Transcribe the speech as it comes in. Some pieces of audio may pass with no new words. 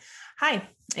Hi,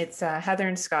 it's Heather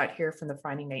and Scott here from the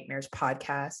Finding Nightmares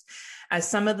podcast. As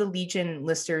some of the Legion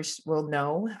listeners will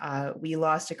know, we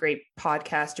lost a great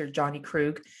podcaster, Johnny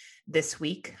Krug, this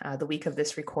week, the week of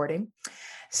this recording.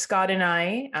 Scott and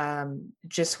I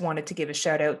just wanted to give a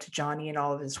shout out to Johnny and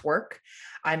all of his work.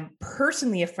 I'm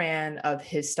personally a fan of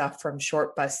his stuff from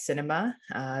Short Bus Cinema.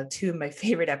 Two of my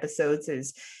favorite episodes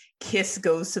is Kiss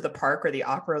Goes to the Park, or the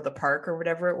Opera of the Park, or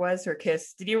whatever it was, or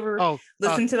Kiss. Did you ever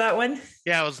listen to that one?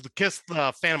 Yeah, it was the Kiss,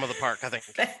 Phantom of the Park, I think.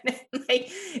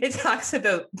 It talks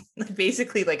about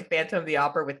basically like Phantom of the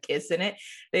Opera with Kiss in it.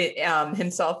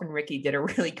 Himself and Ricky did a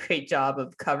really great job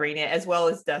of covering it, as well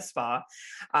as Death Spa.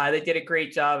 They did a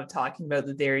great job of talking about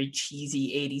the very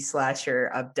cheesy 80s slasher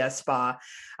of Death Spa.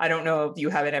 I don't know if you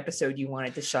have an episode you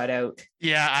wanted to shout out.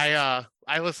 Yeah,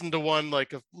 I listened to one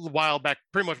like a while back,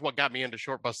 pretty much what got me into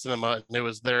Short Bus Cinema, and it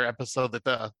was their episode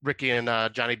that Ricky and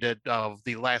Johnny did of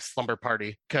the last slumber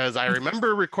party, because I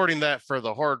remember recording that for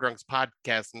the Horror Drunks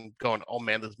podcast and going, oh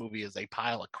man, this movie is a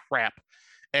pile of crap.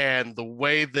 And the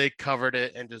way they covered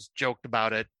it and just joked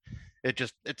about it,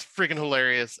 it's freaking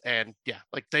hilarious. And yeah,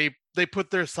 like they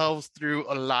put themselves through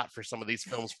a lot for some of these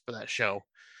films for that show.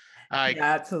 Yeah,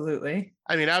 absolutely.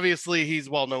 I mean, obviously he's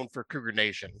well known for Cougar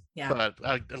Nation, but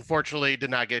I unfortunately did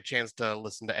not get a chance to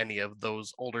listen to any of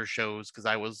those older shows because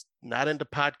I was not into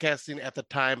podcasting at the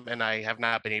time, and I have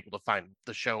not been able to find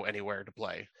the show anywhere to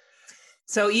play.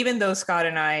 So even though Scott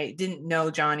and I didn't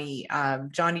know Johnny,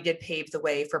 Johnny did pave the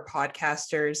way for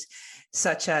podcasters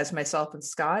such as myself and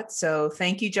Scott. So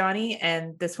thank you, Johnny.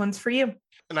 And this one's for you.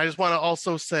 And I just want to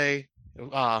also say,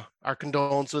 our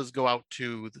condolences go out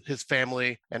to his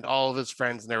family and all of his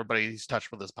friends and everybody he's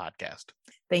touched with this podcast.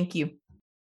 Thank you.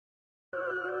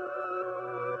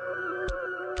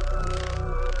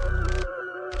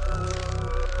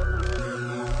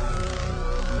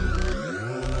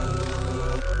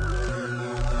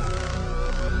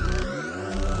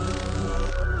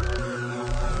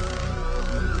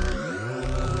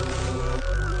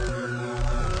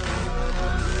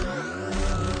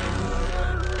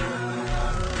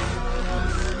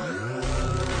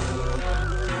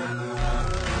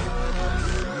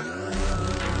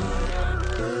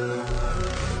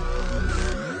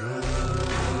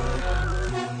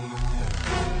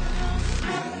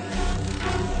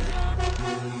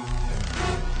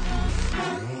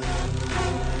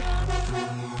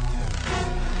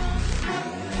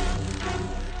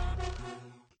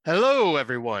 Hello,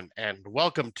 everyone, and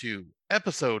welcome to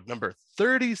episode number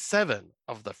 37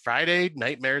 of the Friday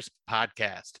Nightmares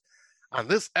podcast. On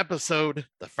this episode,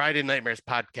 the Friday Nightmares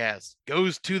podcast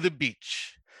goes to the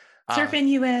beach. Surfing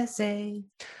USA.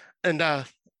 And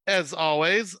as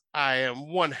always, I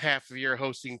am one half of your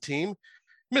hosting team,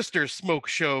 Mr. Smoke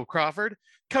Show Crawford,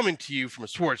 coming to you from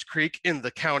Swartz Creek in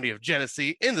the county of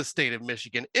Genesee, in the state of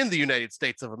Michigan, in the United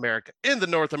States of America, in the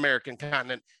North American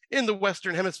continent, in the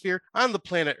Western Hemisphere, on the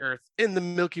planet Earth, in the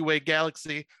Milky Way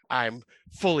galaxy. I'm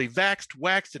fully vaxxed,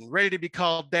 waxed, and ready to be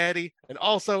called daddy, and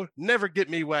also never get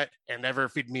me wet and never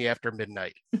feed me after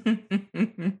midnight.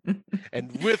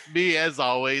 And with me, as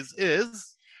always,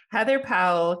 is Heather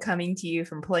Powell, coming to you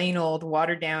from plain old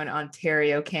watered down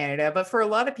Ontario, Canada. But for a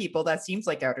lot of people, that seems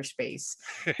like outer space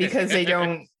because they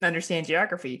don't understand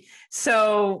geography.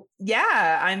 So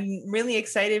yeah, I'm really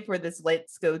excited for this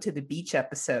Let's Go to the Beach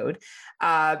episode.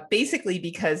 Basically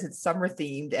because it's summer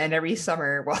themed, and every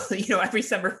summer, every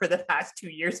summer for the past 2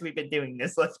 years, we've been doing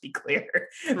this, let's be clear.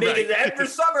 Because every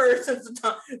summer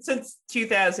since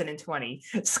 2020,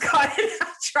 Scott and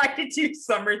I tried to do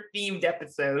summer themed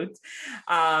episodes.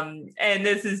 And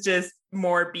this is just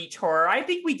more beach horror. I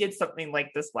think we did something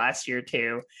like this last year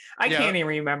too. I can't even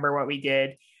remember what we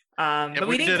did. But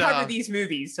we didn't cover these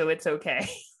movies, so it's okay.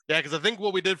 Yeah, because I think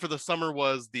what we did for the summer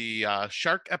was the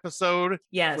shark episode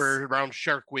for around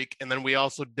Shark Week. And then we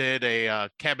also did a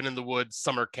Cabin in the Woods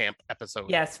summer camp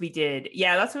episode. Yes, we did.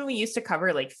 Yeah, that's when we used to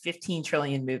cover like 15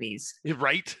 trillion movies.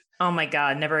 Right? Oh my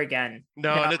God, never again.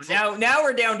 No, and it's now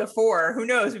we're down to 4. Who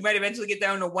knows? We might eventually get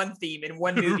down to one theme in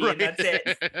one movie, and that's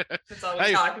it. That's all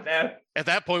we talk about. At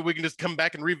that point, we can just come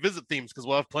back and revisit themes because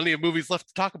we'll have plenty of movies left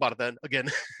to talk about it then again.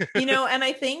 And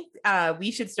I think we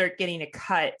should start getting a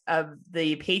cut of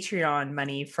the Patreon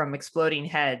money from Exploding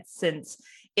Heads, since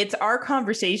it's our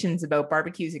conversations about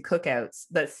barbecues and cookouts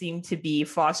that seem to be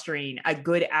fostering a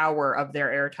good hour of their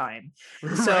airtime.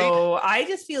 Right. So I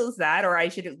just feel as that, or I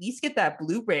should at least get that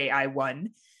Blu-ray I won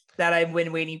that I've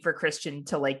been waiting for Christian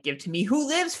to give to me, who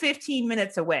lives 15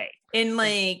 minutes away. In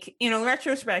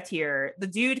retrospect here, the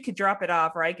dude could drop it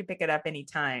off or I could pick it up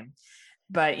anytime.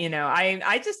 But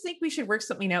I just think we should work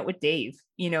something out with Dave.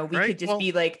 We Right? could just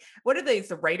be like, what are they?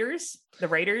 The writers? The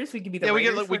writers? We could be the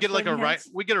writers.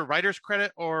 We get a writer's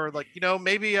credit, or like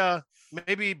maybe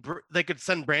they could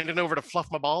send Brandon over to fluff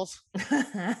my balls.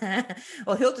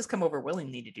 Well, he'll just come over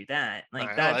willingly to do that.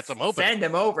 Like that's send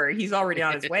him over. He's already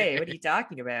on his way. What are you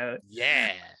talking about?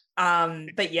 Yeah.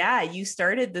 But yeah, you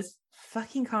started this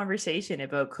fucking conversation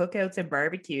about cookouts and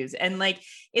barbecues, and like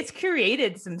it's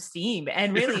created some steam.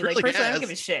 And really, like personally, I don't give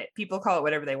a shit. People call it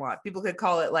whatever they want. People could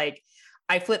call it like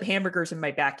I flip hamburgers in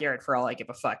my backyard for all I give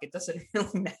a fuck. It doesn't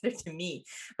really matter to me.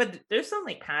 But there's some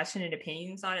like passionate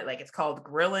opinions on it. Like it's called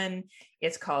grilling,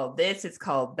 it's called this, it's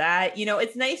called that.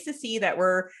 It's nice to see that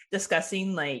we're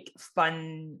discussing like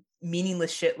fun,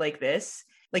 meaningless shit like this.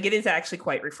 Like it is actually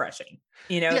quite refreshing,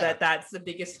 that's the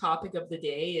biggest topic of the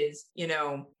day is,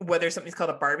 whether something's called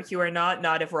a barbecue or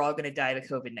not if we're all going to die to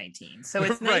COVID-19. So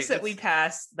it's nice that we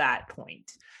passed that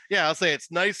point. Yeah, I'll say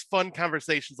it's nice, fun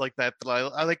conversations like that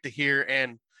I like to hear.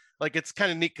 And like, it's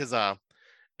kind of neat because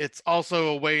it's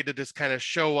also a way to just kind of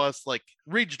show us like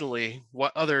regionally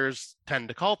what others tend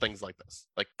to call things like this.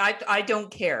 Like I don't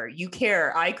care. You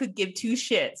care. I could give two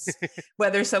shits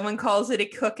whether someone calls it a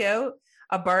cookout,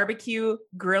 a barbecue,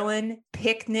 grilling,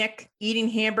 picnic, eating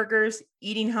hamburgers,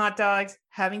 eating hot dogs,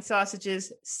 having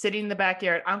sausages, sitting in the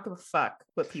backyard. I don't give a fuck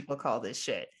what people call this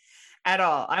shit at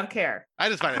all. I don't care. I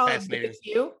just find it fascinating.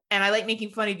 And I like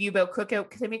making fun of you about cookout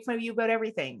because I make fun of you about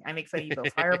everything. I make fun of you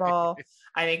about Fireball.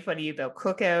 I make fun of you about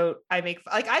cookout.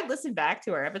 I listen back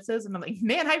to our episodes and I'm like,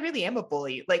 man, I really am a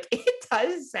bully. Like it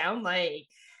does sound like,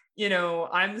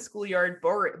 I'm the schoolyard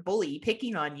bully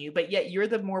picking on you, but yet you're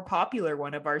the more popular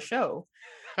one of our show.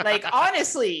 Like,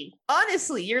 honestly,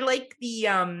 you're like the,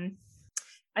 I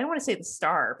don't want to say the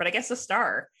star, but I guess the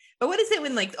star. But what is it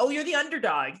when like, oh, you're the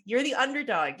underdog. You're the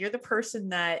underdog. You're the person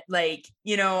that like,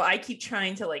 I keep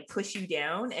trying to like push you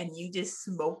down and you just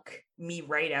smoke me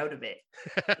right out of it.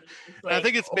 Like, I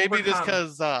think it's maybe just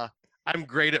because I'm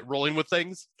great at rolling with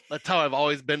things. That's how I've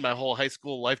always been my whole high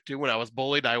school life too. When I was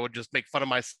bullied, I would just make fun of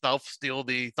myself, steal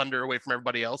the thunder away from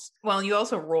everybody else. Well, you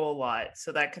also roll a lot,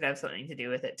 so that could have something to do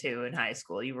with it too. In high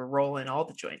school, you were rolling all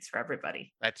the joints for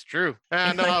everybody. That's true.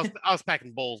 And I was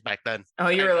packing bowls back then. Oh,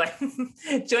 you were like,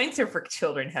 joints are for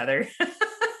children, Heather.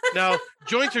 No,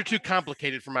 joints are too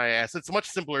complicated for my ass. It's much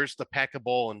simpler just to pack a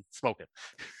bowl and smoke it.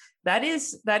 That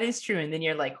is true. And then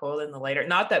you're like holding the lighter.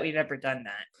 Not that we've ever done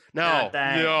that. No,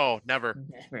 never,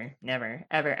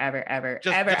 ever.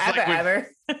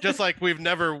 Just like we've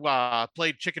never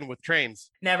played chicken with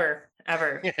trains. Never,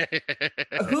 ever.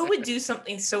 Who would do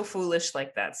something so foolish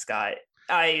like that, Scott?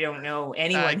 I don't know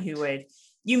anyone who would.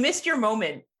 You missed your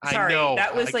moment. Sorry,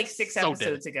 that was like 6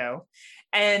 episodes ago.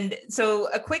 And so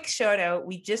a quick shout out.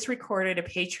 We just recorded a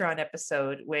Patreon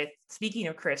episode with, speaking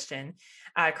of Christian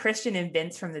and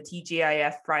Vince from the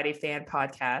TGIF Friday Fan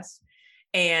Podcast.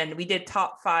 And we did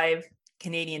top 5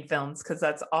 Canadian films because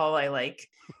that's all I like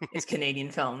is Canadian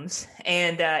films.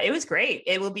 And it was great.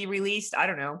 It will be released, I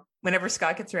don't know, whenever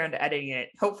Scott gets around to editing it.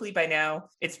 Hopefully by now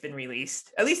it's been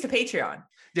released, at least to Patreon.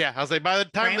 Yeah, I'll say by the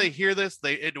time they hear this,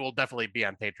 it will definitely be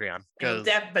on Patreon.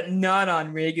 But not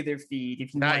on regular feed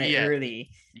if you want it early.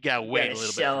 You gotta wait a little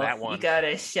bit for that one. You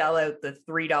gotta shell out the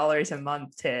 $3 a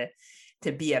month to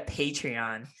be a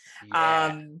Patreon.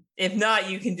 Yeah. If not,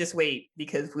 you can just wait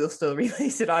because we'll still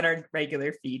release it on our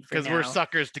regular feed because we're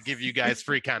suckers to give you guys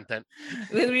free content.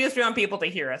 We just want people to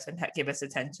hear us and give us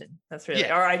attention. That's really,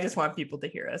 or I just want people to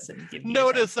hear us and give me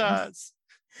notice attention. Us.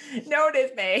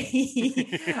 Notice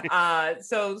me.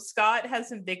 So Scott has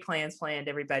some big plans planned,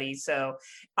 everybody. So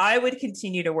I would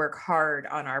continue to work hard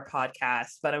on our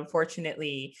podcast, but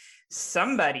unfortunately,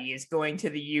 somebody is going to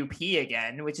the UP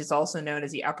again, which is also known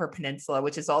as the Upper Peninsula,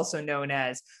 which is also known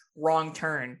as Wrong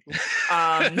Turn.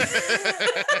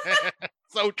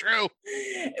 So true.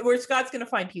 Where Scott's going to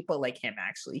find people like him,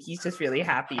 actually. He's just really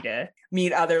happy to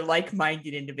meet other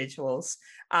like-minded individuals.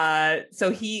 So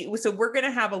we're going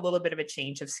to have a little bit of a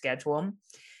change of schedule.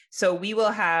 So we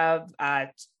will have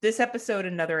this episode,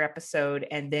 another episode,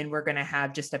 and then we're going to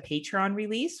have just a Patreon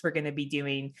release. We're going to be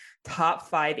doing top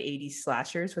 5 80s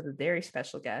slashers with a very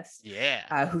special guest.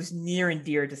 Yeah. Who's near and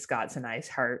dear to Scott's and I's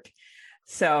heart.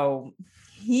 So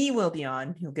he will be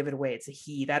on. He'll give it away. It's a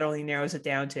he. That only narrows it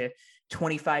down to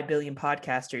 25 billion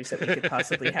podcasters that we could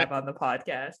possibly have on the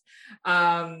podcast.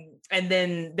 And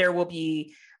then there will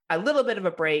be a little bit of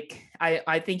a break.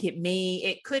 I think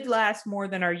it could last more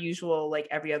than our usual, like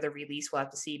every other release. We'll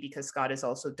have to see because Scott is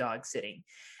also dog sitting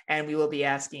and we will be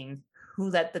asking who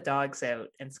let the dogs out.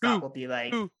 And Scott will be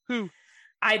like, who?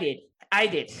 I did.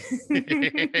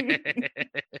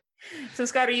 So,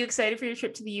 Scott, are you excited for your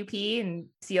trip to the UP and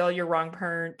see all your wrong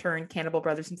turn cannibal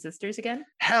brothers and sisters again?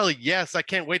 Hell yes. I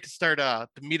can't wait to start to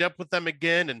meet up with them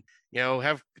again and,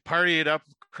 have party it up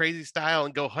crazy style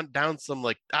and go hunt down some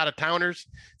like out of towners.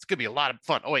 It's going to be a lot of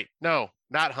fun. Oh, wait, no,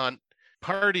 not hunt.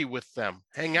 Party with them,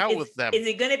 hang out with them. Is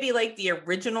it going to be like the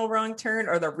original Wrong Turn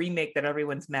or the remake that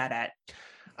everyone's mad at?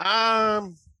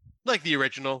 Like the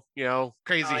original,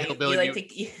 crazy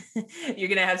hillbilly. You're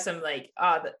gonna have some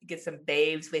get some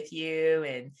babes with you,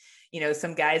 and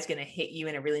some guy's gonna hit you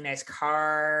in a really nice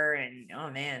car, and oh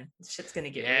man, shit's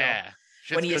gonna get real.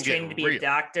 When he is training to be a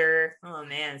doctor. Oh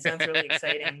man, sounds really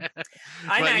exciting.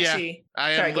 I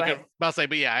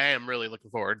am really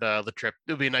looking forward to the trip.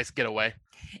 It'll be a nice getaway.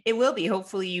 It will be.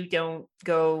 Hopefully you don't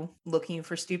go looking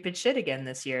for stupid shit again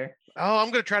this year. Oh, I'm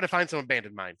going to try to find some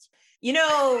abandoned mines.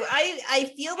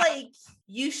 I feel like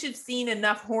you should have seen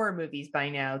enough horror movies by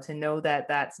now to know that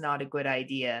that's not a good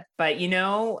idea. But,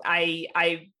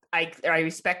 I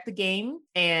respect the game.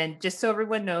 And just so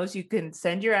everyone knows, you can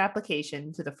send your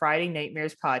application to the Friday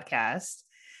Nightmares podcast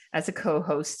as a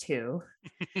co-host too.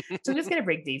 So I'm just gonna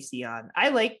bring Dave C on. I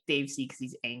like Dave C because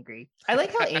he's angry. I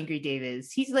like how angry Dave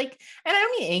is. He's like, and I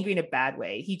don't mean angry in a bad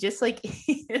way. He just I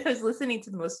was listening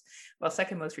to the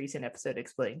second most recent episode of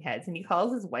Exploding Heads, and he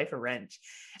calls his wife a wrench.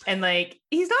 And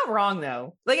he's not wrong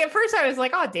though. At first I was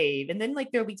like, oh Dave. And then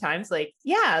there'll be times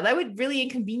yeah, that would really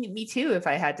inconvenience me too if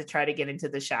I had to try to get into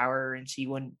the shower and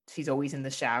she's always in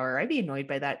the shower. I'd be annoyed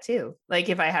by that too.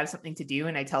 If I have something to do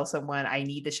and I tell someone I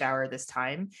need the shower this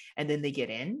time and then they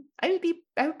get in, I would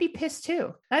be pissed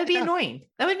too. That would be annoying.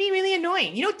 That would be really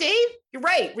annoying. Dave, you're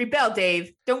right. Rebel,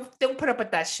 Dave. Don't put up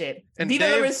with that shit. And Viva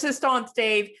la resistance,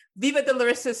 Dave. Viva de la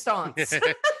resistance.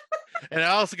 And I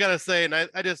also gotta say, and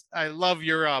I love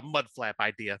your mud flap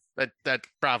idea. That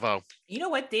bravo. You know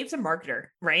what? Dave's a marketer,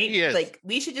 right? He is.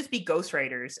 We should just be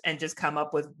ghostwriters and just come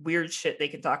up with weird shit they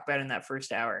can talk about in that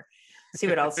first hour. See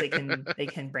what else they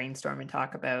can brainstorm and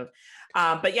talk about.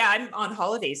 But yeah, I'm on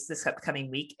holidays this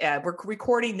upcoming week. We're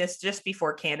recording this just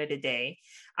before Canada Day.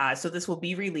 So this will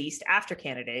be released after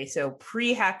Canada Day. So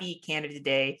pre-happy Canada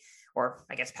Day, or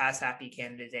I guess past happy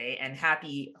Canada Day, and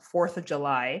happy 4th of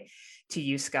July to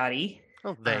you, Scotty.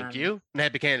 Oh, thank you. And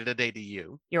happy Canada Day to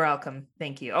you. You're welcome.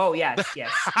 Thank you. Oh, yes.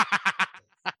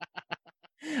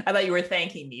 I thought you were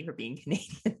thanking me for being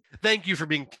Canadian. Thank you for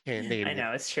being Canadian. I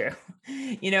know, it's true.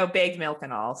 Bagged milk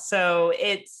and all. So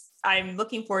I'm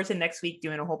looking forward to next week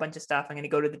doing a whole bunch of stuff. I'm going to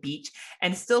go to the beach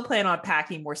and still plan on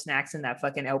packing more snacks in that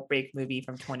fucking Outbreak movie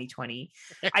from 2020.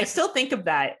 I still think of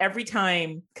that every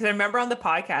time, because I remember on the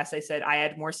podcast, I said I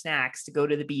had more snacks to go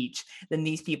to the beach than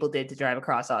these people did to drive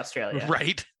across Australia.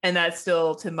 Right. And that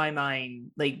still, to my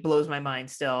mind, blows my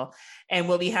mind still. And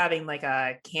we'll be having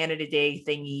a Canada Day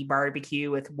thingy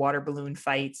barbecue with water balloon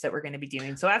fights that we're going to be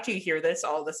doing. So after you hear this,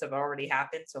 all this have already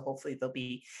happened. So hopefully there'll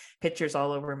be pictures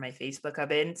all over my Facebook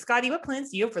of it. And Scotty, what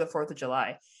plans do you have for the 4th of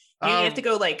July? You have to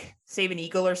go save an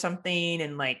eagle or something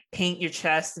and paint your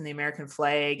chest in the American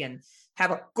flag and have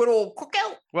a good old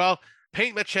cookout. Well,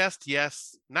 paint my chest,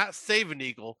 yes. Not save an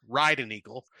eagle, ride an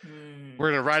eagle.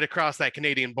 We're going to ride across that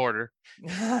Canadian border.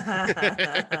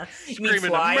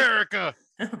 Screaming, America!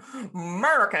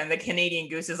 America! And the Canadian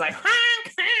goose is like,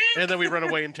 and then we run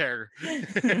away in terror.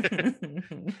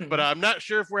 But I'm not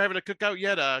sure if we're having a cookout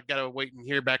yet. Gotta wait and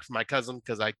hear back from my cousin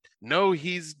because I know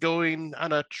he's going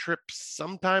on a trip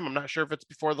sometime. I'm not sure if it's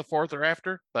before the 4th or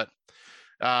after, but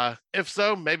if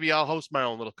so, maybe I'll host my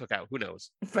own little cookout. Who knows?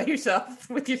 By yourself,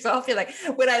 with yourself, you're like,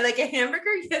 would I like a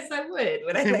hamburger? Yes, I would.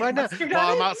 Would I like mustard?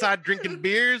 While I'm outside drinking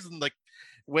beers and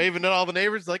waving at all the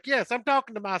neighbors, yes, I'm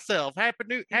talking to myself. Happy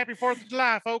 4th of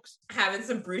July, folks. Having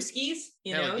some brewskis,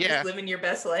 yeah. Just living your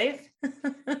best life.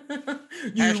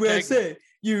 USA,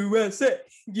 USA,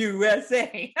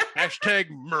 USA. Hashtag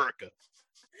America.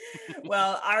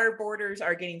 Well, our borders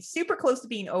are getting super close to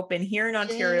being open here in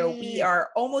Ontario. Yay. We are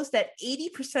almost at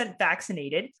 80%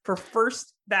 vaccinated for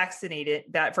first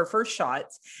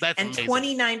shots. That's and amazing.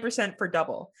 29% for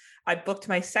double. I booked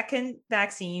my second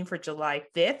vaccine for July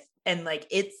 5th, and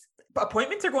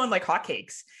appointments are going like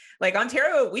hotcakes.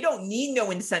 Ontario, we don't need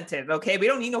no incentive, okay? We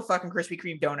don't need no fucking Krispy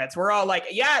Kreme donuts. We're all like,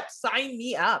 yeah, sign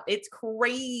me up. It's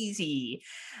crazy.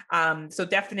 So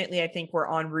definitely, I think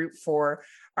we're en route for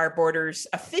our borders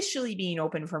officially being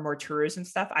open for more tourism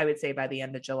stuff, I would say by the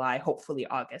end of July, hopefully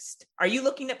August. Are you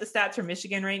looking at the stats for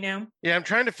Michigan right now? Yeah, I'm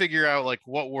trying to figure out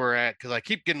what we're at because I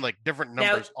keep getting different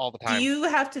numbers now, all the time. Do you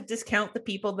have to discount the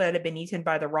people that have been eaten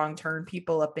by the wrong turn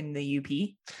people up in the UP?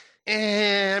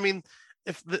 I mean,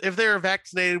 if they're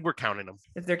vaccinated, we're counting them.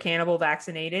 If they're cannibal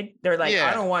vaccinated, they're like, Yeah.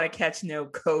 I don't want to catch no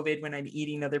COVID when I'm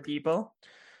eating other people.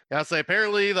 I'll say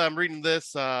apparently I'm reading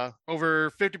this. Over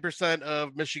 50%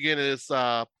 of Michigan is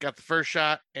got the first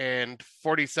shot, and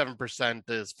 47%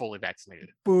 is fully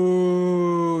vaccinated.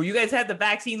 Boo! You guys had the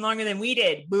vaccine longer than we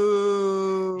did.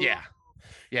 Boo! Yeah.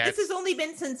 This has only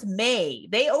been since May.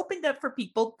 They opened up for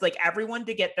people, like everyone,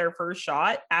 to get their first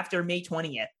shot after May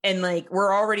 20th. And like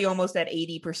we're already almost at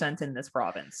 80% in this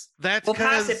province. We'll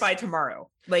pass it by tomorrow.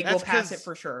 Like we'll pass it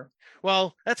for sure.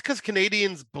 Well, that's because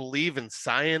Canadians believe in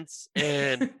science,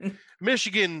 and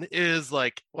Michigan is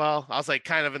like, well, I'll say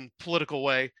kind of in political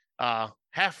way.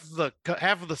 Half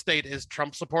of the state is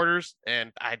Trump supporters,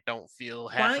 and I don't feel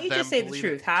half. Why don't you just say the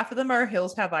truth? Half of them are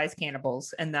Hills Have Eyes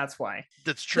cannibals, and that's why.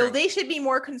 That's true. So they should be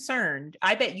more concerned.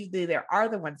 I bet you there are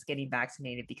the ones getting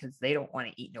vaccinated because they don't want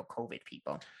to eat no COVID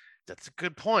people. That's a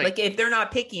good point. Like if they're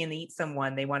not picky and they eat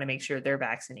someone, they want to make sure they're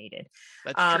vaccinated.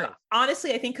 That's true.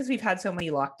 Honestly, I think because we've had so many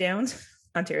lockdowns.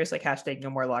 Ontario's like # no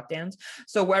more lockdowns.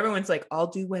 So everyone's like, I'll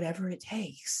do whatever it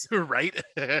takes. Right.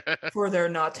 For there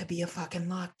not to be a fucking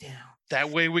lockdown.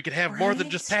 That way we could have more than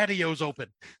just patios open.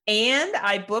 And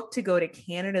I booked to go to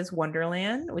Canada's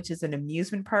Wonderland, which is an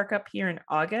amusement park up here in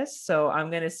August. So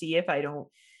I'm going to see if I don't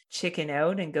chicken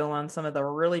out and go on some of the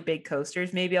really big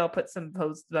coasters. Maybe I'll put some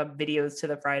videos to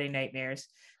the Friday Nightmares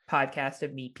podcast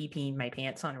of me peeing my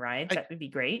pants on rides. That would be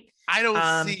great. I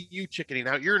don't see you chickening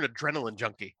out. You're an adrenaline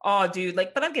junkie. Oh, dude,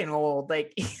 but I'm getting old. There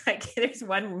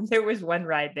was one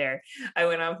ride there. I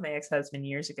went on with my ex-husband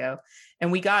years ago,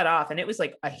 and we got off, and it was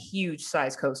like a huge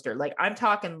size coaster. Like I'm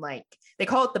talking they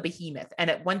call it the Behemoth. And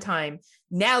at one time,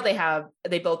 now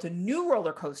they built a new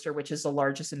roller coaster, which is the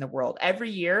largest in the world. Every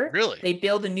year, really, they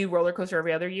build a new roller coaster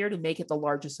every other year to make it the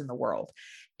largest in the world.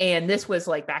 And this was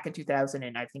back in 2000,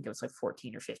 and I think it was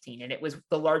 14 or 15, and it was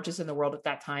the largest in the world at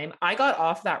that time. I got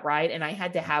off that ride, and I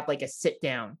had to have a sit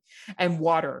down and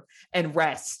water and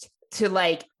rest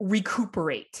to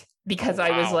recuperate because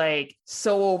I was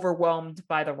so overwhelmed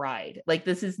by the ride.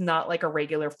 This is not a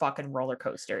regular fucking roller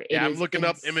coaster. I'm looking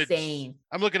up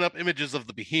images of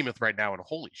the Behemoth right now, and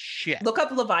holy shit! Look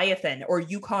up Leviathan or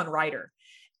Yukon Rider.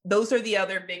 Those are the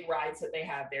other big rides that they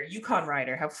have there. Yukon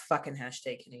Rider. How fucking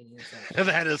 #Canadian is that?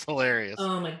 That is hilarious.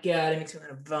 Oh my God. It makes me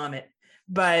want to vomit.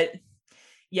 But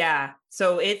yeah,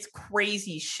 so it's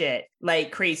crazy shit.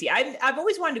 Crazy. I've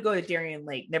always wanted to go to Darien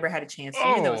Lake. Never had a chance,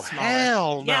 even though it's smaller.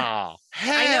 Hell no. Yeah.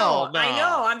 Hell no. I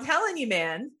know. I'm telling you,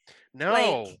 man.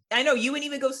 No. I know you wouldn't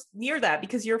even go near that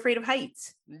because you're afraid of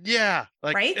heights. Yeah.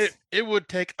 Right? It would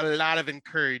take a lot of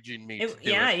encouraging me to do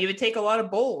it. You would take a lot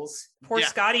of bowls. Poor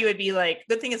Scotty would be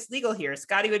good thing it's legal here.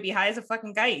 Scotty would be high as a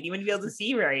fucking kite. He wouldn't be able to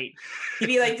see right. He'd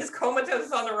be just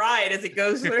comatose on the ride as it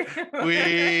goes through. Drooling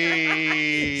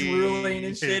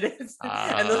and shit. And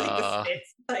the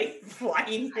spit's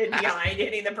flying behind,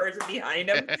 hitting the person behind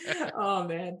him. Oh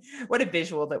man. What a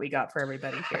visual that we got for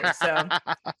everybody here. So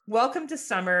welcome to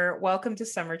summer. Welcome to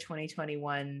summer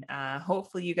 2021.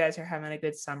 Hopefully you guys are having a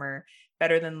good summer,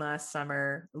 better than last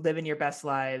summer, living your best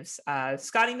lives.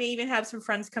 Scotty may even have some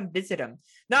friends come visit him.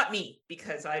 Not me,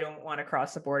 because I don't want to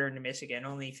cross the border into Michigan.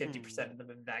 Only 50% of them have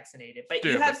been vaccinated. But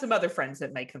you have some other friends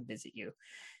that might come visit you.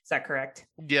 Is that correct?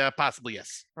 Yeah, possibly,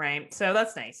 yes. Right. So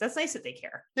that's nice. That's nice that they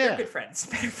care. Yeah. They're good friends,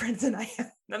 better friends than I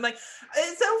am. And I'm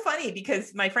it's so funny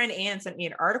because my friend Ann sent me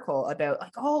an article about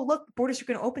oh, look, borders are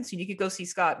going to open soon. You could go see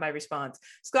Scott. My response,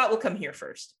 Scott will come here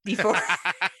first before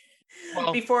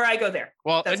I go there.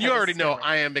 Well, and you already know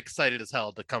I am excited as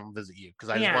hell to come visit you because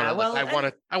I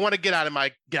want to get out of my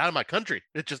country.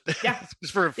 It just this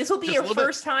will be your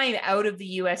first time out of the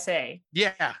USA.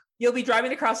 Yeah. You'll be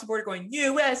driving across the border going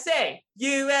USA,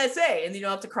 USA, and then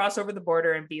you'll have to cross over the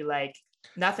border and be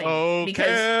nothing. Oh, because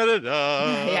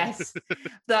Canada. Yes.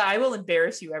 I will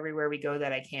embarrass you everywhere we go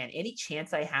that I can. Any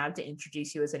chance I have to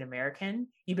introduce you as an American,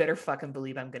 you better fucking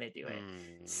believe I'm going to do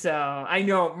it. So I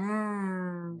know.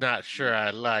 Not sure I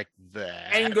like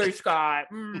that. Angry Scott.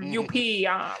 UP.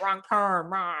 Wrong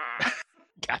term.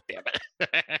 God damn it.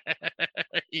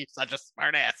 He's such a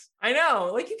smart ass. I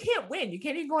know. You can't win. You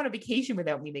can't even go on a vacation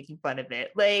without me making fun of it.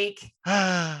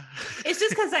 It's just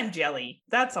because I'm jelly.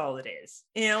 That's all it is.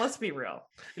 Let's be real.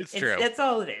 It's true. That's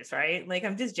all it is, right?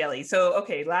 I'm just jelly. So,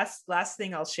 okay, last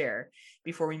thing I'll share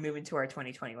before we move into our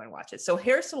 2021 watches. So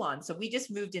hair salon. So we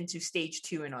just moved into stage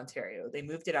 2 in Ontario. They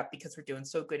moved it up because we're doing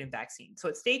so good in vaccines. So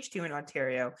at stage 2 in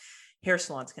Ontario, hair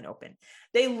salons can open.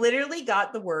 They literally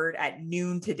got the word at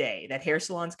noon today that hair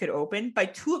salons could open. By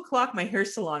 2:00, my hair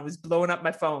salon was blowing up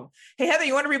my phone. Hey, Heather,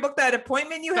 you want to rebook that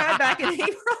appointment you had back in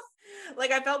April?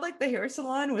 Like I felt like the hair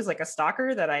salon was like a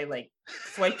stalker that I like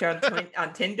swiped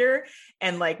on Tinder,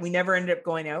 and like we never ended up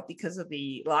going out because of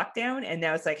the lockdown. And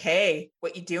now it's like, hey,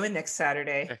 what you doing next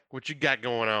Saturday? What you got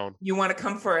going on? You want to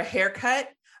come for a haircut?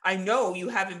 I know you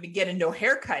haven't been getting no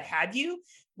haircut, have you?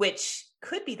 Which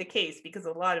could be the case because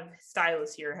a lot of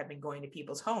stylists here have been going to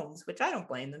people's homes, which I don't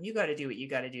blame them. You got to do what you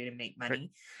got to do to make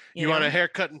money. You want a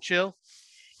haircut and chill?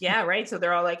 Yeah, right. So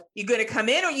they're all like, you gonna come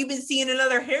in, or you've been seeing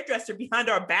another hairdresser behind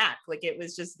our back? Like it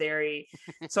was just very.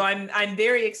 So I'm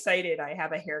very excited. I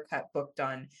have a haircut booked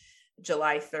on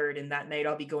July 3rd, and that night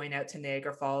I'll be going out to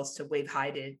Niagara Falls to wave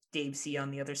hi to Dave C on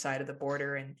the other side of the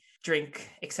border and drink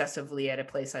excessively at a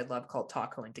place I love called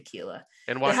Taco and Tequila.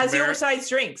 And it has the oversized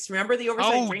drinks. Remember the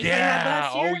oversized drinks they had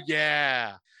last year? Oh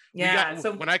yeah. Yeah.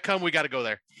 So when I come, we got to go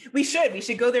there. We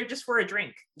should go there just for a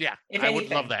drink. Yeah, I would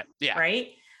love that. Yeah. Right.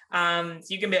 So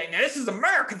you can be like, now this is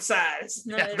American size.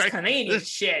 No, it's Canadian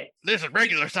shit. This is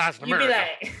regular size in America.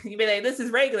 You'd be like, this is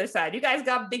regular size. You guys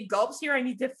got big gulps here. I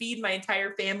need to feed my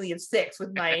entire family of 6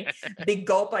 with my big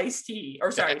gulp iced tea.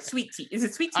 Or sorry, sweet tea. Is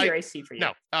it sweet tea or iced tea for you?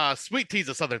 No, sweet tea is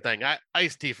a southern thing.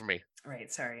 Iced tea for me.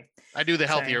 Right, sorry. I do the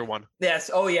healthier one.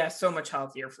 Yes. Oh yeah, so much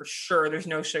healthier for sure. There's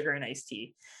no sugar in iced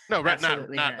tea. No, right, not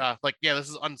like this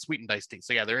is unsweetened iced tea.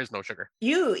 So yeah, there is no sugar.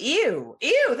 Ew.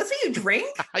 That's what you drink?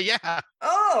 Yeah.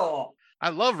 Oh. I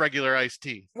love regular iced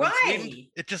tea. Why?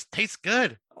 It just tastes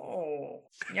good. Oh,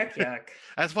 yuck.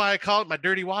 That's why I call it my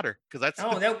dirty water. Because that's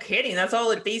no kidding. That's all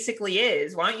it basically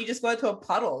is. Why don't you just go out to a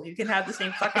puddle? You can have the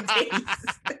same fucking taste.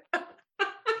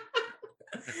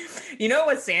 You know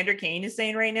what Sandra Kane is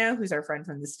saying right now, who's our friend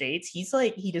from the States? He's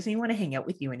like, he doesn't even want to hang out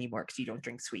with you anymore because you don't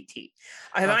drink sweet tea.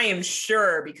 And I am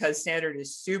sure because Sandra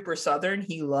is super Southern,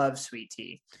 he loves sweet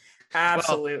tea.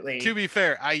 Absolutely. Well, to be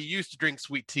fair, I used to drink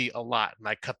sweet tea a lot, and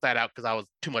I cut that out because I was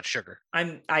too much sugar.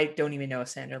 I don't even know if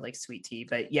Sandra likes sweet tea,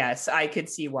 but yes, I could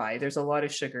see why. There's a lot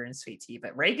of sugar in sweet tea,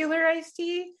 but regular iced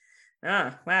tea?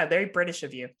 Ah, wow, very British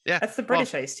of you. Yeah, that's the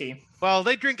British iced tea. Well,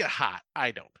 they drink it hot.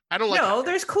 I don't like. No,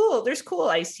 there's cool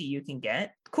iced tea you can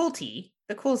get. Cool tea.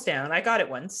 The cool's down. I got it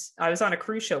once. I was on a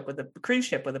cruise ship with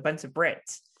a bunch of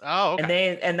Brits. Oh,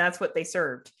 okay. And that's what they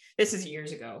served. This is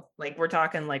years ago. Like we're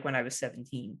talking like when I was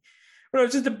 17. Well,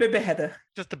 just a bibby, Heather.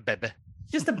 Just a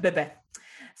bibby.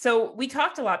 So we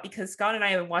talked a lot because Scott and I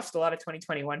haven't watched a lot of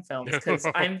 2021 films because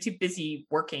I'm too busy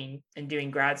working and doing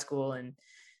grad school and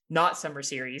not summer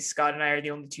series. Scott and I are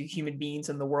the only 2 human beings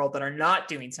in the world that are not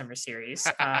doing summer series.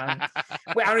 I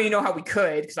don't even know how we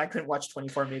could because I couldn't watch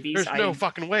 24 movies. There's no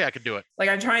fucking way I could do it. Like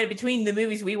I'm trying between the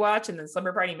movies we watch and then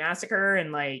Slumber Party Massacre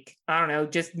and like, I don't know,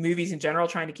 just movies in general,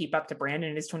 trying to keep up to Brandon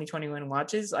and his 2021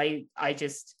 watches. I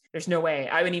just, there's no way.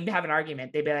 I wouldn't even have an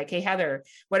argument. They'd be like, hey, Heather,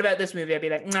 what about this movie? I'd be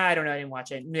like, nah, I don't know. I didn't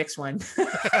watch it. Next one.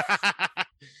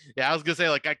 Yeah, I was going to say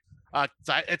like,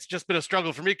 it's just been a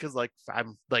struggle for me because I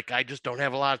just don't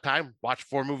have a lot of time. Watch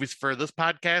 4 movies for this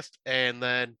podcast, and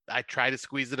then I try to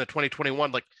squeeze in a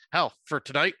 2021. Like hell, for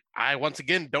tonight, I once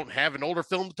again don't have an older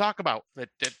film to talk about.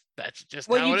 That's just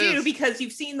how you it do is. Because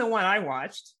you've seen the one I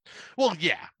watched. Well,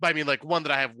 yeah, but I mean, like one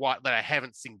that I have that I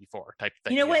haven't seen before, type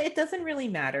thing. You know what? It doesn't really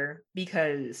matter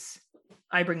because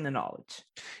I bring the knowledge.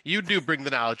 You do bring the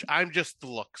knowledge. I'm just the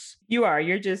looks. You are.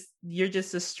 You're just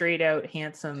a straight out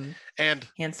handsome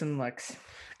looks.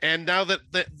 And now that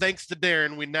thanks to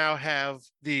Darren, we now have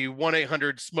the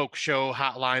 1-800-SMOKE show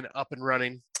hotline up and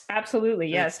running. Absolutely,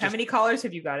 yes. How many callers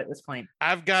have you got at this point?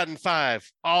 I've gotten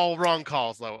 5. All wrong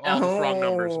calls, though. All wrong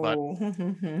numbers, but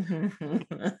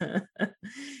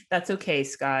that's okay,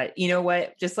 Scott. You know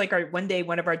what? Just like one day,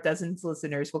 one of our dozens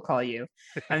listeners will call you.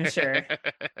 I'm sure.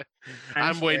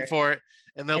 I'm waiting for it,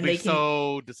 and they'll be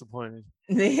so disappointed.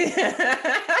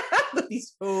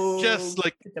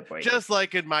 Just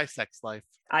like in my sex life.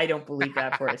 I don't believe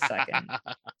that for a second.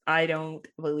 I don't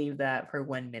believe that for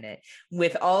 1 minute.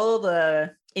 With all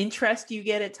the interest you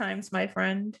get at times, my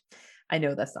friend, I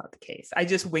know that's not the case. I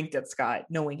just winked at Scott.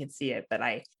 No one can see it, but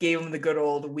I gave him the good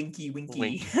old winky. Wink.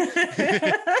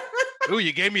 Ooh,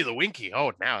 you gave me the winky.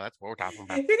 Oh, now that's what we're talking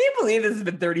about. Can you believe this has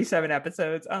been 37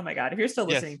 episodes? Oh my God. If you're still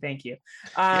listening, thank you.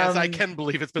 Yes, I can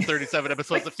believe it's been 37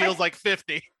 episodes. It feels like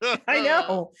 50. I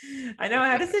know.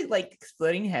 How does it like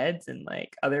splitting heads and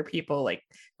like other people like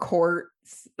court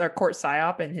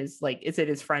psyop and his like, is it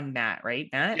his friend Matt, right?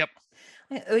 Matt? Yep.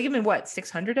 Like even what,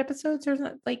 600 episodes or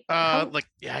something? Like,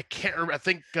 yeah, I can't remember. I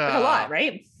think like a lot,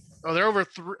 right? Oh, they're over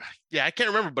 3. Yeah, I can't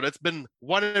remember, but it's been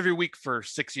one every week for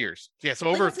 6 years. Yeah, so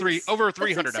over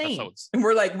 300 episodes. And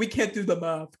we're like, we can't do the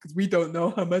math because we don't know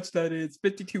how much that is.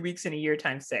 52 weeks in a year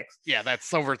times 6. Yeah,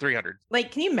 that's over 300. Like,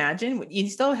 can you imagine? You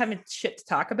still haven't shit to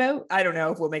talk about? I don't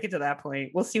know if we'll make it to that point.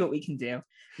 We'll see what we can do.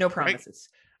 No promises.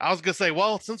 I was gonna say,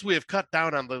 well, since we have cut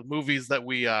down on the movies that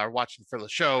we are watching for the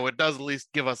show, it does at least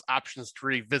give us options to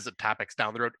revisit topics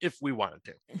down the road if we wanted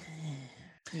to.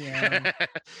 Yeah.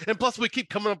 And plus, we keep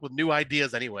coming up with new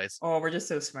ideas, anyways. Oh, we're just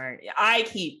so smart. I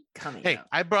keep coming up.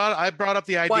 I brought up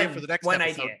the idea for the next one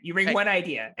episode. idea. You bring one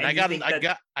idea, and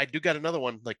I do got another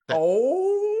one like that.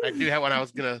 Oh, I do have one I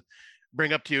was gonna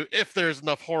bring up to you if there's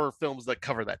enough horror films that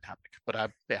cover that topic.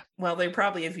 But yeah. Well, there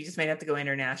probably is. We just might have to go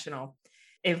international.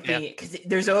 Because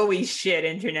there's always shit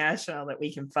international that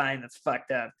we can find that's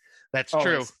fucked up. That's always.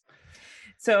 True.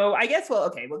 So I guess we'll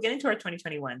get into our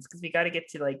 2021s because we got to get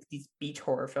to like these beach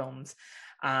horror films.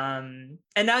 And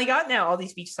now I got all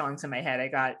these beach songs in my head. I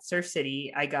got Surf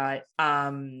City. I got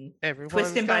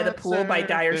Twistin' by the Pool by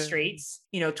Dire Straits.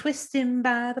 You know, Twistin'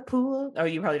 by the Pool. Oh,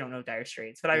 you probably don't know Dire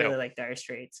Straits, but I really like Dire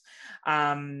Straits.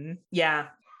 Yeah.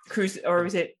 Cruise, or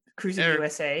was it Cruising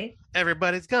USA?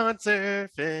 Everybody's gone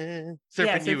surfing.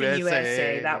 Surfing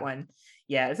USA. That one.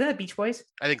 Yeah, isn't that Beach Boys?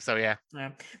 I think so, yeah.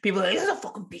 People are like, those are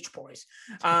fucking Beach Boys.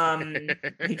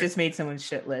 He just made someone's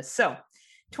shit list. So,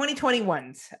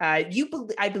 2021s.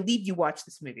 I believe you watched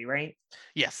this movie, right?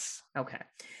 Yes. Okay.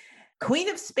 Queen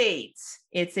of Spades.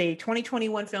 It's a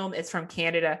 2021 film. It's from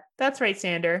Canada. That's right,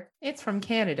 Sander. It's from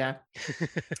Canada.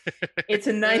 It's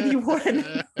a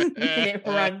 91-minute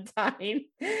runtime.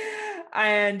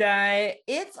 And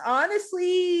it's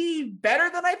honestly better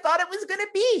than I thought it was going to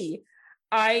be.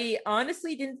 I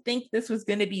honestly didn't think this was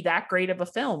going to be that great of a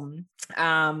film.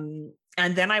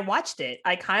 And then I watched it.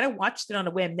 I kind of watched it on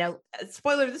a whim. Now,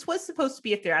 spoiler, this was supposed to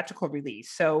be a theatrical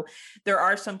release. So there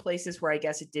are some places where I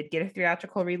guess it did get a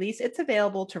theatrical release. It's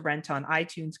available to rent on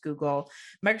iTunes, Google,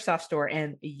 Microsoft Store,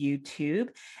 and YouTube.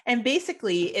 And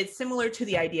basically, it's similar to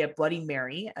the idea of Bloody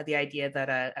Mary, the idea that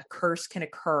a curse can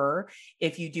occur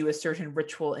if you do a certain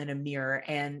ritual in a mirror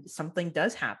and something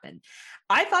does happen.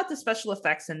 I thought the special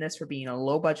effects in this, for being a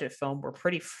low-budget film, were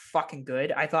pretty fucking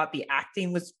good. I thought the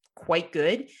acting was quite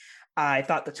good. I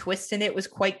thought the twist in it was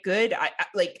quite good. I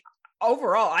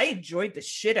overall, I enjoyed the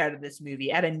shit out of this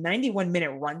movie. At a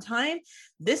 91-minute runtime,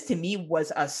 this to me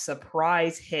was a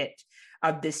surprise hit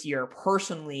of this year.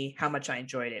 Personally, how much I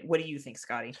enjoyed it. What do you think,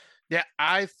 Scotty? Yeah,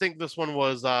 I think this one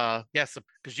was yes,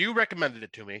 because you recommended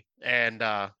it to me, and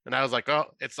I was like, oh,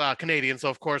 it's Canadian, so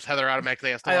of course Heather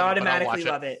automatically has to. I automatically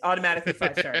love it. Automatically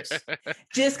 5 stars,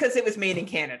 just because it was made in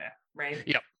Canada, right?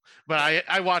 Yep. But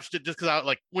I watched it just because I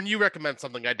like when you recommend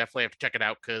something, I definitely have to check it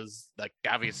out because like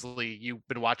obviously you've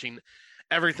been watching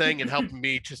everything and helping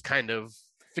me just kind of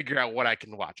figure out what I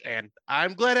can watch, and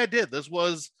I'm glad I did. This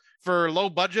was for low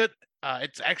budget.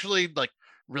 It's actually like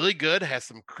really good, has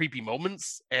some creepy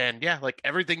moments, and yeah, like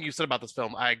everything you said about this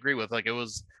film I agree with. Like it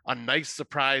was a nice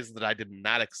surprise that I did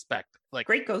not expect. Like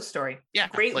great ghost story. Yeah,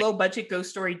 great low budget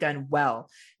ghost story done well.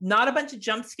 Not a bunch of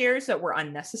jump scares that were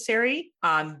unnecessary.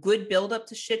 Good build up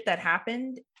to shit that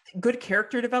happened. Good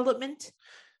character development.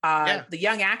 The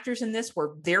young actors in this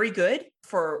were very good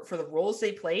for the roles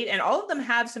they played, and all of them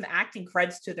have some acting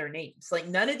credits to their names. Like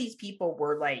none of these people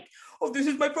were like, oh, this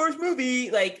is my first movie.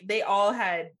 Like they all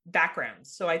had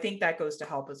backgrounds, so I think that goes to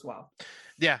help as well.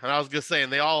 Yeah, and I was just saying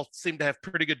they all seem to have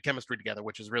pretty good chemistry together,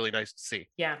 which is really nice to see.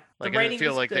 Yeah, like I didn't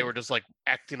feel like they were just like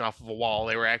acting off of a wall.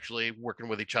 They were actually working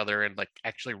with each other and like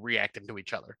actually reacting to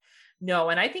each other. No,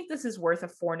 and I think this is worth a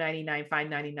 $4.99,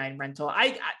 $5.99 rental.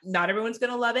 I not everyone's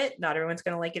going to love it. Not everyone's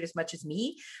going to like it as much as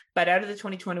me. But out of the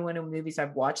 2021 movies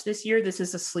I've watched this year, this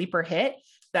is a sleeper hit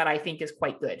that I think is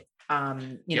quite good.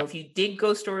 You know, if you dig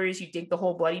ghost stories, you dig the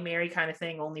whole Bloody Mary kind of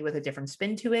thing, only with a different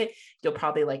spin to it, you'll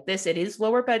probably like this. It is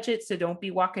lower budget, so don't be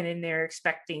walking in there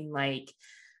expecting like,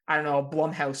 I don't know, a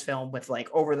Blumhouse film with like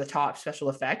over the top special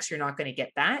effects. You're not going to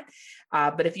get that.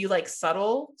 But if you like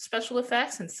subtle special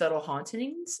effects and subtle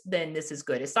hauntings, then this is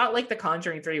good. It's not like The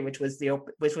Conjuring 3, which was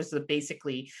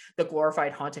basically the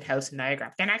glorified haunted house in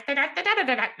Niagara.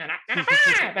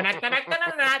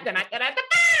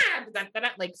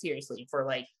 Like seriously, for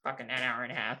like fucking an hour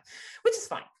and a half, which is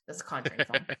fine. That's a Conjuring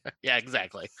film. Yeah,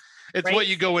 exactly. It's right? What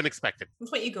you go in expecting.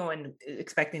 It's what you go in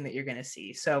expecting that you're going to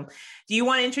see. So do you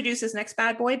want to introduce this next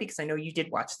bad boy? Because I know you did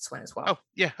watch this one as well. Oh,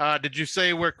 yeah. Did you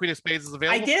say where Queen of Spades is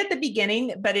available? I did at the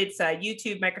beginning, but it's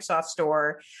YouTube, Microsoft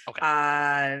Store,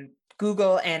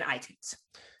 Google, and iTunes.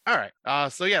 All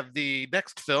right. So yeah, the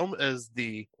next film is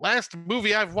the last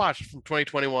movie I've watched from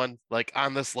 2021, like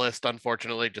on this list,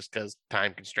 unfortunately, just because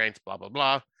time constraints, blah, blah,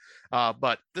 blah.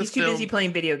 But this He's too busy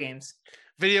playing video games,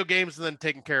 and then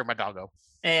taking care of my doggo.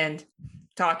 And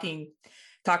talking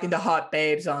to hot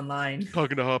babes online.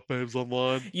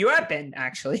 You have been,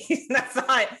 actually. That's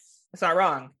not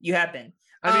wrong. You have been.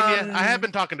 I mean, yeah, I have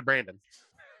been talking to Brandon.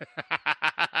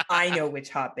 I know which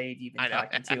hot babe you've been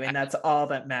talking to, and that's all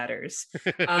that matters.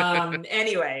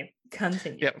 Anyway,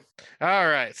 continue. Yep. All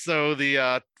right. So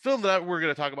the film that we're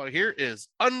going to talk about here is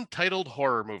Untitled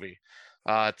Horror Movie.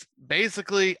 It's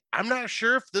basically, I'm not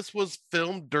sure if this was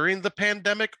filmed during the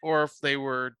pandemic or if they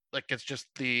were like, it's just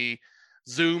the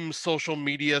Zoom social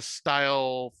media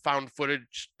style found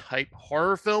footage type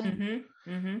horror film.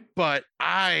 But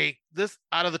this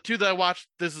out of the two that I watched,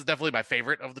 this is definitely my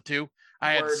favorite of the two.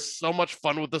 I had so much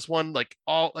fun with this one. It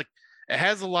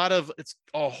has it's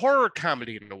a horror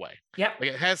comedy in a way. Yeah. Like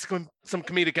it has some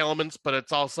comedic elements, but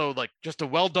it's also like just a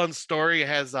well done story. It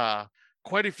has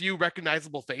quite a few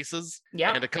recognizable faces.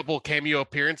 Yeah. And a couple cameo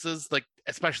appearances, like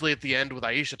especially at the end with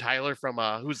Aisha Tyler from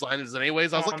Whose Line Is It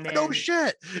Anyways? I was like, no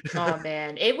shit. Oh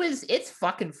man. It's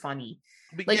fucking funny.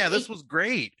 But like, yeah, this was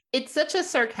great. It's such a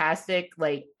sarcastic,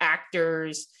 like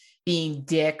actors being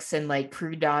dicks and like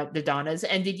Donnas.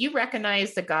 And did you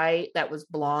recognize the guy that was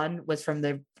blonde was from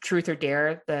the Truth or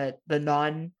Dare, the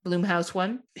non-Blumhouse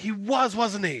one? He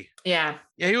wasn't he? Yeah.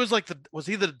 Yeah, he was like was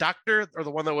he the doctor or the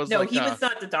one that was No, he was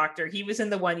not the doctor. He was in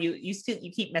the one you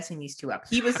keep messing these two up.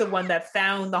 He was the one that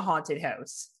found the haunted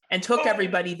house and took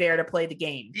everybody there to play the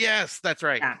game. Yes, that's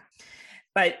right. Yeah.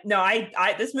 But no,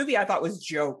 I this movie I thought was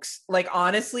jokes. Like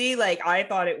honestly, like I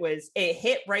thought it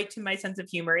hit right to my sense of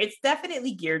humor. It's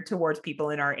definitely geared towards people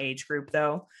in our age group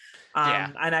though.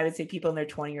 And I would say people in their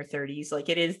 20s or 30s. Like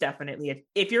it is definitely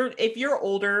if you're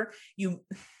older,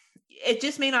 it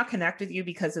just may not connect with you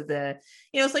because of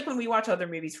it's like when we watch other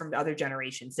movies from other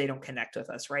generations, they don't connect with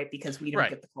us, right? Because we don't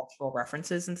get the cultural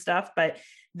references and stuff. But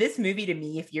this movie to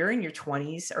me, if you're in your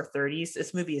 20s or 30s,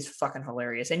 this movie is fucking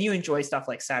hilarious. And you enjoy stuff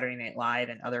like Saturday Night Live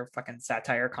and other fucking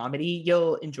satire comedy,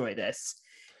 you'll enjoy this.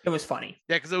 It was funny.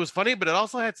 Yeah, because it was funny, but it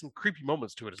also had some creepy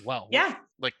moments to it as well. Yeah.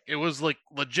 Like it was like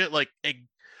legit like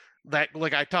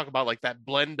like I talk about like that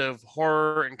blend of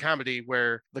horror and comedy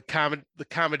where the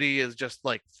comedy is just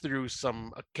like through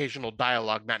some occasional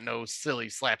dialogue, not no silly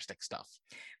slapstick stuff.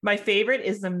 My favorite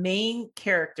is the main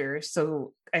character.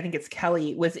 So I think it's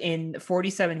Kelly was in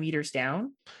 47 Meters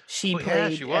Down. She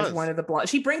played as one of the blonde.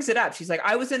 She brings it up. She's like,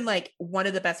 I was in like one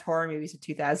of the best horror movies of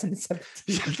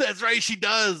 2017. That's right. She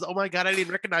does. Oh my God. I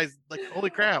didn't recognize, like,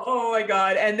 holy crap. Oh my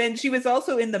God. And then she was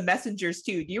also in The Messengers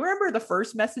too. Do you remember the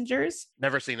first Messengers?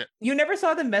 Never seen it. You never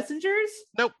saw The Messengers?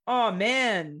 Nope. Oh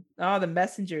man. Oh, The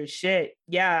Messengers. Shit.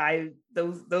 Yeah.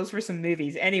 Those were some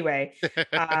movies anyway.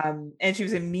 And she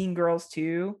was in Mean Girls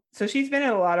too. So she's been in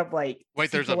a lot of like.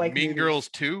 Wait, there's a Mean Girls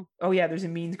too? Oh yeah, there's a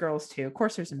Mean Girls too. Of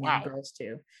course, there's a Mean Girls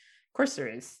too. Of course, there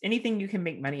is. Anything you can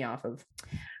make money off of.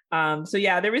 So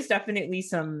yeah, there was definitely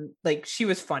some like she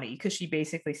was funny because she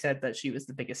basically said that she was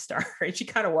the biggest star, and she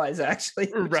kind of was actually.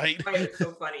 Right. It's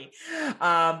so funny.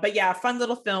 But yeah, fun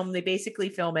little film. They basically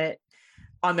film it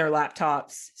on their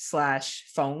laptops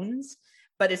 / phones.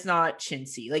 But it's not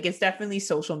chintzy. Like it's definitely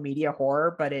social media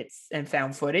horror, but and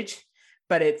found footage,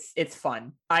 but it's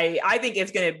fun. I think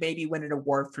it's gonna maybe win an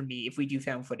award for me if we do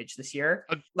found footage this year.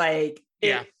 Like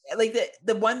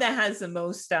the one that has the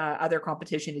most other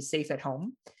competition is Safe at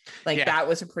Home. Like that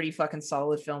was a pretty fucking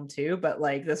solid film too. But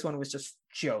like this one was just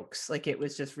jokes. Like it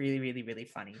was just really, really, really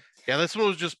funny. Yeah, this one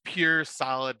was just pure,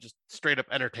 solid, just straight up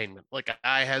entertainment. Like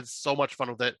I had so much fun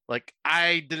with it. Like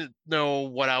I didn't know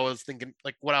what I was thinking,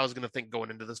 like what I was gonna think going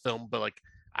into this film, but like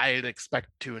I didn't expect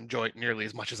to enjoy it nearly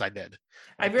as much as I did.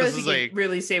 I really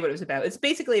really say what it was about. It's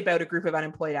basically about a group of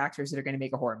unemployed actors that are going to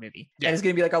make a horror movie. Yeah. And it's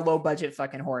going to be like a low budget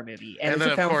fucking horror movie. And it's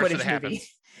a found footage movie.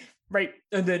 Right.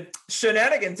 And then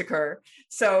shenanigans occur.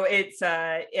 So it's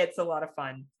a lot of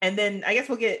fun. And then I guess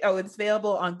it's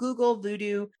available on Google,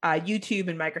 Vudu, YouTube,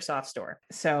 and Microsoft Store.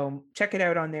 So check it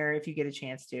out on there if you get a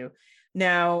chance to.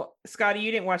 Now, Scotty,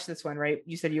 you didn't watch this one, right?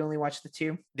 You said you only watched the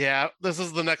two. Yeah, this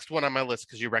is the next one on my list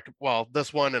because you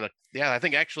this one and I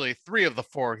think actually 3 of the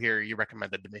 4 here you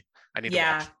recommended to me. I need to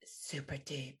watch. Super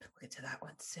deep. We'll get to that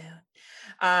one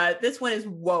soon. This one is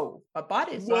Whoa. My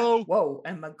body's like whoa,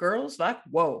 and my girl's like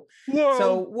whoa.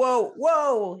 So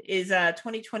Whoa is a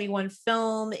 2021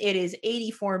 film. It is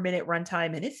 84-minute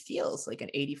runtime, and it feels like an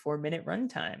 84-minute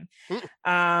runtime.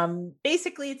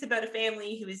 Basically, it's about a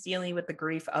family who is dealing with the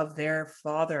grief of their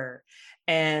father,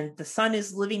 and the son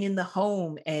is living in the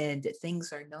home, and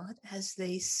things are not as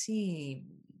they seem.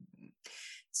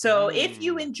 So if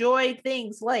you enjoyed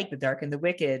things like The Dark and the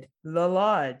Wicked, The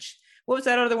Lodge, what was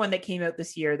that other one that came out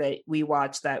this year that we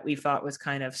watched that we thought was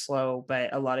kind of slow,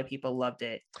 but a lot of people loved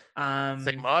it?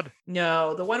 Same Mod?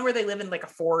 No, the one where they live in like a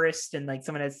forest and like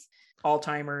someone has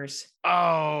Alzheimer's.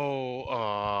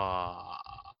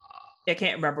 I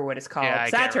can't remember what it's called. Yeah,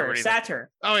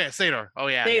 Satyr. Oh yeah, Satyr. Oh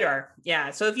yeah. Satyr.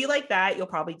 Yeah. So if you like that, you'll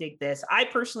probably dig this. I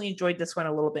personally enjoyed this one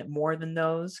a little bit more than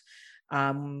those.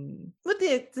 With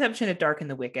the exception of Dark and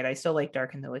the Wicked. I still like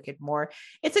Dark and the Wicked more.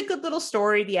 It's a good little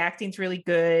story. The acting's really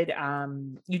good.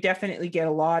 You definitely get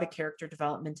a lot of character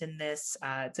development in this.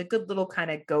 It's a good little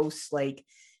kind of ghost, like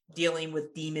dealing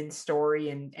with demon story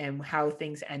and how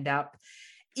things end up.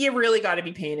 You really got to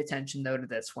be paying attention though to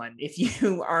this one. If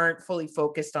you aren't fully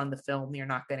focused on the film, you're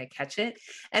not going to catch it.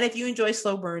 And if you enjoy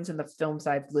slow burns and the films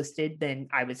I've listed, then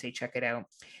I would say check it out.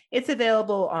 It's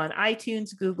available on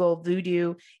iTunes, Google,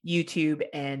 Vudu, YouTube,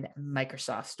 and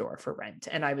Microsoft Store for rent.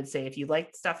 And I would say if you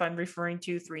like the stuff I'm referring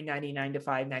to, $3.99 to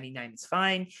 $5.99 is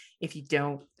fine. If you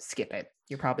don't, skip it.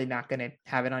 You're probably not going to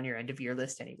have it on your end of year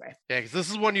list anyway. Yeah, because this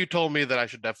is one you told me that I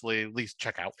should definitely at least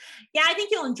check out. Yeah, I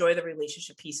think you'll enjoy the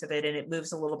relationship piece of it, and it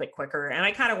moves a little bit quicker. And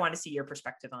I kind of want to see your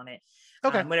perspective on it.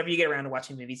 Okay. Whenever you get around to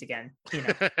watching movies again,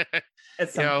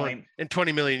 at some point. In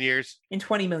 20 million years. In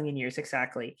 20 million years,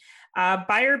 exactly.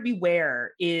 Buyer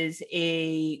Beware is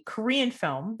a Korean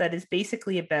film that is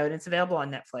basically about, it's available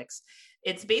on Netflix.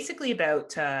 It's basically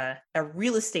about a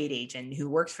real estate agent who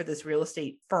works for this real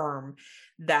estate firm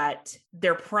that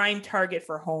their prime target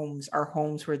for homes are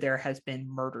homes where there has been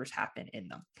murders happen in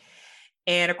them.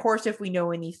 And of course, if we know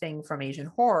anything from Asian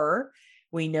horror,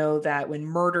 we know that when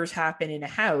murders happen in a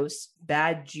house,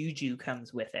 bad juju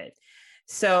comes with it.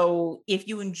 So if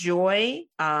you enjoy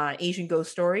Asian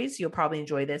ghost stories, you'll probably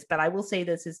enjoy this, but I will say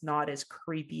this is not as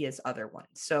creepy as other ones.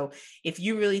 So if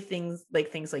you really things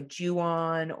like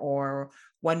Ju-on or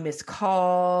One Missed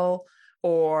Call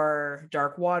or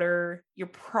Dark Water, you're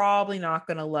probably not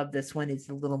going to love this one. It's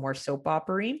a little more soap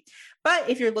opera-y. But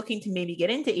if you're looking to maybe get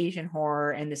into Asian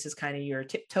horror and this is kind of your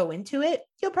tiptoe into it,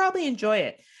 you'll probably enjoy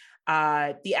it.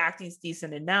 The acting's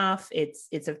decent enough.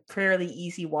 It's a fairly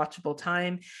easy watchable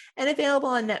time and available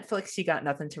on Netflix. You got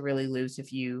nothing to really lose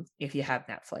if you have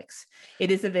Netflix.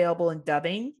 It is available in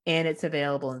dubbing and it's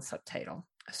available in subtitle.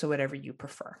 So whatever you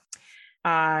prefer.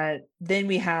 Then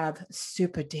we have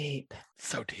Super Deep.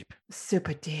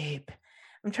 Super Deep.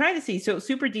 I'm trying to see. So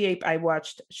Super Deep, I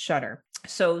watched Shudder.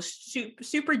 So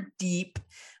Super Deep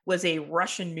was a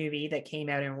Russian movie that came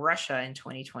out in Russia in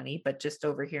 2020, but just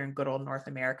over here in good old North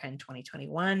America in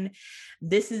 2021.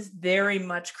 This is very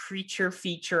much creature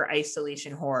feature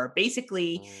isolation horror.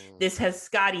 Basically, this has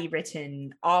Scotty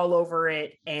written all over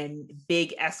it and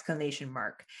big exclamation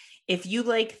mark. If you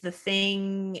like The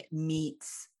Thing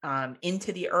meets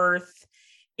Into the Earth,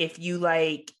 if you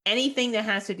like anything that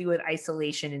has to do with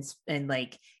isolation and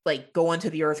like going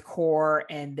to the earth core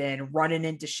and then running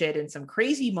into shit and some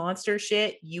crazy monster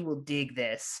shit, you will dig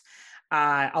this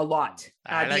a lot.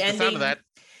 I like the sound of that.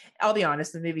 I'll be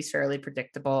honest, the movie's fairly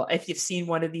predictable. If you've seen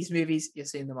one of these movies, you've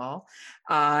seen them all.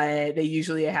 They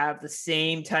usually have the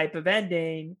same type of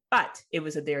ending, but it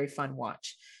was a very fun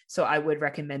watch. So I would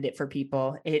recommend it for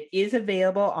people. It is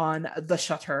available on The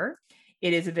Shutter.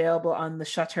 It is available on The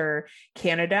Shutter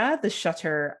Canada, The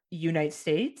Shutter United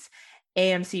States,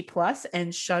 AMC Plus,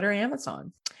 and Shutter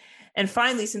Amazon. And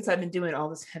finally, since I've been doing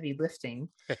all this heavy lifting,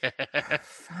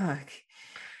 fuck.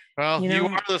 Well, you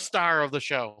are the star of the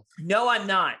show. No, I'm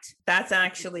not. That's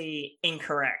actually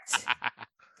incorrect.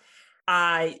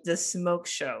 The Smoke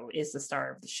Show is the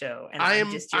star of the show, and I'm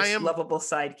just your lovable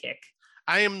sidekick.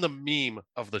 I am the meme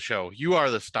of the show. You are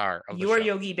the star of the show. You are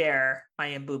Yogi Bear. I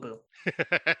am Boo Boo. Give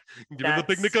me the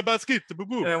picnic basket, the Boo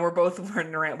Boo. And we're both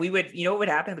running around. We would, what would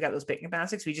happen if we got those picnic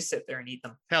baskets? We just sit there and eat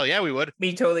them. Hell yeah, we would.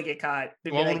 We totally get caught.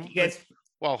 We'd be like, you guys.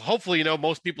 Well, hopefully,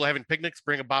 most people having picnics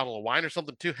bring a bottle of wine or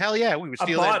something too. Hell yeah, we would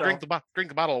steal that, drink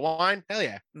the bottle of wine. Hell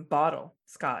yeah. Bottle,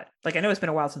 Scott. Like, I know it's been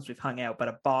a while since we've hung out, but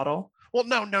a bottle. Well,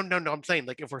 no. I'm saying,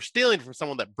 like, if we're stealing from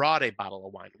someone that brought a bottle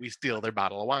of wine, we steal their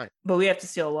bottle of wine. But we have to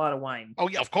steal a lot of wine. Oh,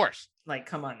 yeah, of course. Like,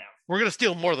 come on now. We're going to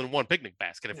steal more than one picnic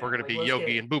basket if we're going to be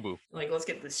Yogi and Boo Boo. Like, let's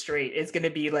get this straight. It's going to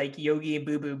be like Yogi and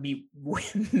Boo Boo meet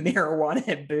marijuana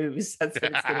and booze. That's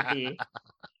what it's going to be.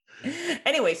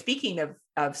 Anyway, speaking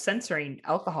of censoring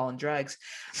alcohol and drugs,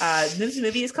 this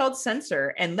movie is called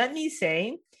Censor. And let me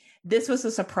say, this was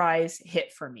a surprise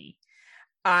hit for me.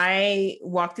 I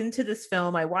walked into this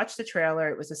film, I watched the trailer,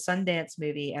 it was a Sundance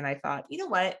movie, and I thought, you know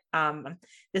what,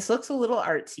 this looks a little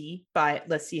artsy, but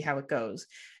let's see how it goes.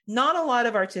 Not a lot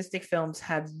of artistic films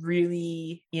have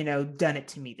really, done it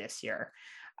to me this year.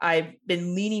 I've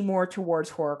been leaning more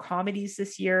towards horror comedies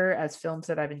this year as films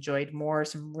that I've enjoyed more,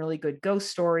 some really good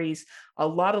ghost stories, a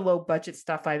lot of low budget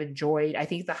stuff I've enjoyed. I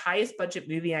think the highest budget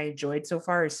movie I enjoyed so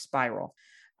far is Spiral.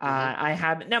 I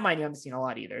haven't, now mind you, I haven't seen a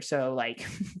lot either. So like,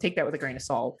 take that with a grain of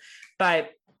salt,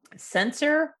 but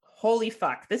Censor, holy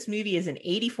fuck. This movie is an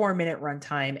 84-minute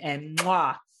runtime and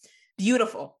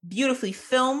beautiful, beautifully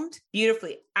filmed,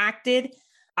 beautifully acted.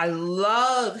 I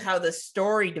love how the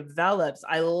story develops.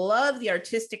 I love the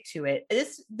artistic to it.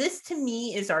 This to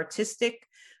me is artistic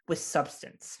with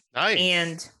substance. Nice.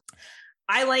 And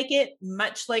I like it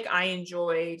much like I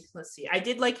enjoyed, let's see, I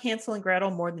did like Hansel and Gretel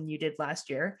more than you did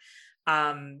last year.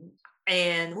 And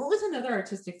what was another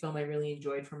artistic film I really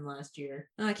enjoyed from last year?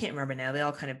 Oh, I can't remember now. They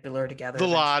all kind of blur together. The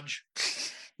Lodge.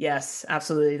 Yes,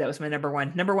 absolutely. That was my number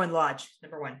one. Number one, Lodge.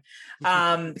 Number one.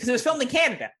 Because it was filmed in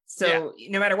Canada. So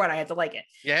no matter what, I had to like it.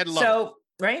 Yeah, I had to love it.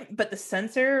 Right. But the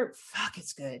censor, fuck,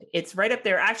 it's good. It's right up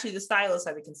there. Actually, the stylist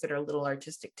I would consider a little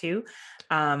artistic too.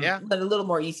 But a little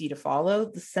more easy to follow.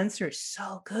 The censor is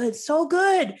so good. So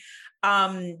good.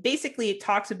 Basically, it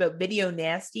talks about video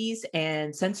nasties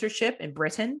and censorship in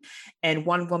Britain and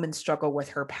one woman's struggle with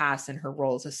her past and her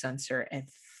role as a censor. And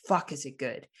fuck, is it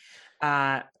good.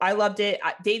 I loved it.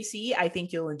 Dave C, I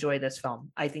think you'll enjoy this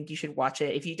film. I think you should watch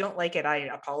it. If you don't like it, I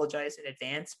apologize in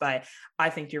advance, but I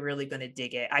think you're really going to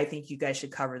dig it. I think you guys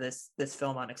should cover this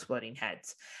film on Exploding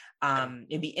Heads.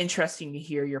 It'd be interesting to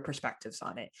hear your perspectives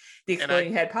on it. The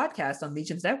Exploding Head podcast on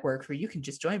Legion's Network, where you can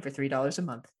just join for $3 a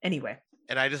month. Anyway.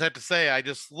 And I just have to say, I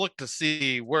just looked to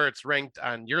see where it's ranked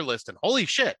on your list, and holy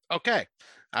shit. Okay.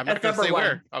 I'm not going to say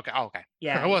where. Okay. Oh, okay.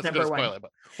 Yeah. I wasn't going to spoil it, but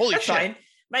holy shit. Fine.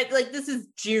 This is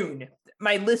June.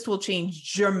 My list will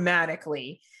change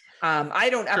dramatically. I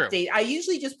don't update. I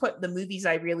usually just put the movies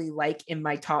I really like in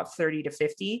my top 30 to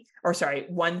 50, or sorry,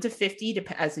 1 to 50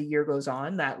 as the year goes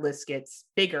on. That list gets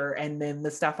bigger, and then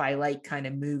the stuff I like kind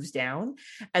of moves down.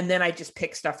 And then I just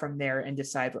pick stuff from there and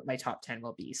decide what my top 10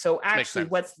 will be. So actually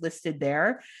what's listed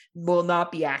there will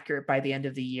not be accurate by the end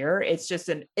of the year. It's just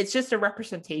a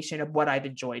representation of what I've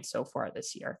enjoyed so far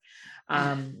this year.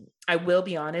 I will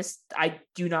be honest, I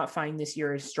do not find this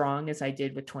year as strong as I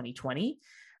did with 2020,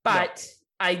 but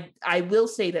I will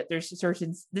say that this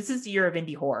is the year of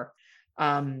indie horror.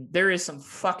 There is some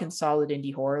fucking solid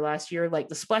indie horror last year. Like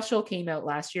The Special came out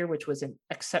last year, which was an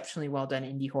exceptionally well done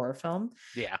indie horror film.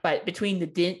 Yeah. But between the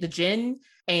Djinn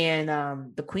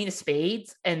and the Queen of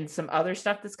Spades and some other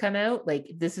stuff that's come out,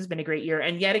 like this has been a great year.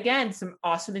 And yet again, some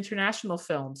awesome international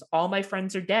films. All My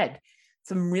Friends Are Dead.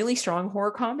 Some really strong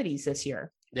horror comedies this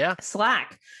year. Yeah.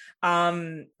 Slack,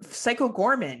 Psycho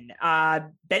Gorman,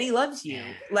 Betty Loves You.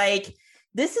 Like,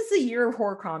 this is the year of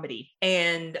horror comedy.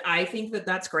 And I think that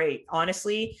that's great.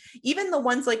 Honestly, even the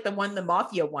ones like the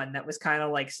Mafia one that was kind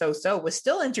of like so was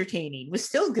still entertaining, was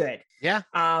still good. Yeah.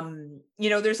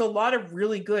 There's a lot of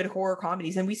really good horror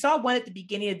comedies. And we saw one at the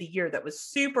beginning of the year that was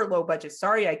super low budget.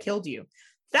 Sorry, I Killed You.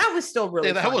 That was still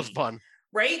really that was fun.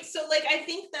 Right. So like, I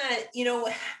think that,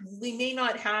 we may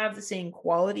not have the same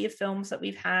quality of films that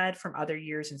we've had from other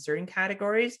years in certain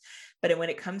categories, but when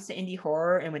it comes to indie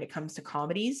horror and when it comes to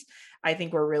comedies, I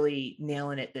think we're really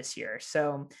nailing it this year.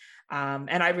 So,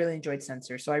 and I really enjoyed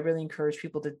Censor. So I really encourage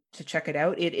people to check it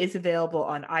out. It is available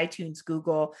on iTunes,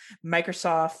 Google,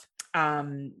 Microsoft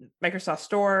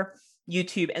Store,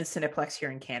 YouTube, and Cineplex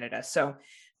here in Canada. So,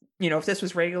 if this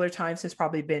was regular times, it's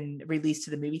probably been released to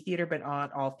the movie theater, but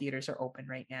not all theaters are open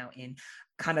right now in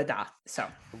Canada. So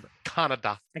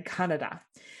Canada.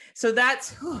 So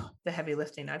that's the heavy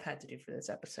lifting I've had to do for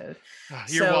this episode.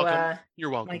 You're welcome.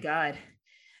 You're welcome. My God.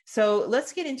 So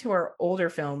let's get into our older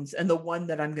films and the one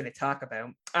that I'm going to talk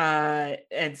about.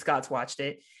 And Scott's watched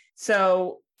it.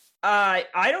 So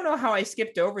I don't know how I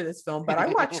skipped over this film, but I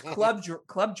watched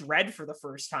Club Dread for the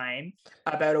first time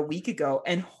about a week ago,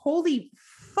 and holy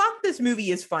fuck, this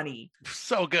movie is funny.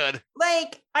 So good.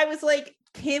 Like, I was like,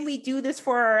 can we do this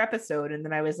for our episode? And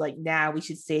then I was like, nah, we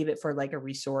should save it for like a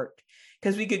resort,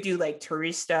 because we could do like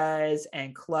Turistas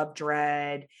and Club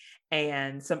Dread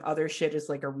and some other shit as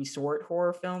like a resort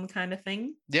horror film kind of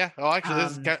thing. Yeah. Oh, actually,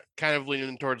 this is kind of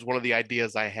leaning towards one of the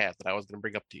ideas I had that I was going to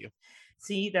bring up to you.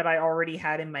 See, that I already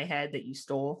had in my head that you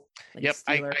stole. Like yep,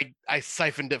 I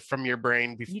siphoned it from your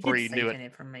brain before you knew it. Siphon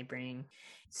it from my brain.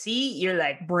 See, you're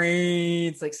like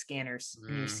brains, like scanners.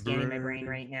 And you're scanning my brain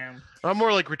right now. I'm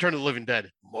more like Return of the Living Dead.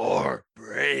 More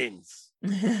brains.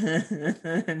 And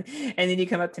then you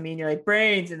come up to me and you're like,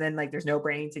 brains, and then like there's no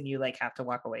brains and you like have to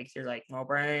walk away because you're like, no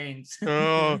brains.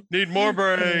 Oh, need more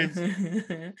brains.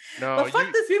 No, but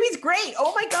fuck, this movie's great.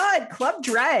 Oh my God, Club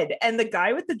Dread. And the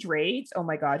guy with the braids, oh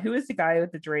my God, who is the guy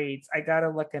with the braids? I gotta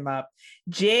look him up.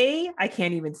 I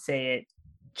can't even say it.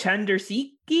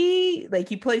 Chandrasekhar, like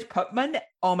he plays Putman.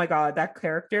 Oh my God, that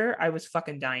character, I was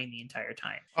fucking dying the entire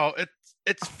time. Oh,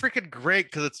 it's freaking great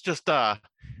because it's just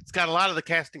it's got a lot of the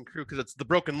casting crew because it's the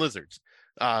Broken Lizards.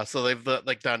 So they've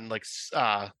done like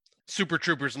Super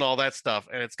Troopers and all that stuff,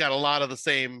 and it's got a lot of the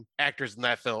same actors in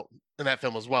that film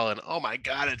as well. And oh my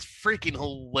god, it's freaking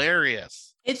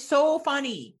hilarious. It's so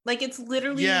funny. Like, it's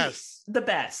literally the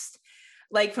best.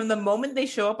 Like, from the moment they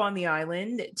show up on the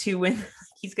island to when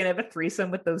he's gonna have a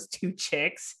threesome with those two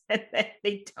chicks, and then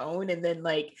they don't, and then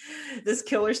like this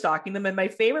killer stalking them. And my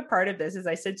favorite part of this is,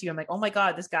 I said to you, I'm like, oh my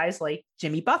god, this guy's like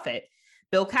Jimmy Buffett,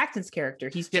 Bill Paxton's character.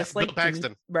 He's just like Bill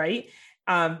Paxton, right?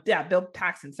 Bill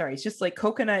Paxton. Sorry, it's just like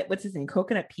Coconut. What's his name?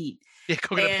 Coconut Pete. Yeah,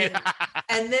 Coconut Pete.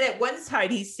 And then at one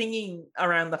side, he's singing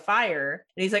around the fire,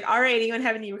 and he's like, "All right, anyone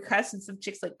have any requests?" And some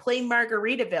chick's like, "Play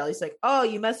Margaritaville." He's like, "Oh,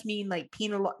 you must mean like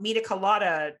pina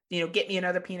colada. Get me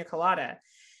another pina colada."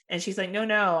 And she's like, no,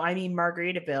 I mean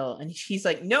Margaritaville. And she's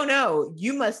like, no,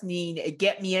 you must mean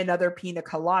get me another pina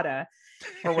colada,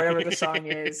 or whatever the song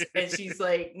is. And she's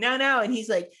like, no. And he's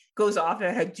like, goes off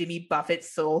about how Jimmy Buffett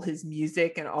sold his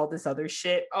music and all this other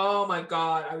shit. Oh my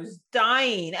God, I was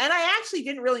dying. And I actually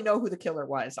didn't really know who the killer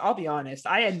was. I'll be honest.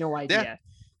 I had no idea. Yeah.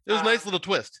 It was a nice little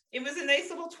twist. It was a nice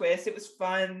little twist. It was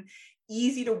fun,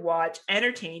 easy to watch,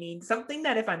 entertaining, something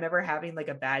that if I'm ever having like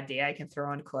a bad day, I can throw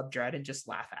on Club Dread and just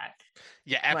laugh at.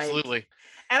 Yeah, absolutely. Like,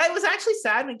 and I was actually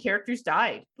sad when characters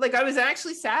died. Like, I was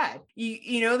actually sad.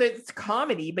 You know that it's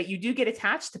comedy, but you do get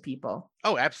attached to people.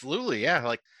 Oh, absolutely. Yeah.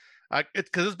 Like,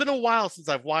 because it's been a while since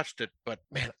I've watched it, but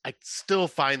man, I still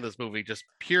find this movie just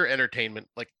pure entertainment.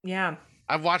 Like, yeah,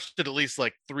 I've watched it at least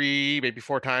like 3, maybe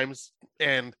 4 times,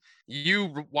 and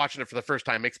you watching it for the first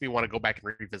time makes me want to go back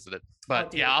and revisit it.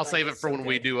 But I'll save it for when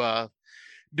we do a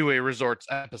resorts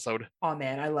episode. Oh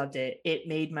man, I loved it. It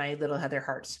made my little Heather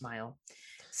heart smile.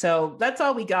 So that's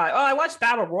all we got. Oh, I watched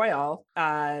Battle Royale,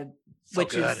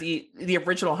 which is the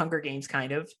original Hunger Games,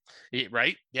 kind of.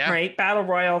 Right? Yeah. Right. Battle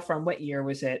Royale from what year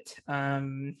was it?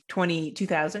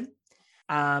 2000.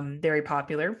 Very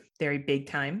popular, very big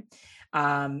time.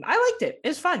 I liked it. It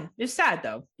was fun. It was sad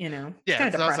though, Yeah, it's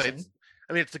kind of depressing.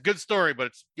 It's a good story,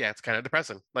 but it's kind of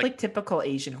depressing. Like typical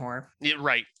Asian horror. Yeah,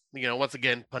 right. Once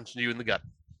again, punching you in the gut.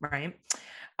 Right.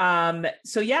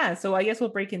 So I guess we'll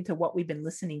break into what we've been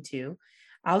listening to.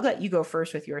 I'll let you go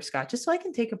first with your Scott, just so I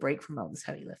can take a break from all this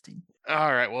heavy lifting.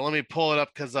 All right. Well, let me pull it up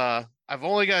because I've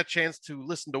only got a chance to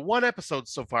listen to one episode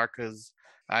so far because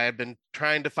I have been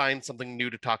trying to find something new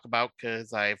to talk about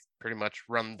because I've pretty much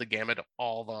run the gamut of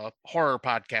all the horror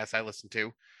podcasts I listen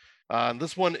to.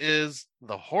 This one is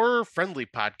the Horror Friendly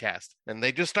Podcast, and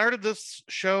they just started this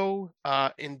show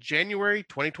in January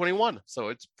 2021, so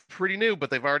it's pretty new, but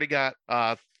they've already got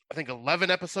I think 11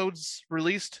 episodes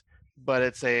released, but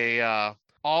it's a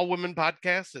all-women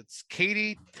podcast. It's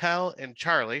Katie, Tell, and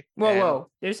Charlie.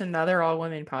 Whoa! There's another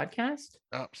all-women podcast?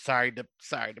 Oh, sorry to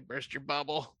burst your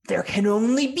bubble. There can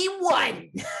only be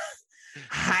one.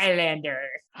 Highlander.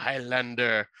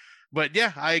 But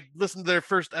yeah, I listened to their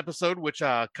first episode, which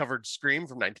covered Scream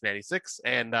from 1996,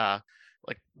 and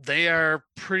they are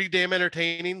pretty damn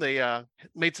entertaining. They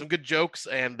made some good jokes,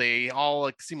 and they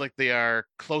all seem like they are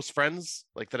close friends,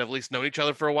 like that have at least known each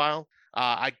other for a while.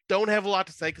 I don't have a lot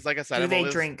to say because, like I said, do they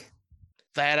drink?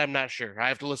 That I'm not sure. I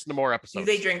have to listen to more episodes.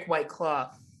 Do they drink White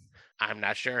Claw? I'm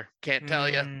not sure. Can't tell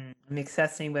you. I'm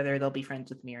assessing whether they'll be friends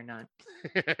with me or not.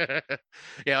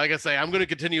 Yeah, like I say, I'm going to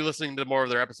continue listening to more of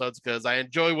their episodes because I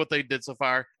enjoy what they did so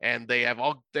far, and they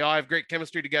all have great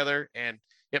chemistry together. And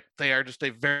yep, they are just a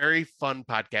very fun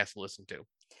podcast to listen to.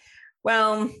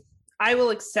 Well, I will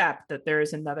accept that there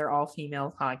is another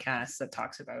all-female podcast that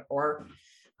talks about horror.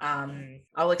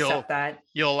 I'll accept that.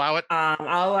 You'll allow it?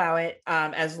 I'll allow it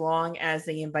as long as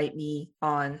they invite me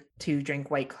on to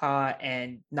drink White Claw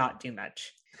and not do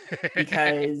much,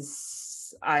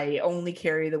 because I only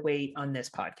carry the weight on this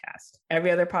podcast. Every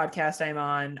other podcast I'm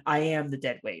on, I am the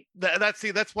dead weight.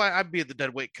 That's why I'd be the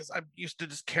dead weight, because I'm used to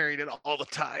just carrying it all the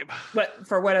time. But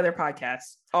for what other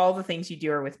podcasts? All the things you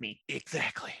do are with me.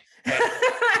 Exactly.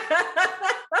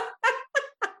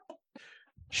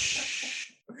 Shh.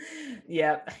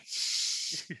 Yep.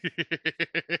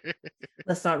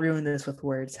 Let's not ruin this with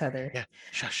words, Heather. Yeah.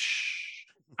 Shush.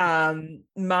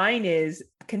 Mine is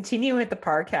continue with the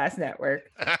podcast network,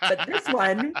 but this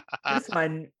one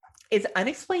is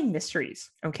Unexplained Mysteries.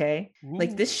 Okay. Ooh.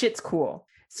 Like, this shit's cool.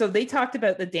 So they talked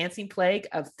about the dancing plague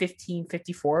of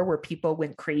 1554, where people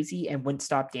went crazy and wouldn't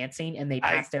stop dancing and they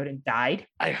passed out and died.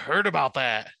 I heard about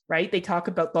that. Right? They talk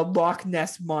about the Loch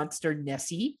Ness monster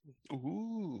Nessie.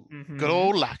 Ooh, good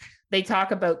old Loch. They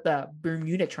talk about the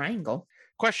Bermuda Triangle.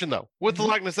 Question though, with the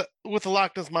Loch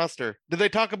Ness monster, did they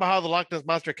talk about how the Loch Ness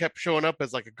monster kept showing up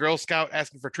as like a Girl Scout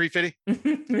asking for tree fitty?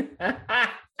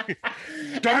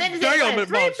 Diamond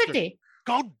monster.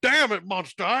 God damn it,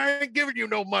 monster! I ain't giving you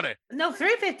no money. No,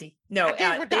 $3.50. No, I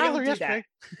gave they don't do yesterday.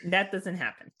 that. That doesn't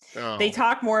happen. Oh. They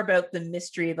talk more about the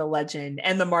mystery, the legend,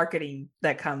 and the marketing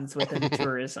that comes within the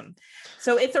tourism.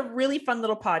 So it's a really fun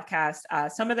little podcast.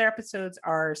 Some of their episodes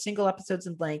are single episodes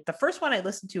in length. The first one I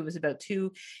listened to was about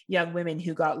two young women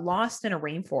who got lost in a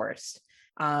rainforest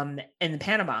in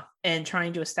Panama and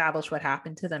trying to establish what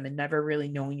happened to them and never really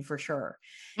knowing for sure.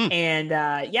 And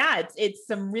it's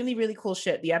some really, really cool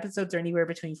shit. The episodes are anywhere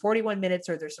between 41 minutes,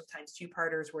 or there's sometimes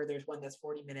two-parters where there's one that's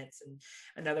 40 minutes and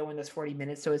another one that's 40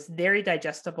 minutes. So it's very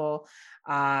digestible.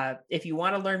 If you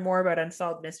want to learn more about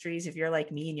unsolved mysteries, if you're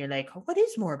like me and you're like, what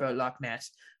is more about Loch Ness?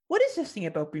 What is this thing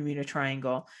about Bermuda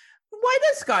Triangle? Why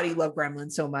does Scotty love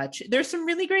Gremlins so much? There's some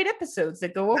really great episodes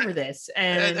that go over this.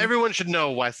 And everyone should know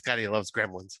why Scotty loves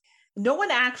Gremlins. No one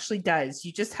actually does.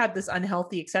 You just have this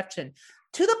unhealthy exception,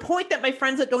 to the point that my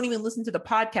friends that don't even listen to the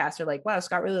podcast are like, wow,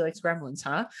 Scott really likes Gremlins,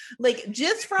 huh? Like,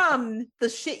 just from the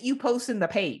shit you post in the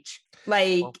page.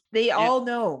 Like, they all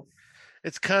know.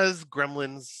 It's because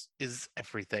Gremlins is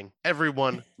everything.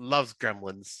 Everyone loves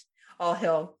Gremlins. All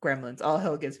hail Gremlins. All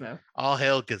hail Gizmo. All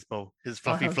hail Gizmo. His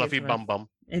fluffy, fluffy bum bum.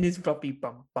 And his fluffy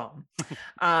bum bum.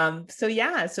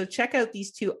 So check out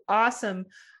these two awesome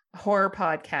horror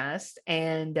podcasts.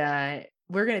 And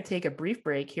we're going to take a brief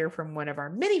break here from one of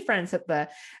our many friends at the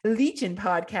Legion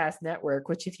Podcast Network,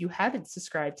 which if you haven't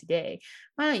subscribed today,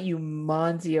 why don't you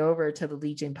monsey over to the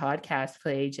Legion Podcast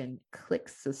page and click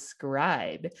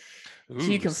subscribe. So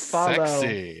you can follow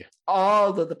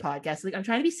all of the podcasts. Like, I'm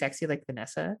trying to be sexy like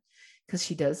Vanessa, because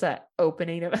she does that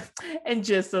opening of and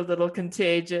just a little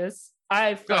contagious.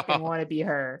 I fucking want to be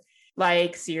her.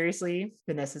 Like, seriously,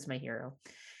 Vanessa's my hero.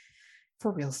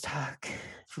 For reals talk.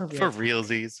 For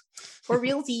realsies. For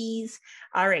realsies.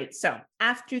 All right. So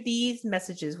after these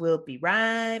messages, we'll be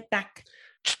right back.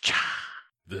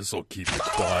 This'll keep you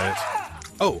quiet.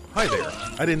 Oh, hi there.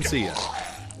 I didn't see you.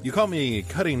 You caught me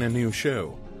cutting a new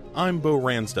show. I'm Bo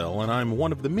Ransdell, and I'm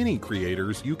one of the many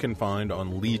creators you can find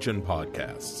on Legion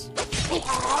Podcasts.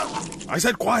 I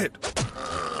said quiet!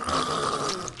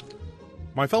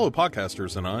 My fellow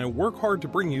podcasters and I work hard to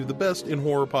bring you the best in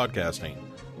horror podcasting,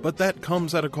 but that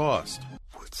comes at a cost.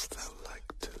 Wouldst thou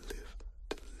like to live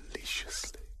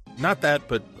deliciously? Not that,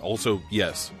 but also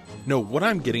yes. No, what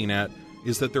I'm getting at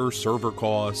is that there are server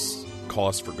costs,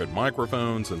 costs for good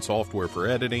microphones and software for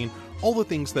editing, all the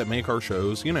things that make our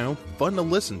shows, fun to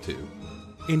listen to.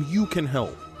 And you can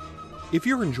help. If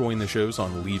you're enjoying the shows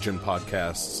on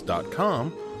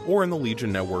legionpodcasts.com or in the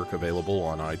Legion Network available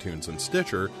on iTunes and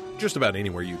Stitcher, just about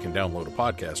anywhere you can download a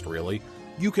podcast, really,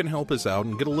 you can help us out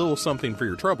and get a little something for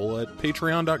your trouble at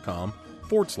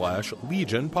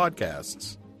patreon.com/Legion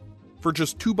Podcasts. For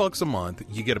just $2 a month,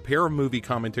 you get a pair of movie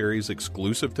commentaries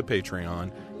exclusive to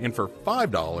Patreon, and for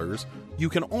 $5, you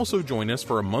can also join us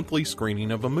for a monthly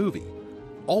screening of a movie.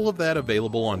 All of that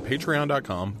available on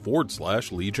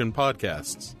patreon.com/Legion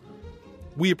Podcasts.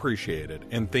 We appreciate it,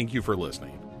 and thank you for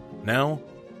listening. Now,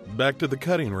 back to the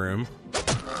cutting room.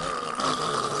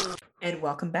 And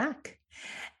welcome back.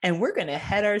 And we're going to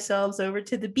head ourselves over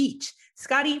to the beach.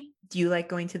 Scotty, do you like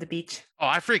going to the beach? Oh,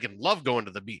 I freaking love going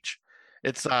to the beach.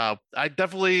 It's, I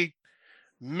definitely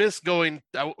miss going,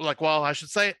 I should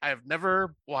say I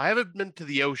haven't been to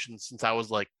the ocean since I was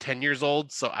like 10 years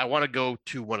old. So I want to go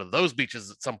to one of those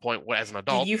beaches at some point as an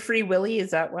adult. Did you free Willy?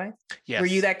 Is that why? Yes. Were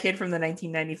you that kid from the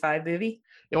 1995 movie?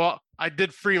 Yeah, well, I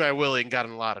did free my Willy and got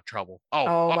in a lot of trouble.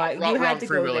 You had to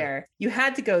go there. You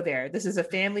had to go there. This is a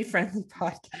family-friendly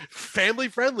podcast.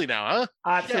 Family-friendly now, huh?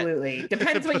 Absolutely. Yeah.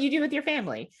 Depends what you do with your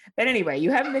family. But anyway,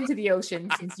 you haven't been to the ocean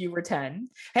since you were 10.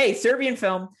 Hey, Serbian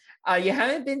film. You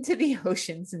haven't been to the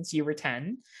ocean since you were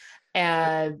 10.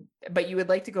 But you would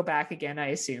like to go back again, I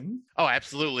assume. Oh,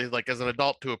 absolutely. Like as an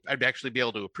adult, I'd actually be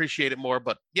able to appreciate it more.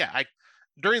 But yeah,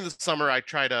 during the summer, I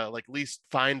try to at least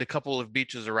find a couple of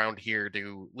beaches around here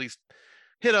to at least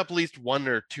hit up at least one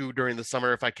or two during the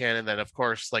summer if I can. And then, of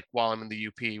course, while I'm in the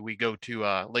UP, we go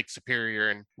to Lake Superior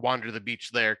and wander the beach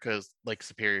there because Lake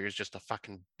Superior is just a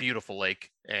fucking beautiful lake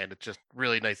and it's just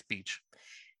really nice beach.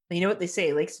 You know what they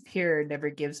say, Lake Superior never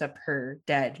gives up her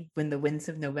dead when the winds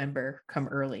of November come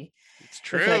early. It's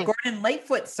true. It's like Gordon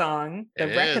Lightfoot's song, The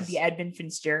Wreck of the Edmund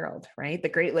Fitzgerald, right? The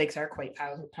Great Lakes are quite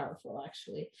powerful,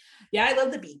 actually. Yeah, I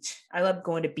love the beach. I love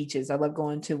going to beaches. I love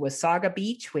going to Wasaga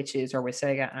Beach, or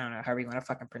Wasaga, I don't know, however you want to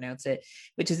fucking pronounce it,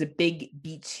 which is a big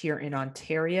beach here in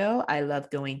Ontario. I love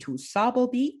going to Sable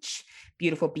Beach,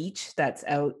 beautiful beach that's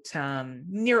out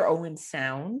near Owen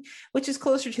Sound, which is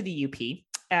closer to the UP.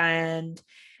 And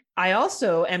I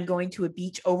also am going to a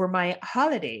beach over my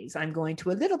holidays. I'm going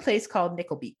to a little place called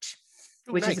Nickel Beach.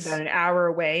 which is about an hour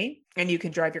away, and you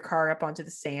can drive your car up onto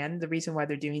the sand. The reason why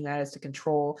they're doing that is to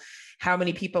control how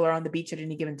many people are on the beach at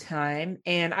any given time.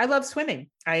 And I love swimming.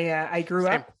 I grew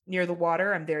up near the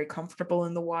water. I'm very comfortable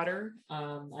in the water.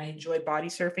 I enjoy body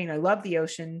surfing. I love the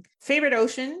ocean. Favorite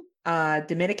ocean,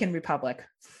 Dominican Republic,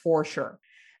 for sure.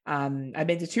 I've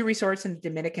been to 2 resorts in the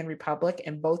Dominican Republic,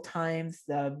 and both times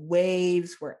the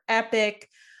waves were epic.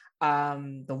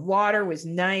 The water was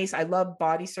nice. I love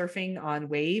body surfing on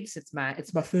waves. It's my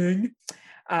thing.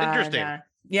 Interesting.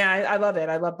 I love it.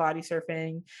 I love body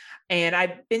surfing. And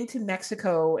I've been to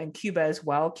Mexico and Cuba as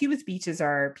well. Cuba's beaches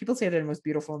are, people say they're the most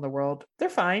beautiful in the world. They're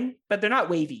fine, but they're not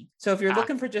wavy. So if you're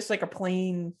looking for just like a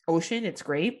plain ocean, it's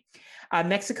great.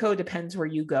 Mexico depends where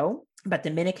you go, but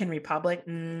Dominican Republic,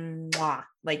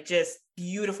 like just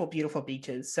beautiful, beautiful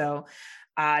beaches. So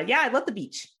I love the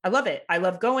beach. I love it. I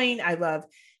love going. I love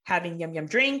having yum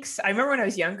drinks. I remember when I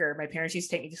was younger, my parents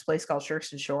used to take me to this place called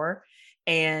Shirks and Shore,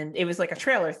 and it was like a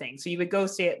trailer thing. So you would go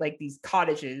stay at like these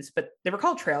cottages, but they were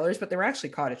called trailers, but they were actually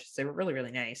cottages. They were really,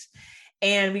 really nice.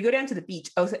 And we go down to the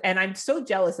beach. And I'm so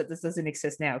jealous that this doesn't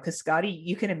exist now, because Scotty,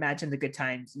 you can imagine the good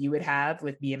times you would have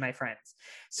with me and my friends.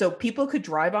 So people could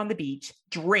drive on the beach,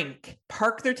 drink,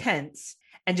 park their tents,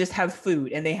 and just have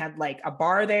food. And they had like a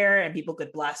bar there, and people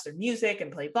could blast their music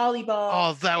and play volleyball.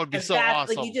 Oh, that would be so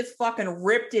awesome. Like you just fucking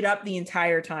ripped it up the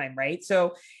entire time, right?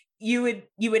 So you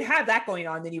would have that going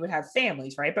on, then you would have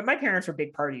families, right? But my parents were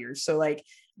big partiers. So like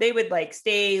they would like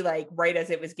stay like right as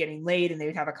it was getting late, and they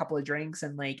would have a couple of drinks,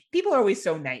 and like people are always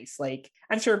so nice. Like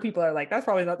I'm sure people are like, that's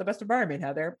probably not the best environment,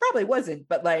 Heather. Probably wasn't,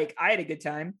 but like I had a good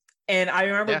time. And I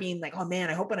remember being like, oh man,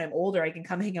 I hope when I'm older, I can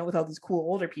come hang out with all these cool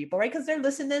older people, right? Because they're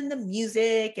listening to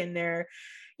music and they're,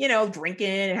 drinking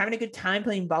and having a good time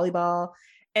playing volleyball.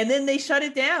 And then they shut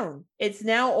it down. It's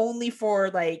now only for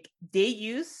like day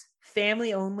use,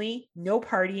 family only, no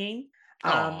partying.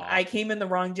 I came in the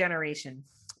wrong generation.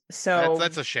 So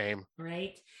that's a shame.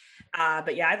 Right.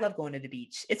 But yeah, I love going to the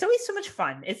beach. It's always so much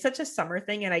fun. It's such a summer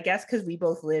thing. And I guess because we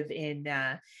both live in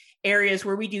areas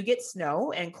where we do get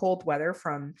snow and cold weather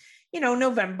from,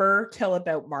 November till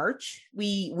about March,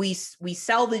 we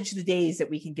salvage the days that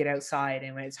we can get outside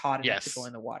and when it's hot enough to go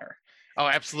in the water. Oh,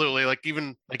 absolutely. Like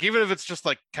even if it's just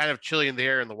like kind of chilly in the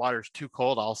air and the water's too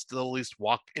cold, I'll still at least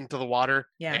walk into the water.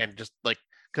 Yeah. And just like,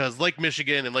 because Lake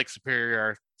Michigan and Lake Superior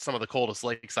are some of the coldest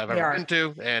lakes I've ever been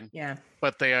to. And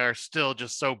but they are still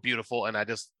just so beautiful. And I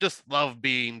just love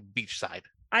being beachside.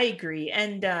 I agree.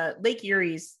 And Lake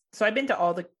Erie's, so I've been to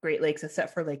all the Great Lakes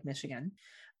except for Lake Michigan.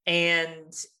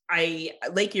 And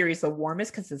Lake Erie is the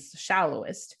warmest because it's the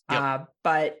shallowest. Yep.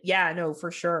 But yeah, no, for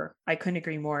sure. I couldn't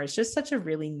agree more. It's just such a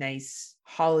really nice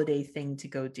holiday thing to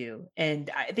go do. And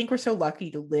I think we're so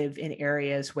lucky to live in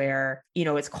areas where,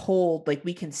 it's cold, like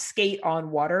we can skate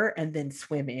on water and then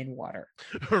swim in water.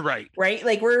 Right.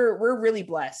 Like we're really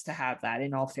blessed to have that,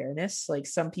 in all fairness. Like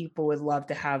some people would love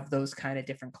to have those kind of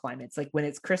different climates. Like when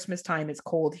it's Christmas time, it's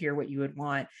cold here, what you would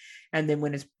want. And then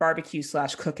when it's barbecue /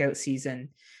 cookout season,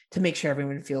 to make sure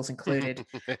everyone feels included,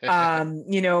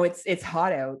 it's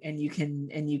hot out and you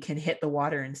can hit the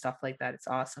water and stuff like that. It's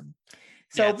awesome.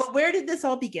 So, yes. But where did this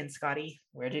all begin, Scotty?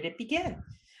 Where did it begin?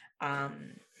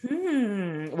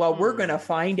 Well, we're going to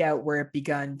find out where it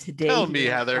began today. Tell me,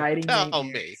 Heather. Tell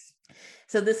me.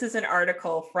 So this is an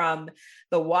article from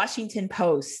the Washington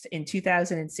Post in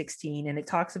 2016, and it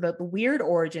talks about the weird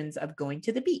origins of going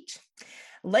to the beach.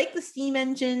 Like the steam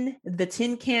engine, the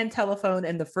tin can telephone,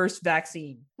 and the first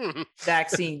vaccine.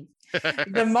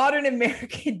 The modern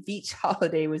American beach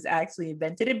holiday was actually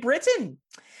invented in Britain.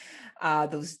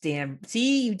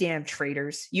 You damn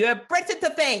traitors. You have Britain to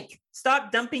thank.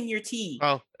 Stop dumping your tea.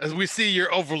 Well, as we see,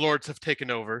 your overlords have taken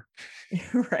over.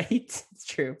 Right. It's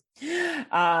true.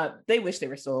 They wish they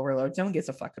were still overlords. No one gives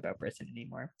a fuck about Britain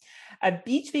anymore. A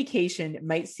beach vacation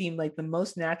might seem like the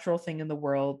most natural thing in the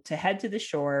world, to head to the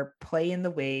shore, play in the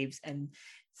waves, and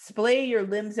splay your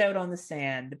limbs out on the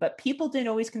sand. But people didn't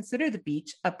always consider the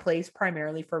beach a place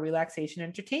primarily for relaxation and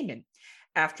entertainment.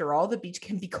 After all, the beach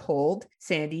can be cold,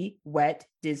 sandy, wet,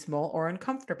 dismal, or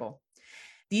uncomfortable.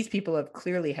 These people have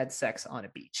clearly had sex on a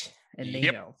beach, and they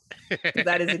know.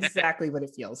 That is exactly what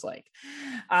it feels like.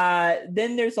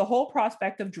 Then there's the whole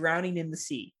prospect of drowning in the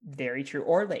sea. Very true.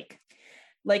 Or lake.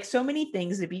 Like so many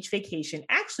things, the beach vacation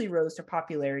actually rose to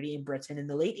popularity in Britain in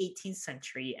the late 18th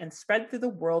century and spread through the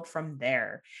world from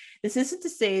there. This isn't to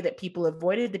say that people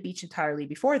avoided the beach entirely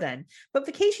before then, but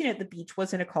vacation at the beach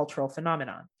wasn't a cultural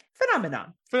phenomenon.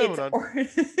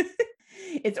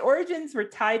 Its origins were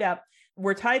tied up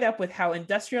with how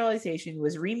industrialization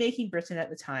was remaking Britain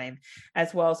at the time,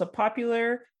 as well as a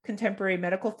popular contemporary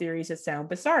medical theories that sound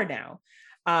bizarre now.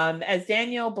 As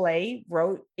Danielle Blay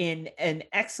wrote in an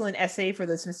excellent essay for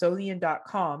the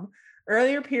Smithsonian.com,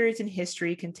 earlier periods in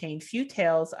history contained few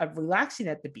tales of relaxing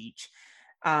at the beach.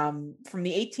 From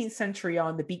the 18th century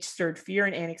on, the beach stirred fear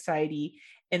and anxiety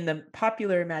in the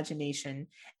popular imagination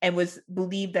and was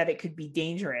believed that it could be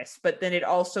dangerous. But then it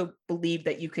also believed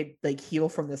that you could like heal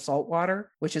from the salt water,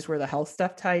 which is where the health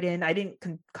stuff tied in. I didn't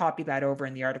copy that over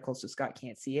in the article, so Scott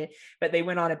can't see it. But they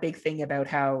went on a big thing about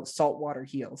how salt water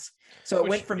heals. So it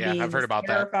went from being I've heard about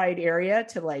terrified area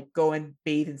to like go and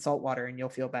bathe in salt water and you'll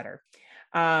feel better.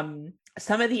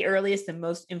 Some of the earliest and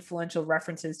most influential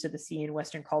references to the sea in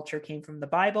Western culture came from the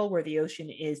Bible, where the ocean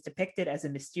is depicted as a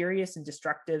mysterious and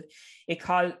destructive. It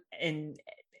causes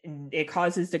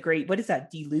the great, what is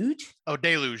that, deluge? Oh,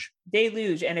 deluge.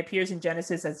 Deluge, and appears in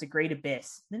Genesis as the great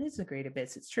abyss. It is the great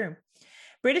abyss, it's true.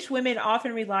 British women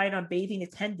often relied on bathing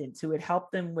attendants who would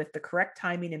help them with the correct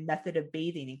timing and method of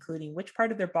bathing, including which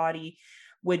part of their body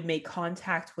would make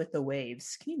contact with the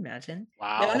waves. Can you imagine?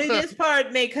 Wow. Only this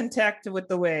part made contact with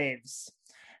the waves.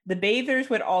 The bathers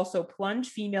would also plunge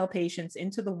female patients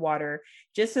into the water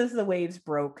just as the waves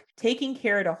broke, taking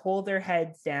care to hold their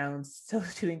heads down so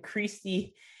to increase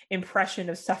the impression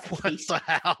of suffocation. What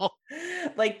the hell?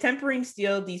 Like tempering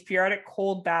steel, these periodic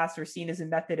cold baths were seen as a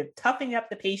method of toughening up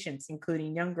the patients,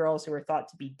 including young girls who were thought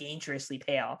to be dangerously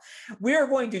pale. We are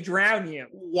going to drown you.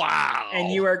 Wow.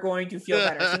 And you are going to feel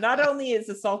better. So not only is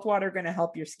the salt water going to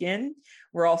help your skin,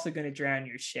 we're also going to drown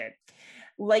your shit.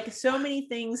 Like so many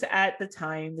things at the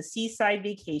time, the seaside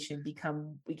vacation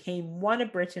became one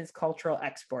of Britain's cultural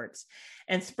exports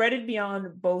and spread it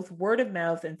beyond both word of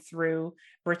mouth and through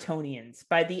Bretonians.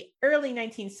 By the early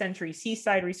 19th century,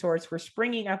 seaside resorts were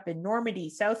springing up in Normandy,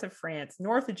 south of France,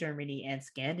 north of Germany, and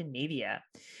Scandinavia.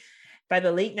 By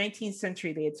the late 19th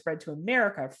century, they had spread to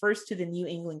America, first to the New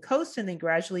England coast and then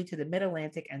gradually to the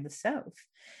mid-Atlantic and the South.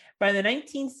 By the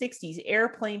 1960s,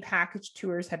 airplane package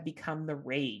tours had become the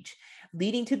rage,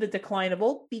 leading to the decline of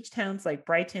old beach towns like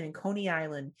Brighton and Coney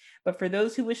Island. But for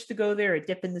those who wish to go there, a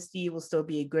dip in the sea will still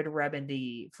be a good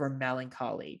remedy for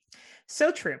melancholy.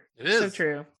 So true. It is. So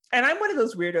true. And I'm one of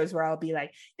those weirdos where I'll be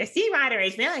like, the seawater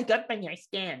is really good on your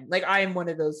skin. Like I am one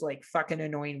of those like fucking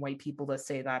annoying white people that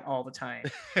say that all the time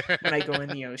when I go in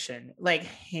the ocean, like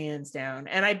hands down.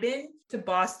 And I've been to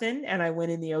Boston and I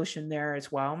went in the ocean there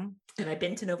as well. And I've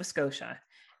been to Nova Scotia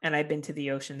and I've been to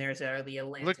the ocean there, so the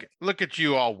Atlantic. Look at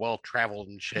you all well-traveled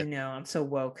and shit. I know, I'm so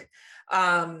woke.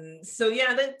 So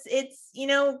yeah, it's you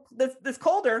know, that's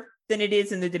colder than it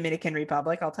is in the Dominican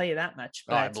Republic. I'll tell you that much.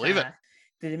 But, I believe it.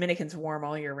 The Dominicans warm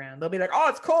all year round. They'll be like, oh,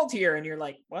 it's cold here. And you're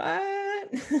like,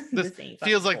 what? This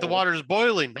feels like cold. The water's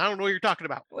boiling. I don't know what you're talking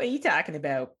about. What are you talking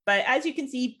about? But as you can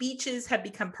see, beaches have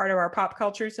become part of our pop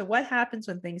culture. So what happens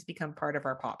when things become part of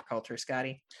our pop culture,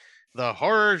 Scotty? The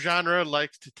horror genre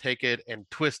likes to take it and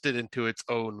twist it into its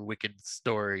own wicked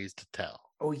stories to tell.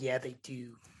 Oh, yeah, they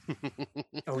do.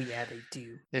 Oh, yeah, they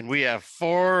do. And we have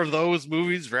 4 of those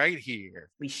movies right here.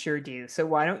 We sure do. So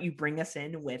why don't you bring us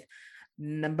in with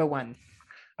number 1?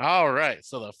 All right.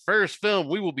 So the first film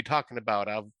we will be talking about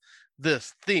of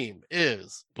this theme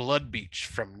is Blood Beach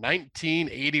from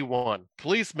 1981.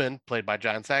 Policemen, played by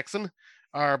John Saxon,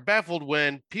 are baffled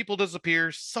when people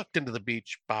disappear, sucked into the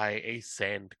beach by a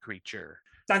sand creature.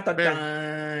 Dun, dun,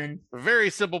 dun.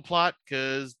 Very simple plot,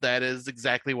 because that is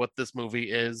exactly what this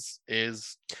movie is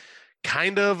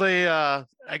kind of a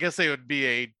I guess they would be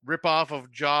a ripoff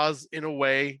of Jaws in a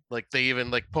way. Like they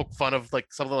even like poke fun of like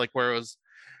something like where it was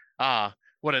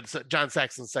what did John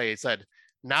Saxon say? He said,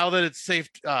 now that it's safe,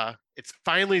 it's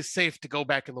finally safe to go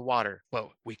back in the water, but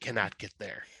we cannot get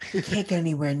there. We can't get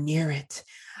anywhere near it.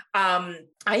 I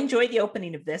enjoyed the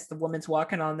opening of this. The woman's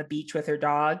walking on the beach with her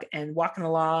dog and walking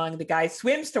along. The guy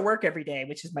swims to work every day,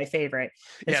 which is my favorite.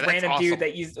 This random awesome dude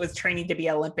that was training to be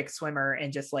an Olympic swimmer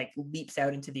and just like leaps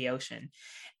out into the ocean.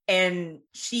 And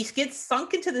she gets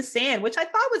sunk into the sand, which I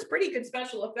thought was pretty good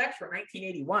special effects for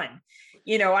 1981.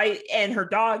 You know, and her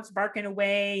dog's barking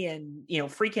away and, you know,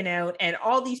 freaking out. And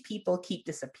all these people keep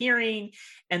disappearing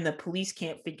and the police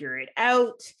can't figure it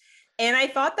out. And I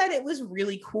thought that it was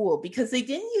really cool because they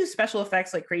didn't use special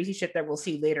effects like crazy shit that we'll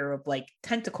see later of like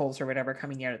tentacles or whatever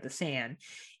coming out of the sand.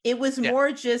 It was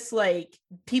more just like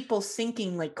people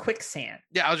sinking like quicksand.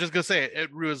 Yeah, I was just gonna say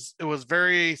it was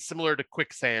very similar to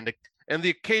quicksand. And the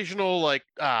occasional, like,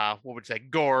 what would you say,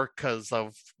 gore because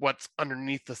of what's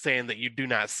underneath the sand that you do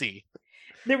not see.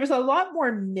 there was a lot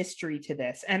more mystery to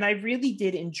this, and I really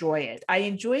did enjoy it. I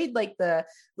enjoyed like the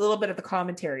little bit of the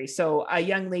commentary. So a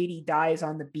young lady dies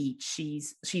on the beach.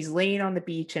 She's laying on the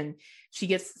beach and she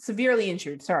gets severely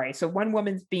injured. Sorry. So one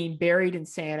woman's being buried in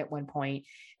sand at one point,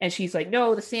 and she's like,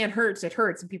 "No, the sand hurts. It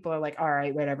hurts." And people are like, "All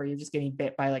right, whatever. You're just getting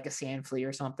bit by like a sand flea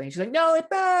or something." She's like, "No, it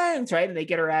burns." Right. And they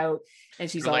get her out, and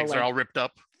she's Her legs are all ripped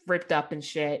up and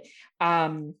shit.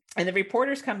 And the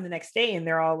reporters come the next day and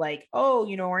they're all like, "Oh,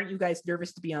 aren't you guys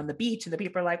nervous to be on the beach?" And the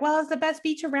people are like, "Well, it's the best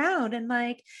beach around." And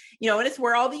like, and it's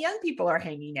where all the young people are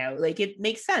hanging out. Like, it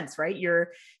makes sense, right?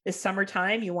 This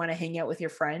summertime, you want to hang out with your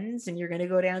friends and you're going to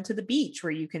go down to the beach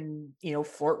where you can,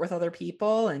 flirt with other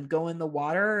people and go in the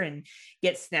water and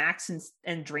get snacks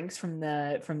and drinks from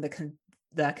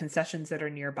the concessions that are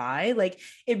nearby. Like,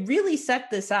 it really set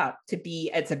this up to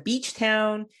be, it's a beach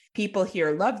town. People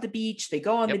here love the beach. They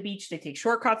go on the beach, they take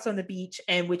shortcuts on the beach,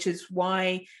 and which is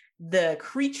why the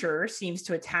creature seems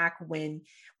to attack when,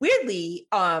 weirdly,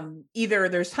 either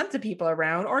there's tons of people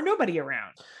around or nobody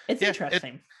around. It's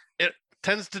interesting. It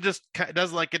tends to just, it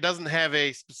doesn't have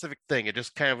a specific thing. It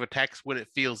just kind of attacks when it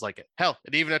feels like it. Hell,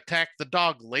 it even attacked the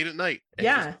dog late at night and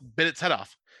just bit its head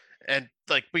off. And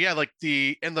like, but yeah, like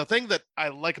the thing that I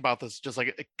like about this, just like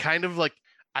it kind of like,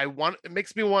 it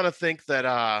makes me want to think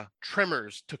that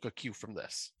Tremors took a cue from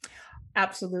this.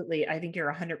 Absolutely. I think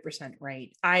you're 100%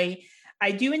 right.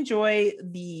 I do enjoy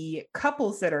the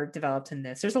couples that are developed in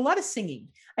this. There's a lot of singing.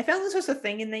 I found this was a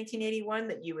thing in 1981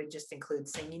 that you would just include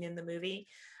singing in the movie.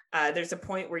 There's a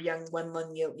point where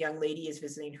one young lady is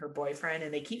visiting her boyfriend,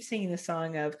 and they keep singing the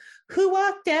song of "Who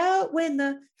walked out when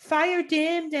the fire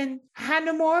dimmed and had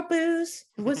no more booze?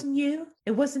 It wasn't you.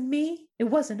 It wasn't me. It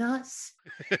wasn't us."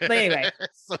 But anyway,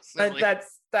 so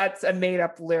that's a made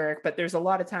up lyric. But there's a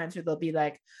lot of times where they'll be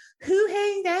like, "Who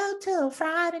hanged out till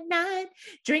Friday night,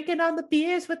 drinking on the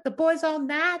beers with the boys all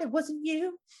night? It wasn't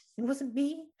you. It wasn't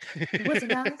me. It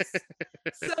wasn't us."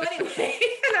 So anyway,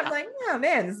 and I'm like, "Oh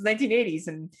man, this is 1980s,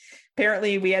 and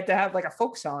apparently we had to have like a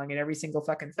folk song in every single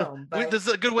fucking film." But this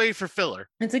is a good way for filler.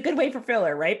 It's a good way for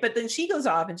filler, right? But then she goes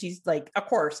off and she's like, of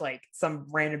course, like some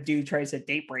random dude tries to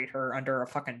date rape her under a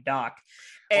fucking dock.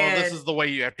 And this is the way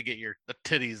you have to get the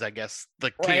titties, I guess,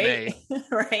 the right?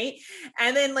 TNA. Right?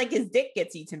 And then like his dick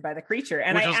gets eaten by the creature.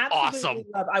 And Which I is absolutely awesome.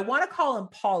 love, I want to call him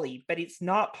Polly, but it's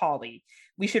not Polly.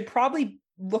 We should probably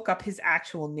look up his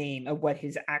actual name of what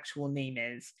his actual name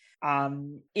is.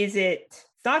 It's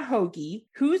not Hoagie.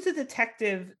 Who's the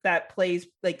detective that plays,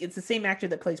 like, it's the same actor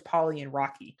that plays Polly in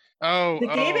Rocky?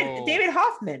 David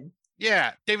Hoffman.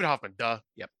 Yeah, David Hoffman, duh.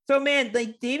 Yep. So man,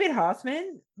 like David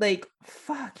Hoffman, like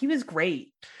fuck, he was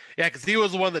great. Yeah, because he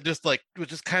was the one that just like was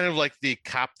just kind of like the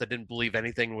cop that didn't believe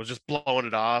anything, was just blowing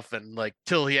it off, and like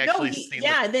till he actually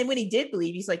and then when he did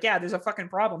believe, he's like, "Yeah, there's a fucking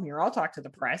problem here. I'll talk to the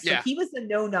press." Yeah. So he was the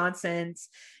no nonsense,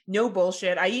 no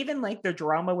bullshit. I even like the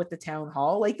drama with the town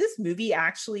hall. Like, this movie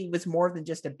actually was more than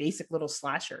just a basic little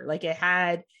slasher. Like, it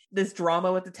had this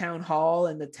drama with the town hall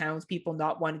and the townspeople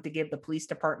not wanting to give the police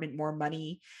department more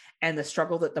money, and the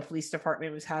struggle that the police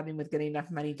department was having with getting enough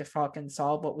money to fucking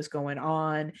solve what was going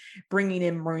on, bringing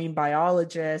in marine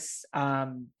biologists,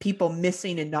 people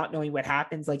missing and not knowing what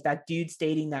happens. Like that dude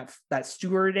stating that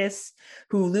stewardess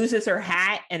who loses her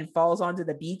hat and falls onto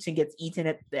the beach and gets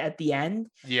eaten at the end.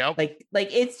 Yep. Like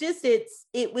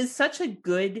it was such a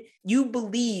good, you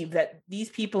believe that these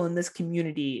people in this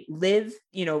community live,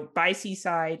 by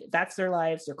seaside, that's their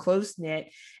lives, they're close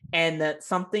knit, and that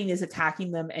something is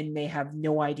attacking them and they have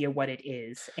no idea what it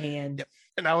is. And yep.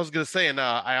 And I was gonna say, and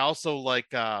I also like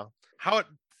how it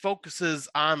focuses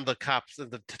on the cops and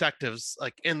the detectives,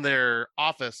 like in their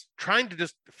office, trying to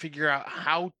just figure out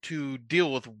how to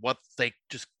deal with what they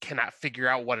just cannot figure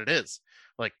out what it is.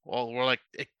 Like, well, we're like,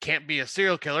 it can't be a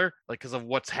serial killer, like, because of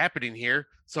what's happening here.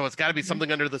 So it's got to be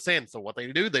something under the sand. So what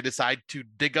they do, they decide to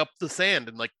dig up the sand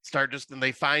and like and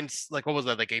they find, like, what was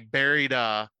that? Like a buried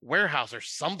warehouse or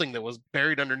something that was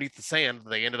buried underneath the sand that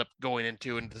they ended up going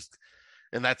into, and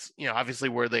that's, obviously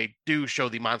where they do show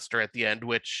the monster at the end,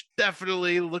 which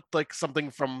definitely looked like something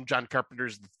from John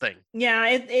Carpenter's The Thing. Yeah,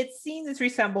 it seems it's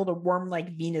resembled a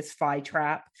worm-like Venus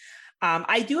flytrap.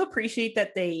 I do appreciate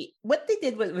that what they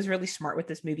did was really smart with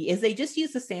this movie is they just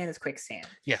used the sand as quicksand.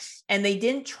 Yes. And they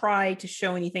didn't try to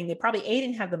show anything. They probably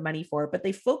didn't have the money for it, but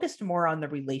they focused more on the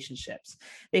relationships.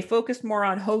 They focused more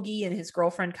on Hoagie and his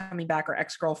girlfriend coming back, or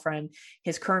ex-girlfriend,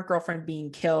 his current girlfriend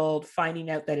being killed, finding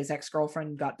out that his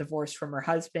ex-girlfriend got divorced from her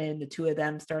husband, the two of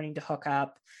them starting to hook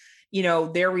up,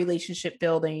 their relationship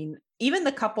building, even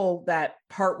the couple that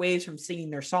part ways from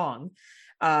singing their song.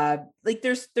 Like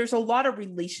there's a lot of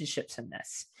relationships in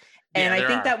this. And I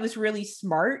think are. that was really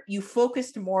smart. You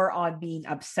focused more on being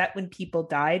upset when people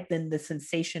died than the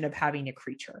sensation of having a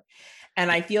creature. And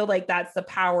I feel like that's the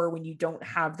power when you don't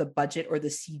have the budget or the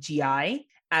CGI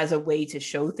as a way to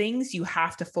show things. You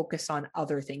have to focus on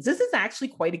other things. This is actually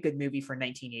quite a good movie for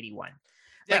 1981.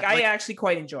 Like, I actually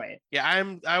quite enjoy it. Yeah,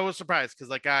 I was surprised because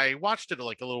like I watched it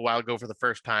like a little while ago for the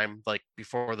first time, like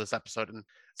before this episode, and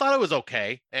thought it was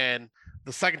okay. And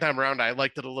the second time around, I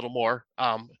liked it a little more.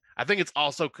 I think it's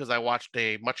also because I watched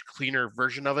a much cleaner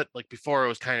version of it. Like before, it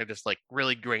was kind of just like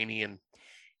really grainy and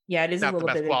yeah, it is not a little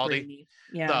the best bit quality. grainy.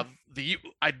 Yeah.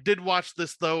 I did watch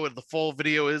this though, and the full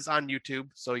video is on YouTube,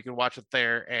 so you can watch it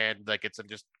there, and like it's a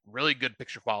just really good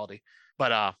picture quality.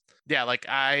 But yeah, like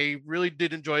I really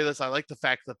did enjoy this. I like the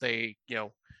fact that they,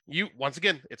 once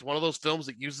again, it's one of those films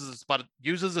that uses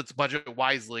its budget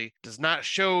wisely, does not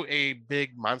show a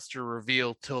big monster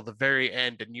reveal till the very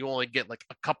end, and you only get like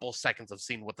a couple seconds of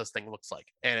seeing what this thing looks like.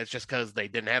 And it's just because they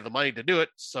didn't have the money to do it,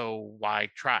 so why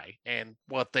try? And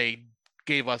what they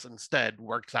gave us instead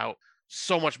works out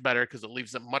so much better because it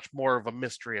leaves it much more of a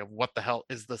mystery of what the hell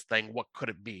is this thing? What could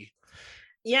it be?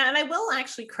 Yeah, and I will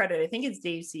actually credit, I think it's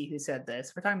Dave C who said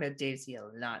this. We're talking about Dave C a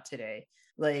lot today.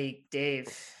 Like,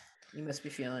 Dave, you must be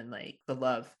feeling like the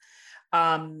love.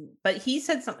 But he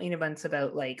said something once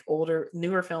about like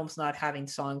newer films not having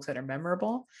songs that are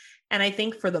memorable. And I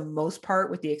think for the most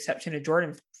part, with the exception of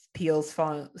Jordan Peele's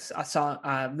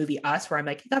movie Us, where I'm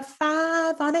like, you got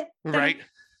 5 on it. Right.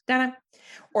 Dana.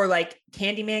 Or like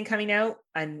Candyman coming out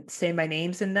and Say My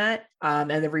Name's in that,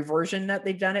 and the reversion that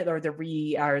they've done it, or the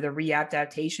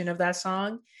readaptation of that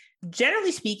song.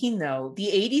 Generally speaking, though, the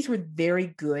 80s were very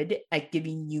good at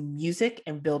giving you music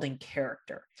and building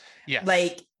character. Yes.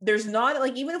 Like there's not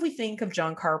like, even if we think of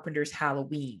John Carpenter's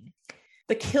Halloween,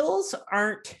 the kills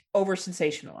aren't over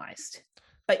sensationalized,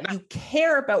 but you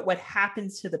care about what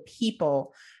happens to the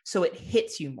people, so it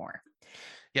hits you more.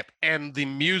 Yep. And the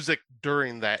music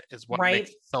during that is what makes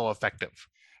it so effective.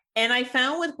 And I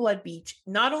found with Blood Beach,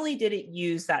 not only did it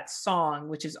use that song,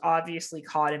 which is obviously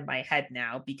caught in my head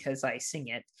now because I sing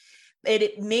it,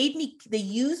 it made me, they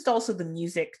used also the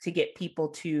music to get people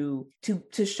to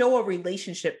show a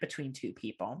relationship between two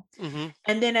people. Mm-hmm.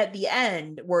 And then at the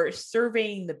end, we're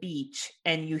surveying the beach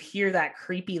and you hear that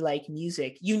creepy like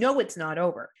music, it's not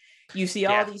over. You see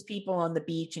all these people on the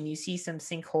beach and you see some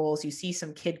sinkholes, you see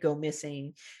some kid go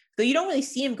missing. Though you don't really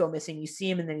see him go missing, you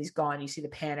see him and then he's gone. You see the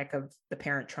panic of the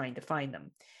parent trying to find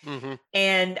them. Mm-hmm.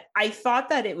 And I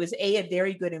thought that it was a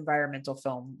very good environmental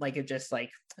film, like of just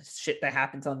like shit that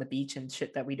happens on the beach and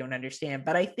shit that we don't understand.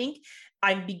 But I think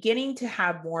I'm beginning to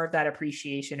have more of that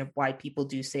appreciation of why people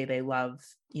do say they love,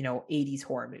 80s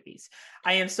horror movies.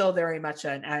 I am still very much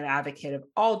an advocate of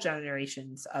all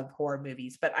generations of horror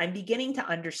movies, but I'm beginning to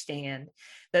understand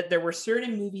that there were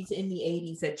certain movies in the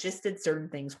 80s that just did certain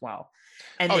things well.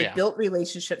 And they built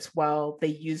relationships well. They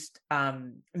used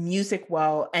music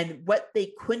well. And what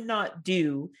they could not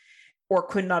do or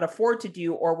could not afford to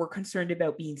do, or were concerned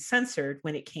about being censored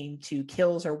when it came to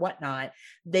kills or whatnot,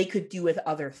 they could do with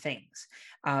other things,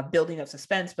 building up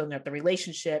suspense, building up the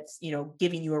relationships,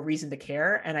 giving you a reason to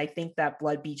care. And I think that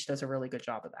Blood Beach does a really good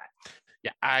job of that.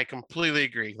 Yeah, I completely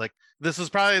agree. Like this is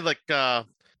probably like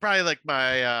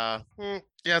my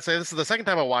so this is the second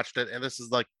time I watched it, and this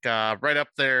is like right up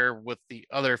there with the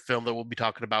other film that we'll be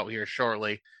talking about here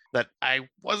shortly, that I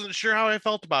wasn't sure how I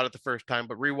felt about it the first time,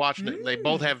 but rewatching it, they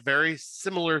both have very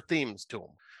similar themes to them.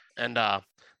 And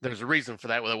there's a reason for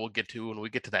that we'll get to when we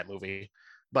get to that movie.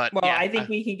 But I think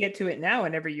we can get to it now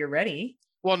whenever you're ready.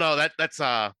 Well, no, that's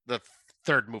the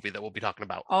third movie that we'll be talking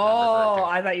about. Oh,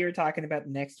 I thought you were talking about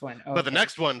the next one. Okay. But the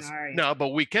next one's no, but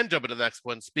we can jump into the next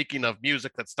one. Speaking of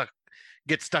music that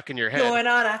gets stuck in your head. Going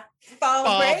on a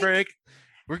fall break.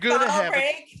 We're gonna have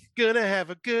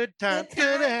a good time.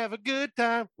 Gonna have a good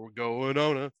time. We're going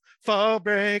on a fall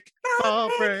break.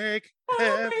 Fall break.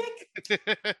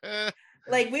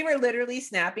 Like we were literally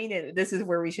snapping, and this is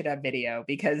where we should have video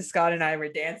because Scott and I were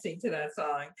dancing to that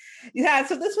song. Yeah,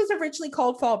 so this was originally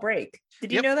called Fall Break.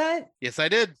 Did you know that? Yes, I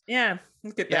did. Yeah.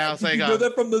 Yeah, did you know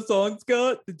that from the song,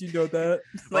 Scott? Did you know that?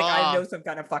 I know some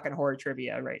kind of fucking horror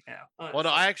trivia right now. Honestly. Well, no,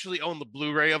 I actually own the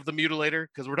Blu-ray of The Mutilator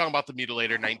because we're talking about The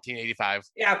Mutilator 1985.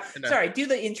 Yeah, sorry, do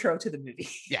the intro to the movie.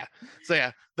 Yeah, so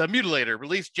yeah, The Mutilator,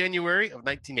 released January of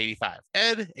 1985.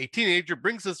 Ed, a teenager,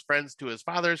 brings his friends to his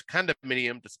father's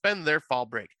condominium to spend their fall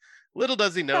break. Little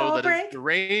does he know that his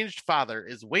deranged father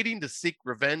is waiting to seek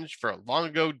revenge for a long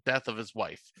ago death of his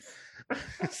wife.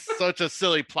 Such a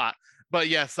silly plot. But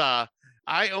yes,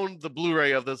 I owned the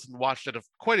Blu-ray of this and watched it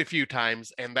quite a few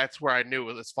times, and that's where I knew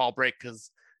it was Fall Break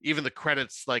because even the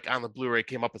credits like on the Blu-ray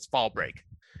came up as Fall Break.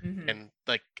 And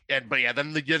like, but yeah,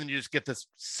 then you just get this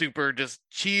super just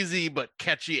cheesy but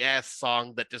catchy ass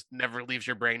song that just never leaves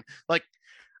your brain. Like,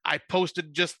 I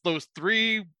posted just those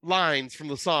 3 lines from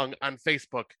the song on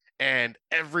Facebook, and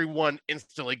everyone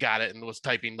instantly got it and was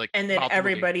typing like. And then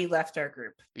everybody left our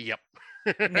group. Yep.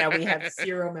 Now we have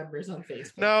 0 members on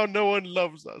Facebook. No one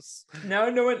loves us. No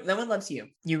one loves you.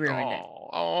 You ruined it.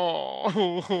 Oh,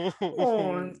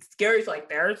 Gary's like,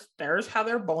 there's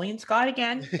Heather bullying Scott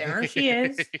again. There she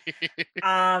is.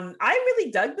 I really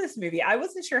dug this movie. I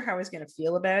wasn't sure how I was going to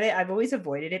feel about it. I've always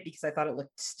avoided it because I thought it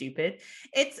looked stupid.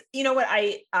 It's, you know what,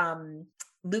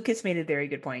 Lucas made a very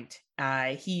good point.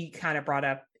 He kind of brought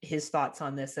up his thoughts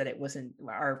on this, that it wasn't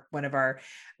one of our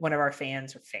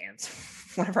fans,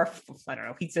 one of our, I don't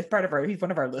know, he's one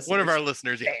of our listeners. One of our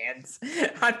listeners, fans.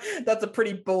 Yeah. That's a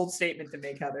pretty bold statement to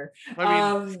make, Heather.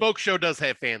 I mean, Spoke Show does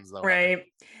have fans though, right?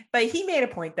 But he made a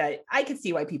point that I could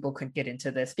see why people couldn't get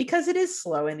into this, because it is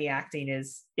slow and the acting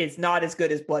is not as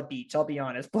good as Blood Beach. I'll be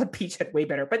honest, Blood Beach had way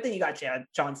better. But then you got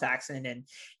John Saxon and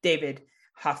David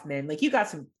Huffman. Like, you got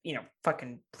some,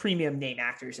 fucking premium name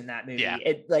actors in that movie. Yeah.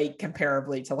 It, like,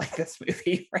 comparably to like this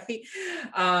movie,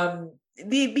 right?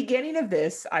 The beginning of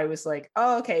this, I was like,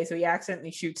 oh, okay, so he accidentally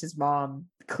shoots his mom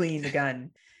clean the gun.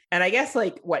 And I guess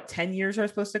 10 years are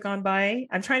supposed to have gone by?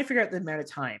 I'm trying to figure out the amount of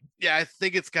time. Yeah, I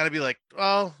think it's got to be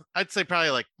I'd say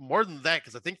probably more than that,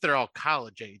 because I think they're all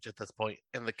college age at this point,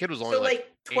 and the kid was only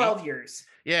 12 8. years.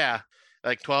 Yeah.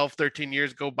 12, 13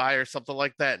 years go by or something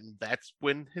like that. And that's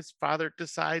when his father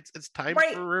decides it's time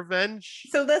for revenge.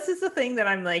 So this is the thing that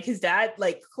I'm like, his dad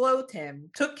clothed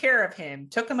him, took care of him,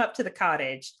 took him up to the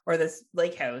cottage or this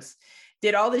lake house,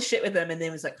 did all this shit with him, and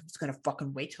then was like, I'm just going to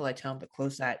fucking wait till I tell him to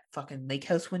close that fucking lake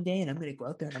house one day, and I'm going to go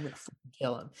out there and I'm going to fucking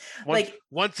kill him.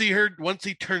 Once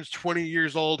he turns 20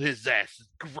 years old, his ass is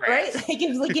grass. Right?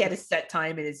 It was he had a set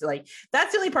time, and it's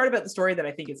that's the only part about the story that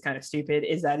I think is kind of stupid,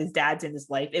 is that his dad's in his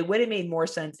life. It would have made more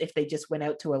sense if they just went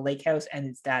out to a lake house and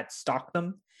his dad stalked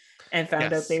them and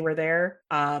found out they were there.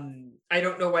 I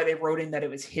don't know why they wrote in that it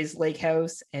was his lake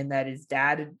house and that his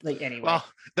dad, anyway. Well,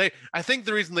 I think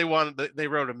the reason they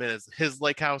wrote him in as his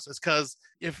lake house is because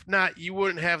if not, you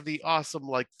wouldn't have the awesome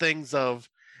things of,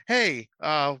 hey,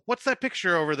 what's that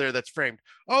picture over there that's framed?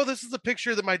 Oh, this is a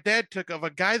picture that my dad took of a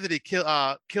guy that he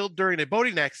killed during a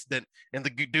boating accident. And the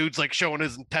dude's showing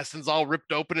his intestines all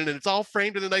ripped open, and it's all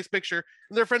framed in a nice picture.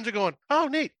 And their friends are going, oh,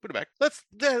 neat, put it back.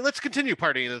 Let's continue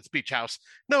partying at this beach house.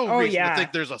 No reason to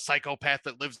think there's a psychopath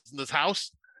that lives in this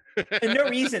house. And no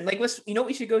reason. You know what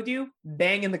we should go do?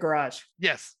 Bang in the garage.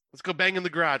 Yes. Let's go bang in the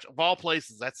garage. Of all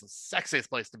places, that's the sexiest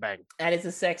place to bang. That is the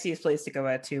sexiest place to go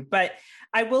out to. But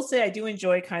I will say I do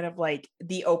enjoy kind of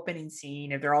the opening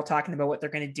scene. If they're all talking about what they're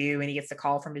going to do, and he gets the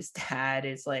call from his dad,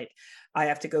 is I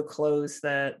have to go close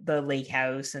the lake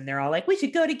house. And they're all like, we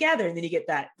should go together. And then you get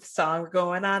that song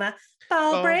going on, a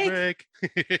ball break.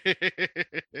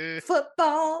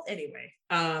 Football. Anyway,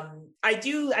 I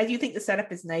do think the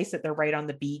setup is nice, that they're right on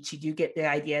the beach. You do get the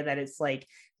idea that it's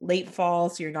late fall,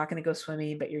 so you're not going to go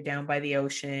swimming, but you're down by the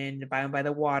ocean, down by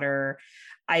the water.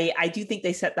 I do think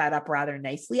they set that up rather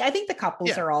nicely. I think the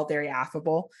couples are all very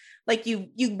affable. You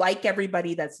like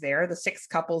everybody that's there. The 6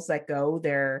 couples that go,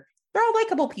 they're all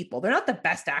likable people. They're not the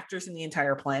best actors in the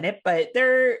entire planet, but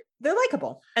they're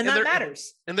likable, and that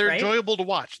matters. And they're enjoyable to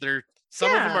watch.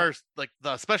 Some of them are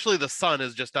especially the son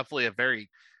is just definitely a very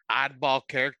oddball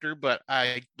character, but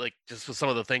I just with some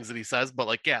of the things that he says.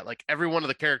 But every one of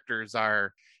the characters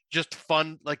are just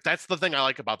fun. That's the thing I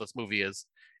like about this movie is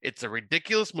it's a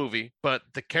ridiculous movie, but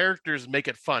the characters make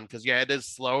it fun because it is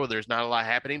slow. There's not a lot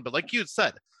happening, but like you had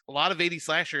said, a lot of 80s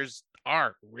slashers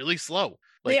are really slow.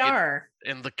 They are,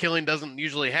 and the killing doesn't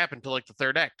usually happen till the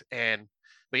third act.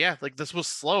 But this was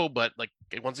slow, but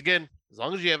once again, as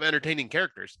long as you have entertaining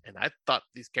characters, and I thought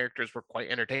these characters were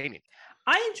quite entertaining.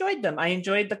 I enjoyed them. I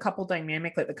enjoyed the couple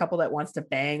dynamic, the couple that wants to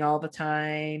bang all the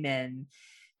time, and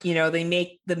they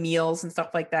make the meals and stuff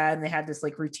like that, and they have this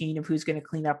routine of who's going to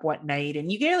clean up what night,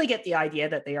 and you really get the idea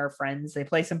that they are friends. They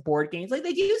play some board games,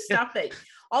 they do stuff that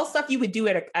all stuff you would do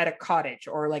at a cottage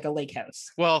or a lake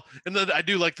house. Well, and then I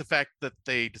do like the fact that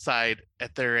they decide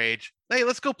at their age, hey,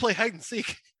 let's go play hide and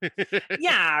seek.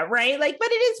 Yeah, right. But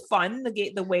it is fun,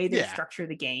 the way they structure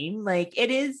the game.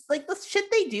 It is the shit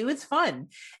they do is fun.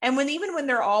 And when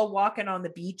they're all walking on the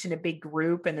beach in a big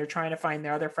group and they're trying to find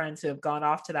their other friends who have gone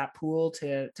off to that pool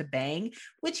to bang,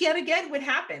 which yet again would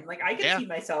happen. I can see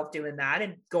myself doing that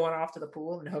and going off to the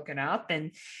pool and hooking up,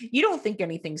 and you don't think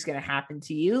anything's going to happen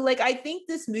to you. I think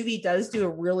this movie does do a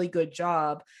really good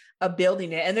job of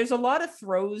building it, and there's a lot of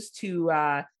throws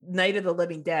to Night of the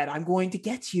Living Dead. I'm going to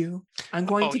get you. I'm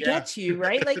going to get you,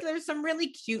 right? Like there's some really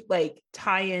cute like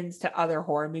tie-ins to other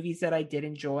horror movies that I did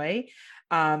enjoy.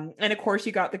 And of course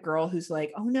you got the girl who's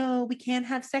like, oh no, we can't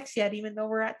have sex yet, even though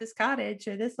we're at this cottage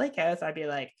or this lake house. I'd be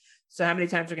like, so how many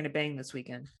times are we going to bang this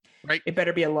weekend? Right. It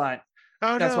better be a lot.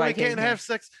 Oh, That's no, why we can't have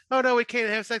sex. Oh, no, we can't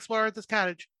have sex while we're at this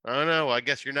cottage. Oh, no, well, I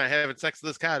guess you're not having sex at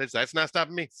this cottage. That's not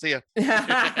stopping me. See ya. That's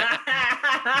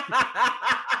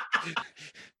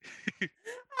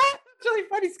really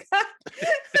funny, Scott.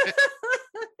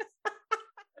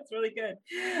 That's really good.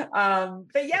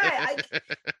 But yeah,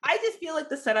 I just feel like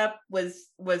the setup was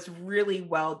really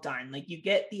well done. Like you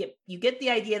get the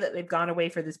idea that they've gone away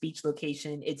for this beach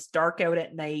location. It's dark out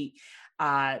at night.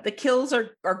 The kills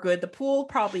are good. The pool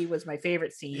probably was my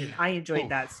favorite scene. I enjoyed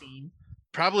that scene.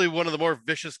 Probably one of the more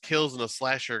vicious kills in a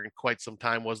slasher in quite some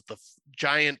time was the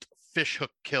giant fish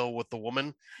hook kill with the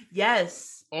woman.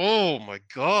 Yes. Oh my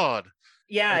God.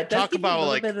 Yeah, like, it does talk give about you a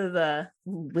little like bit of the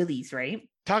willies, right?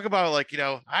 Talk about like,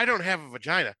 I don't have a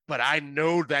vagina, but I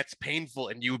know that's painful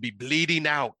and you would be bleeding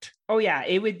out. Oh yeah,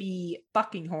 it would be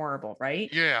fucking horrible, right?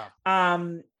 Yeah.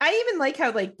 I even like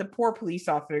how like the poor police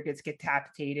officer gets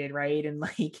decapitated, right? And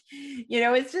like,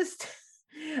 it's just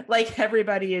like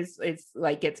everybody is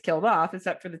like gets killed off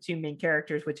except for the two main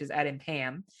characters, which is Ed and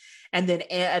Pam. And then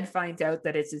Ed finds out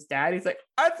that it's his dad. He's like,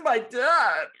 that's my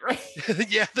dad, right?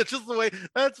 Yeah, that's just the way,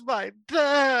 that's my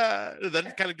dad. And then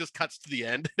it kind of just cuts to the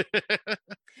end.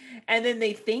 And then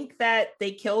they think that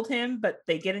they killed him, but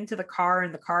they get into the car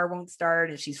and the car won't start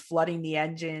and she's flooding the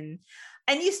engine.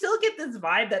 And you still get this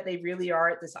vibe that they really are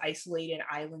at this isolated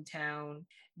island town.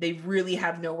 They really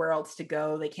have nowhere else to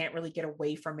go. They can't really get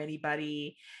away from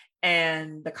anybody.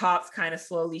 And the cops kind of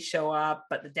slowly show up,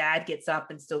 but the dad gets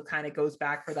up and still kind of goes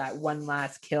back for that one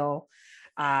last kill.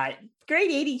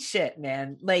 Great 80s shit,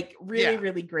 man. Like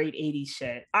really great 80s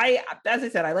shit. As I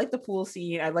said, I like the pool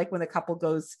scene. I like when the couple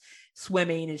goes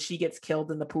swimming and she gets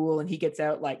killed in the pool and he gets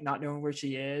out like not knowing where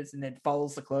she is and then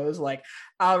follows the clothes like,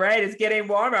 all right, it's getting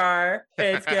warmer.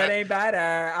 It's getting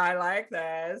better. I like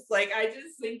this. Like, I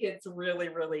just think it's really,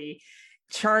 really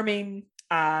charming.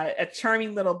 A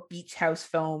charming little beach house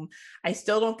film. I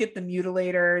still don't get the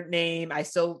Mutilator name. I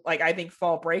think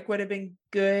Fall Break would have been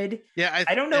good. Yeah,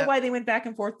 I don't know why they went back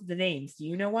and forth with the names. Do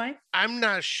you know why? I'm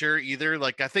not sure either.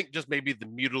 Like, I think just maybe the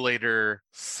Mutilator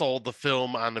sold the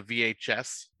film on the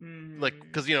VHS. Like,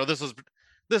 because this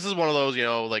is one of those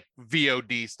like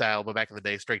VOD style, but back in the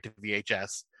day, straight to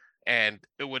VHS, and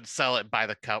it would sell it by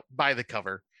the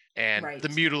cover. And the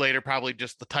Mutilator, probably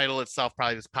just the title itself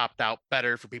probably just popped out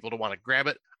better for people to want to grab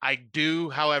it. I do,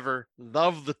 however,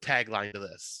 love the tagline to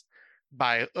this.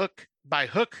 By hook,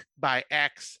 by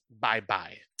axe,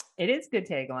 bye. It is good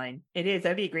tagline. It is.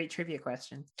 That'd be a great trivia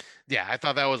question. Yeah,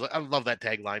 I love that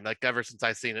tagline. Like ever since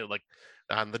I seen it, like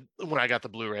when I got the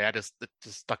Blu-ray, it just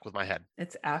stuck with my head.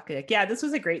 It's epic. Yeah, this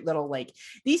was a great little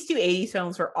these two 80s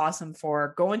films were awesome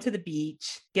for going to the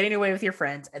beach, getting away with your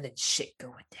friends, and then shit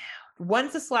going down.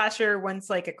 One's a slasher, one's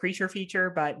like a creature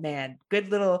feature, but man, good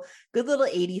little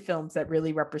 80 films that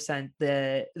really represent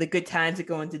the good times of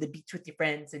going to the beach with your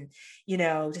friends and,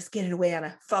 just getting away on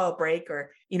a fall break or,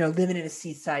 living in a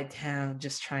seaside town,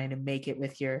 just trying to make it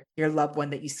with your loved one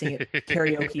that you sing at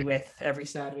karaoke with every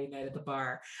Saturday night at the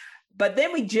bar. But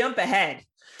then we jump ahead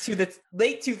to the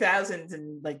late 2000s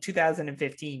and like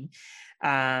 2015.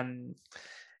 Yeah.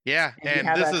 And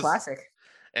this is classic.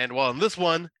 And well, and this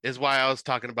one is why I was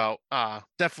talking about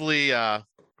definitely along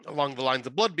the lines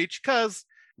of Blood Beach, because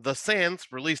The Sands,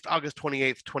 released August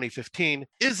 28th, 2015,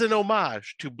 is an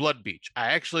homage to Blood Beach. I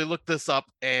actually looked this up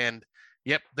and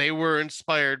yep, they were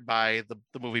inspired by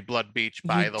the movie Blood Beach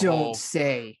by the whole. Don't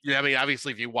say. Yeah, I mean,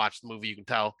 obviously, if you watch the movie, you can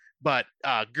tell. But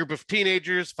a group of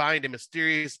teenagers find a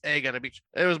mysterious egg on a beach.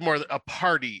 It was more a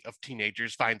party of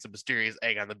teenagers finds a mysterious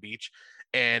egg on the beach,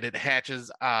 and it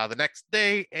hatches the next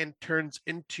day and turns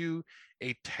into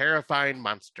a terrifying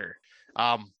monster.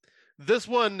 This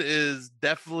one is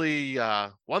definitely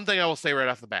one thing I will say right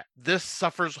off the bat. This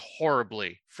suffers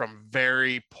horribly from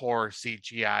very poor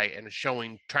CGI and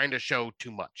trying to show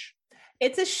too much.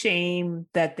 It's a shame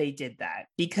that they did that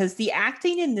because the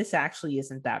acting in this actually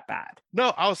isn't that bad.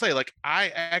 No, I'll say, like, I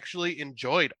actually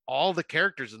enjoyed all the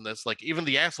characters in this. Like, even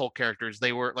the asshole characters,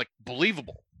 they were, like,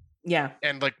 believable. Yeah.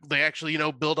 And, like, they actually,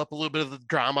 build up a little bit of the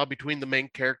drama between the main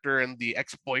character and the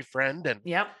ex-boyfriend. And,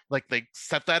 like, they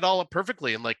set that all up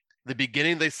perfectly. And, like, the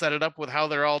beginning, they set it up with how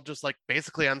they're all just, like,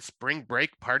 basically on spring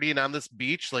break partying on this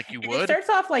beach like you would. It starts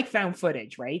off like found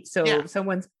footage, right? So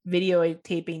someone's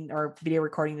videotaping or video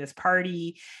recording this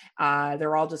party.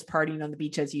 They're all just partying on the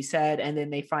beach, as you said. And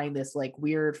then they find this, like,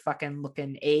 weird fucking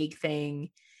looking egg thing.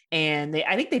 And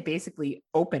I think they basically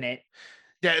open it.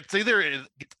 Yeah, it's either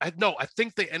I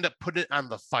think they end up putting it on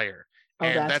the fire,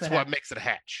 and that's what makes it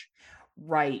hatch.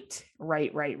 Right.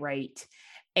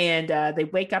 And they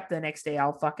wake up the next day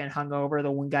all fucking hungover.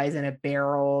 The one guy's in a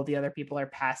barrel. The other people are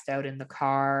passed out in the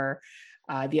car.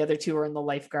 The other two are in the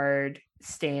lifeguard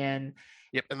stand.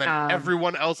 Yep, and then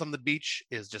everyone else on the beach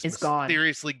is just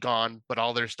mysteriously gone, but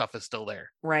all their stuff is still there.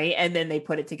 Right, and then they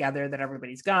put it together that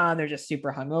everybody's gone. They're just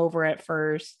super hungover at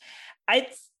first.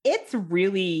 It's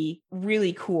really,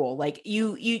 really cool. Like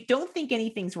you don't think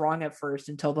anything's wrong at first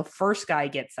until the first guy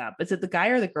gets up. Is it the guy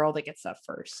or the girl that gets up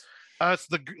first? It's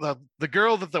the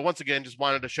girl that once again just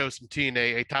wanted to show some teen,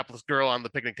 a topless girl on the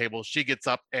picnic table. She gets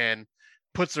up and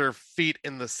puts her feet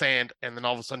in the sand, and then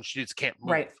all of a sudden she just can't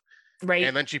move. Right.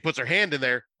 And then she puts her hand in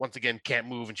there, once again, can't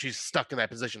move, and she's stuck in that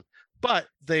position. But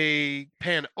they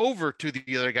pan over to the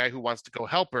other guy who wants to go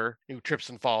help her, who trips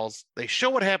and falls. They show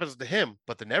what happens to him,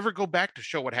 but they never go back to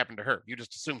show what happened to her. You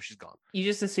just assume she's gone. You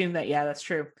just assume that, yeah, that's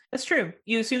true. That's true.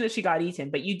 You assume that she got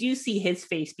eaten, but you do see his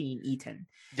face being eaten.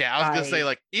 Yeah, I was going to say,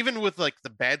 like, even with, like, the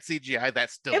bad CGI,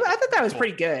 that's still... I thought that was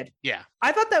pretty good. Yeah.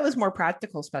 I thought that was more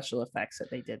practical special effects that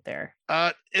they did there.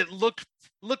 It looked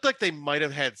like they might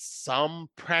have had some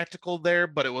practical there,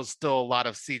 but it was still a lot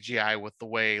of CGI with the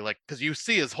way, like, because you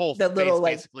see his whole face,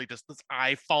 basically just this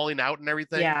eye falling out and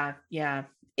everything. Yeah,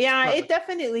 it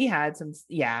definitely had some,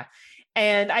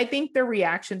 and I think their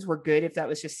reactions were good. If that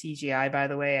was just CGI, by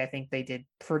the way, I think they did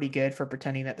pretty good for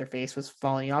pretending that their face was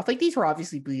falling off. Like, these were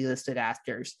obviously B-listed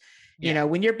actors. You know,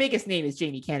 when your biggest name is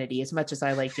Jamie Kennedy, as much as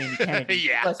I like Jamie Kennedy,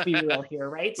 let's be real here,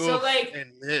 right? Oof, so, like,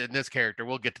 in this character,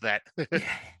 we'll get to that.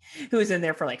 Who was in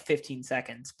there for like 15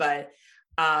 seconds, but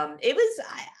it was,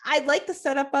 I like the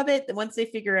setup of it. Once they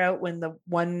figure out when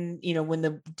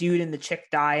the dude and the chick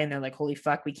die, and they're like, holy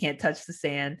fuck, we can't touch the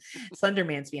sand.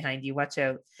 Slenderman's behind you, watch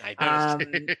out.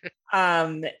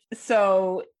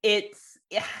 So it's,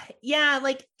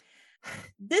 like,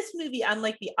 this movie,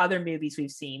 unlike the other movies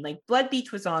we've seen, like Blood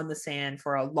Beach was on the sand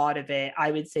for a lot of it. I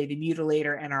would say The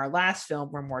Mutilator and our last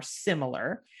film were more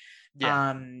similar.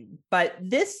 But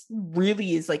this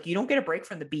really is like, you don't get a break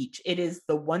from the beach. It is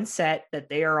the one set that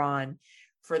they are on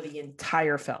for the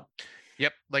entire film.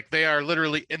 Yep, like they are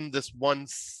literally in this one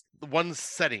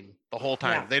setting the whole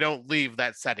time. They don't leave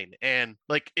that setting, and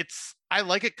like I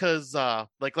like it because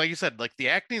like you said, like the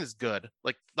acting is good.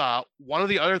 Like one of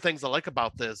the other things I like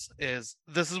about this is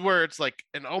where it's like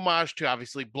an homage to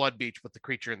obviously Blood Beach with the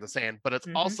creature in the sand, but it's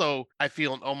also, I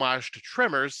feel, an homage to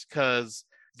Tremors because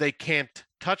they can't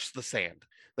touch the sand.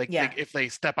 If they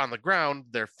step on the ground,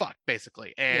 they're fucked,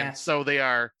 basically. And so they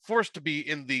are forced to be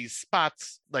in these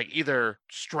spots, like either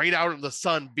straight out in the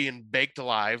sun being baked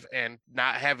alive and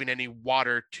not having any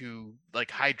water to like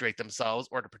hydrate themselves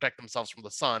or to protect themselves from the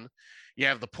sun. You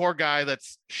have the poor guy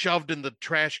that's shoved in the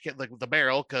trash can, like with the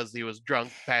barrel, because he was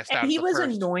drunk, passed out. And he was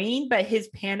annoying, but his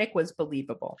panic was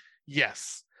believable.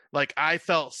 Yes. Like, I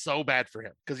felt so bad for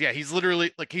him because, he's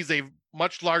literally like, he's a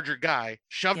much larger guy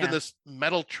shoved in this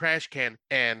metal trash can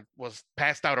and was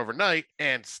passed out overnight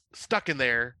and stuck in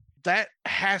there. That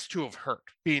has to have hurt,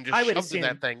 being just shoved in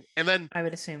that thing. And then I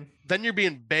would assume then you're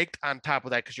being baked on top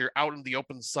of that because you're out in the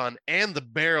open sun, and the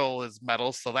barrel is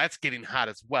metal, so that's getting hot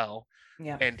as well.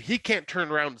 Yeah. And he can't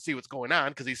turn around and see what's going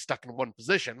on because he's stuck in one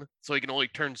position, so he can only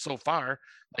turn so far.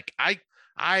 Like,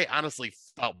 I honestly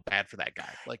felt bad for that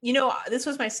guy. Like, this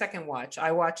was my second watch.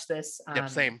 I watched this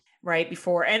same. right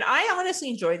before, and I honestly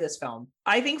enjoy this film.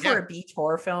 I think for a beach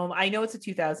horror film, I know it's a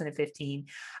 2015.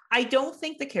 I don't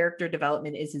think the character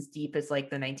development is as deep as like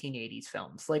the 1980s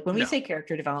films. Like, when we say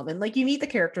character development, like, you meet the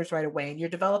characters right away and you're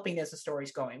developing as the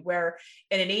story's going, where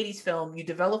in an 80s film, you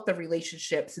develop the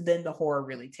relationships, and then the horror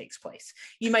really takes place.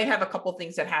 You might have a couple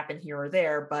things that happen here or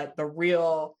there, but the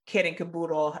real kit and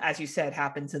caboodle, as you said,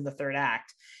 happens in the third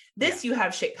act. This, you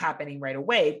have shit happening right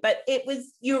away, but it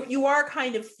was, you are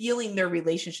kind of feeling their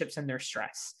relationships and their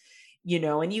stress,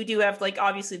 and you do have, like,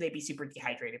 obviously they'd be super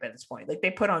dehydrated by this point. Like, they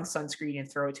put on sunscreen and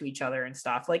throw it to each other and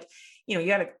stuff. Like, you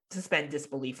got to suspend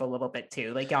disbelief a little bit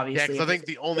too. Like, obviously, because I think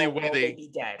the only way they'd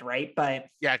be dead, right? But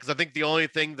because I think the only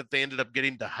thing that they ended up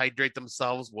getting to hydrate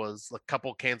themselves was a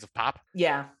couple cans of pop.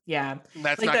 Yeah. And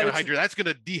that's like, not going to hydrate. That's going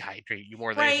to dehydrate you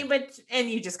more than anything. But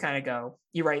you just kind of go,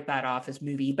 you write that off as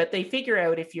movie. But they figure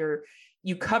out if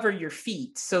you cover your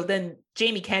feet. So then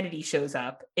Jamie Kennedy shows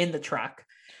up in the truck,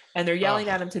 and they're yelling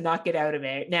at him to not get out of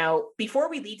it. Now, before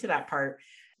we lead to that part,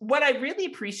 what I really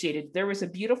appreciated, there was a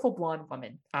beautiful blonde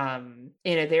woman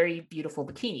in a very beautiful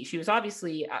bikini. She was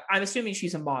obviously, I'm assuming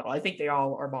she's a model. I think they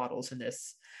all are models in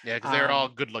this. Yeah, because they're all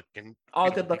good looking. All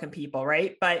good looking people,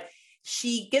 right? But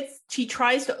she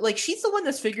tries to, like, she's the one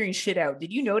that's figuring shit out.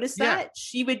 Did you notice that?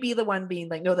 She would be the one being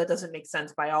like, no, that doesn't make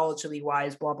sense biologically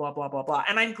wise, blah, blah, blah, blah, blah.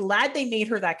 And I'm glad they made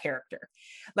her that character.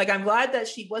 Like, I'm glad that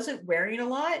she wasn't wearing a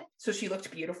lot. So she looked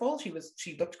beautiful.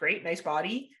 She looked great, nice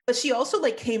body, but she also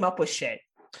like came up with shit.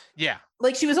 Yeah.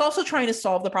 Like, she was also trying to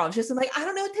solve the problem. She's like, I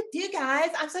don't know what to do, guys.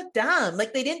 I'm so dumb.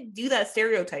 Like, they didn't do that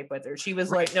stereotype with her. She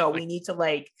was like, no, we need to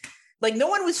like no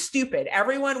one was stupid.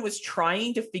 Everyone was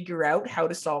trying to figure out how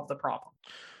to solve the problem.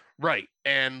 Right.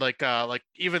 And like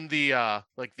even the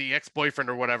ex-boyfriend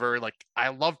or whatever, like, I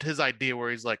loved his idea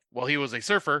where he's like, well, he was a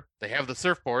surfer. They have the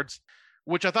surfboards,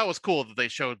 which I thought was cool that they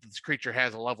showed that this creature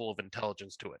has a level of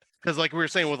intelligence to it. Because like we were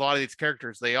saying with a lot of these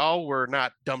characters, they all were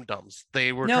not dum-dums.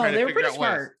 They were trying to figure out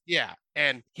smart. Yeah.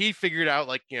 And he figured out,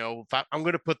 like, you know, I'm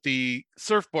going to put the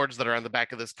surfboards that are on the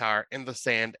back of this car in the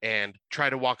sand and try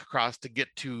to walk across to get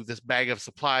to this bag of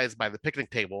supplies by the picnic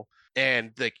table.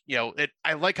 And like, you know,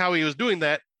 I like how he was doing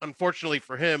that. Unfortunately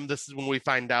for him, this is when we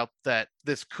find out that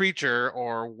this creature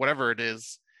or whatever it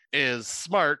is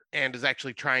smart and is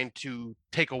actually trying to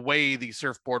take away the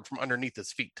surfboard from underneath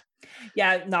his feet.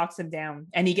 Yeah, it knocks him down,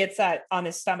 and he gets that on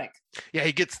his stomach. Yeah,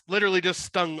 he gets literally just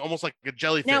stung almost like a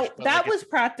jellyfish. Now, that was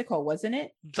practical, wasn't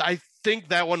it? I think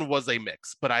that one was a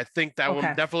mix, but I think that one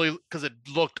definitely, because it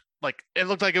looked like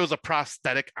it was a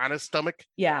prosthetic on his stomach.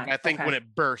 Yeah. I think when it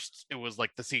burst, it was like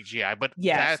the CGI, but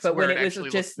yes, but when it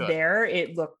was just there,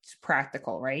 it looked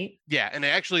practical, right? Yeah, and it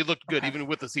actually looked good even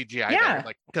with the CGI. Yeah, there,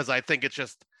 like, because I think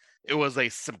it was a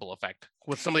simple effect.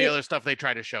 With some of the other stuff they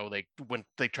try to show, when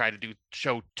they try to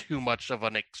show too much of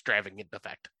an extravagant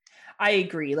effect. I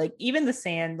agree. Like, even the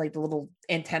sand, like the little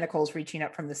tentacles reaching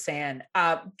up from the sand.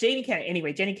 Jenny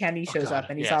Kennedy shows up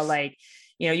and he's all like,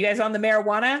 you know, you guys on the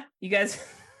marijuana? You guys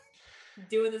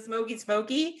doing the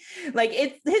smoky? Like,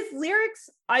 it's his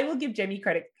lyrics. I will give Jamie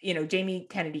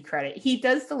Kennedy credit. He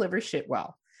does deliver shit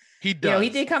well. He does. You know, he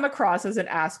did come across as an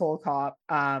asshole cop.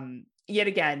 Yet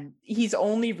again, he's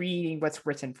only reading what's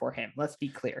written for him. Let's be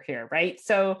clear here, right?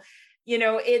 So, you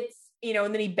know, it's, you know,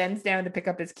 and then he bends down to pick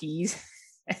up his keys.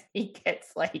 And he gets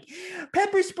like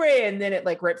pepper spray, and then it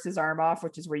like rips his arm off,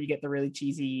 which is where you get the really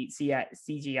cheesy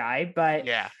CGI. But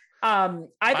yeah, I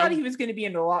thought he was going to be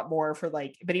in a lot more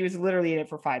but he was literally in it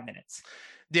for 5 minutes.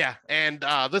 Yeah, and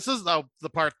this is the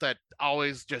part that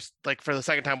always just, like, for the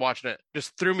second time watching it,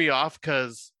 just threw me off,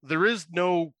 because there is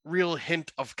no real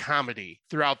hint of comedy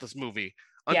throughout this movie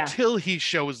until he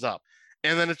shows up.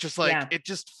 And then it's just like, it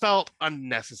just felt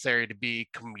unnecessary to be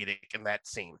comedic in that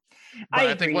scene. But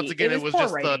I think once again, it was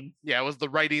just writing. It was the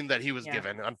writing that he was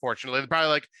given, unfortunately. They're probably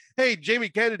like, hey, Jamie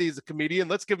Kennedy is a comedian.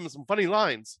 Let's give him some funny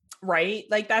lines. Right?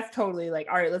 Like, that's totally like,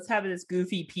 all right, let's have this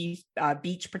goofy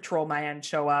beach patrol man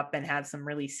show up and have some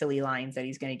really silly lines that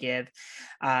he's going to give.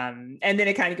 And then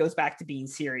it kind of goes back to being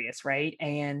serious, right?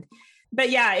 But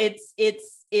yeah,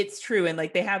 it's true. And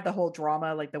like, they have the whole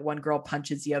drama, like the one girl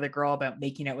punches the other girl about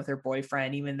making out with her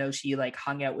boyfriend, even though she like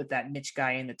hung out with that Mitch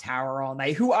guy in the tower all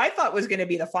night, who I thought was going to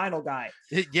be the final guy.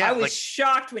 Yeah, I was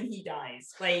shocked when he dies.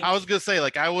 Like, I was going to say,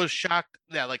 like, I was shocked.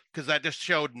 Yeah, like, because that just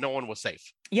showed no one was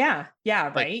safe. Yeah,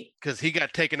 like, right. Because he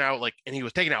got taken out, like, and he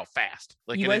was taken out fast.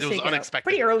 Like, it was unexpected.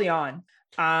 Pretty early on.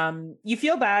 You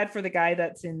feel bad for the guy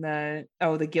that's in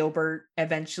the Gilbert.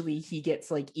 Eventually he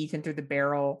gets like eaten through the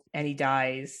barrel and he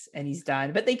dies and he's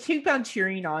done. But they keep on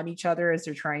cheering on each other as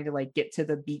they're trying to like get to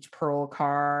the Beach Pearl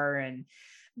car. And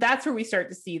that's where we start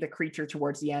to see the creature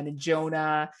towards the end. And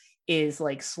Jonah is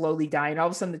like slowly dying. All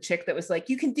of a sudden the chick that was like,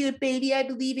 you can do it, baby, I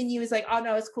believe in you, is like, oh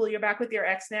no, it's cool, you're back with your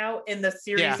ex now, in the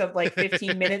series of like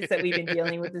 15 minutes that we've been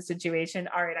dealing with the situation.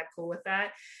 All right, I'm cool with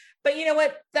that. But you know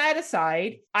what? That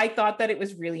aside, I thought that it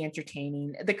was really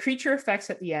entertaining. The creature effects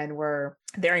at the end were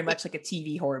very much like a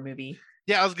TV horror movie.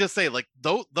 Yeah, I was gonna say, like,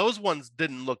 those ones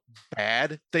didn't look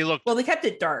bad. They kept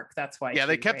it dark. That's why. Yeah,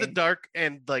 they kept it dark,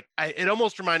 and like, it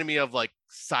almost reminded me of like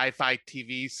sci-fi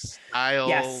TV style.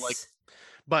 Yes. Like,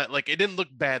 but like, it didn't look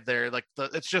bad there. Like,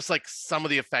 it's just like some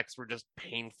of the effects were just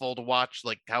painful to watch,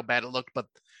 like how bad it looked. But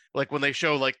like when they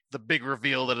show like the big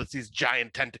reveal that it's these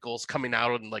giant tentacles coming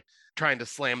out and like trying to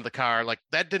slam the car, like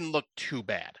that didn't look too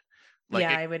bad. Like,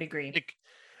 I would agree.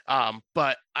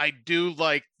 But I do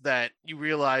like that you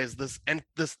realize this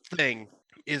thing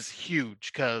is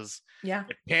huge, because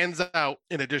it pans out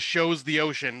and it just shows the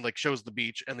ocean, like shows the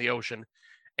beach and the ocean,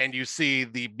 and you see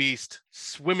the beast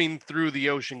swimming through the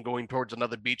ocean going towards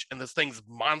another beach, and this thing's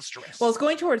monstrous. Well, it's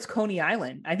going towards Coney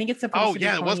Island. I think it's supposed to be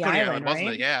it was Coney Island, right? wasn't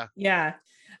it? Yeah. Yeah.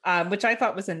 Which I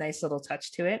thought was a nice little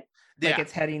touch to it. Like,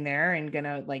 it's heading there and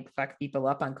gonna like fuck people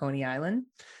up on Coney Island.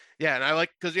 Yeah, and I like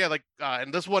because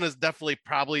and this one is definitely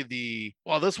probably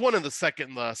this one and the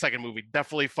second movie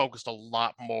definitely focused a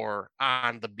lot more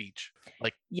on the beach.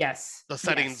 Like Yes. the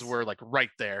settings were like right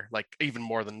there, like even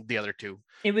more than the other two.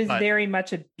 It was But very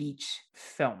much a beach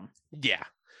film. yeah,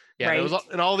 yeah, right. and it was,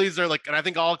 and all these are like, and I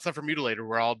think all except for Mutilator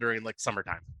were all during like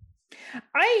summertime.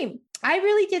 I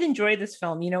really did enjoy this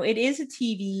film. You know, it is a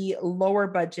TV lower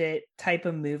budget type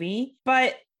of movie,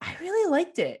 but I really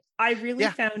liked it. I really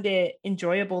found it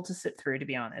enjoyable to sit through, to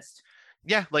be honest.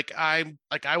 Yeah, like I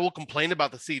will complain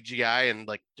about the CGI and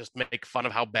like just make fun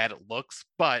of how bad it looks,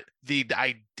 but the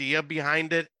idea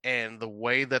behind it and the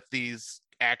way that these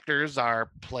actors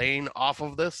are playing off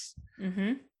of this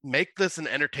make this an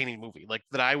entertaining movie. Like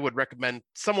that I would recommend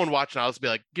someone watching. I'll just be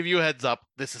like, give you a heads up.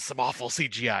 This is some awful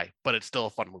CGI, but it's still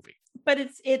a fun movie. But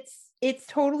it's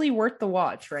totally worth the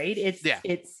watch, right? It's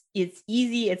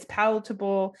easy, it's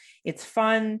palatable, it's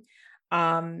fun.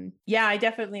 I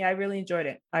really enjoyed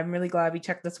it. I'm really glad we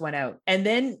checked this one out. And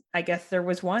then I guess there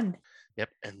was one. Yep,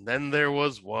 and then there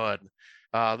was one.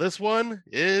 This one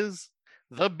is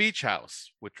The Beach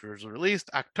House, which was released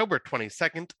October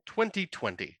 22nd,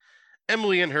 2020.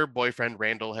 Emily and her boyfriend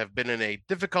Randall have been in a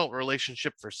difficult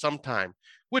relationship for some time,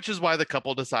 which is why the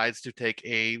couple decides to take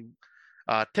a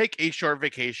short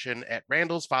vacation at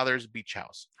Randall's father's beach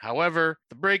house. However,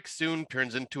 the break soon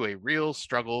turns into a real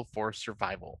struggle for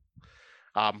survival.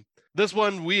 This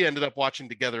one we ended up watching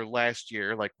together last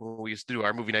year, like when we used to do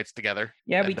our movie nights together.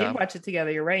 Yeah, we did watch it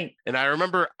together. You're right. And I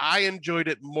remember I enjoyed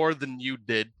it more than you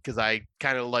did because I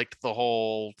kind of liked the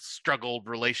whole struggled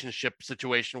relationship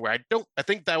situation where I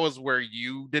think that was where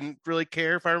you didn't really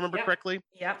care, if I remember correctly.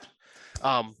 Yep.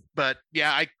 But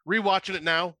yeah, I rewatching it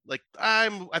now. Like I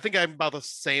think I'm about the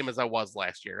same as I was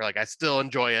last year. Like I still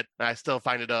enjoy it. And I still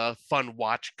find it a fun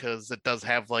watch because it does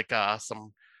have like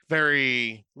some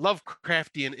very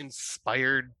Lovecraftian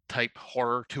inspired type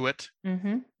horror to it.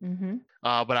 But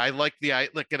I like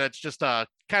and it's just a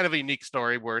kind of a unique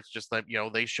story where it's just that, you know,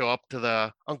 they show up to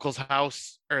the uncle's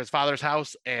house or his father's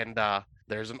house and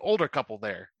there's an older couple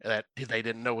there that they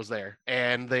didn't know was there.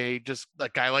 And they just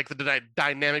like, I like the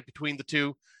dynamic between the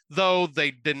two, though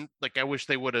they didn't like, I wish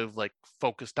they would have like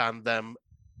focused on them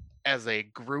as a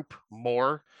group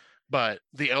more. But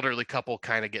the elderly couple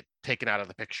kind of get taken out of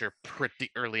the picture pretty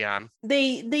early on.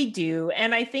 They do.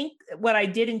 And I think what I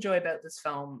did enjoy about this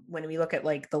film, when we look at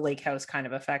like the lake house kind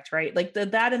of effect, right? Like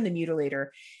that and the Mutilator,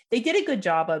 they did a good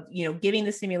job of, you know, giving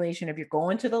the simulation of you're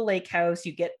going to the lake house,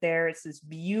 you get there, it's this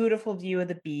beautiful view of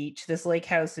the beach. This lake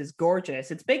house is gorgeous.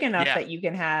 It's big enough that you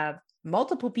can have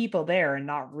multiple people there and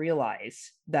not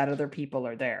realize that other people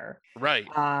are there. Right.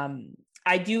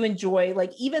 I do enjoy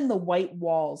like even the white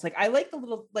walls. Like I like the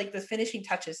little, like the finishing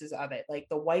touches of it, like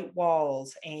the white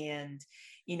walls and,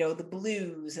 you know, the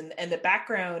blues and the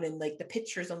background and like the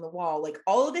pictures on the wall, like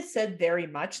all of it said very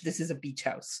much, this is a beach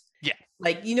house. Yeah.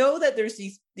 Like, you know, that there's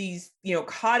these, you know,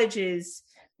 cottages,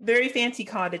 very fancy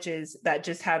cottages that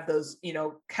just have those, you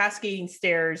know, cascading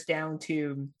stairs down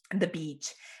to the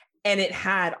beach. And it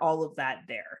had all of that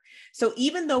there. So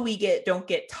even though we don't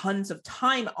get tons of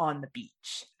time on the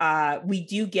beach, we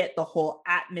do get the whole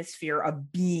atmosphere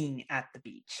of being at the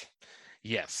beach.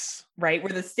 Yes. Right.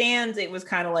 Where the stands, it was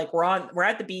kind of like we're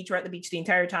at the beach the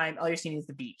entire time. All you're seeing is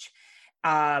the beach.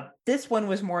 This one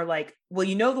was more like, well,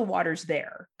 you know, the water's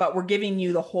there, but we're giving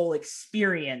you the whole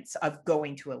experience of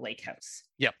going to a lake house.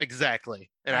 Yep, exactly.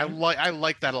 And I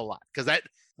like that a lot because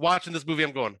watching this movie,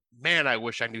 I'm going, man, I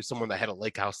wish I knew someone that had a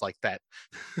lake house like that.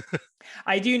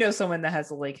 I do know someone that has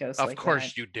a lake house. Of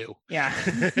course you do. Yeah.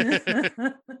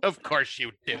 Of course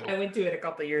you do. I went to it a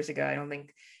couple of years ago. I don't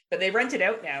think, but they rent it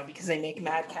out now because they make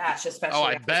mad cash,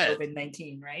 especially after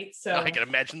COVID-19, right? So I can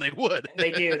imagine they would. They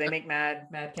do. They make mad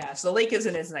cash. The lake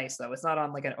isn't as nice though. It's not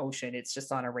on like an ocean. It's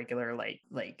just on a regular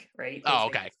lake, right? Oh,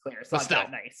 okay. It's clear. It's not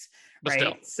that nice, but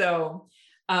right? So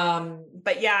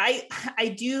but yeah,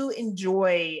 I do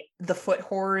enjoy the foot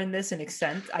horror in this in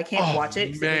extent. I can't watch it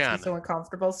because it makes me so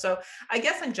uncomfortable. So I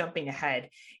guess I'm jumping ahead,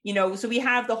 you know, so we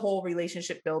have the whole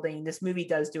relationship building. This movie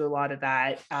does do a lot of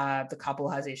that. The couple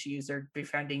has issues. They're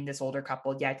befriending this older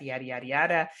couple, yada, yada, yada,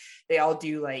 yada. They all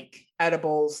do like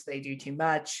edibles. They do too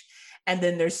much. And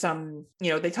then there's some, you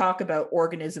know, they talk about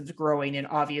organisms growing and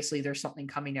obviously there's something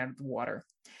coming out of the water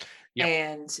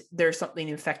and there's something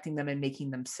infecting them and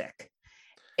making them sick.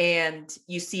 and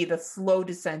you see the slow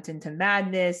descent into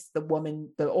madness.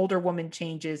 The older woman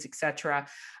changes, etc.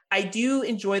 I do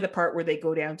enjoy the part where they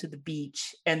go down to the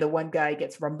beach and the one guy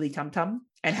gets rumbly tum tum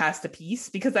and has to piece,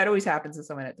 because that always happens to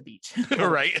someone at the beach.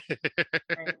 Right.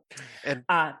 Right. And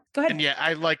go ahead. and yeah,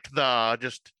 I liked the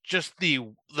just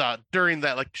the during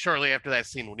that, like shortly after that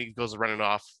scene when he goes running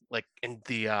off, like in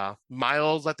the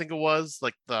Miles, I think it was,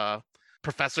 like the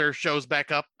professor shows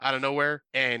back up out of nowhere,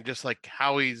 and just like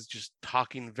how he's just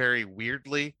talking very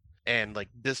weirdly and like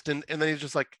distant, and then he's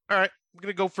just like, all right, I'm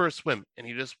gonna go for a swim, and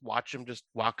you just watch him just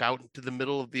walk out into the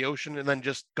middle of the ocean and then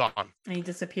just gone, And he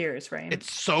disappears, right?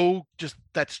 it's so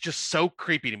that's just so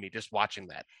creepy to me just watching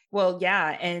that. Well,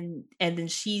 yeah, and then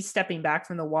she's stepping back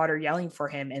from the water yelling for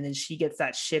him, and then she gets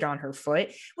that shit on her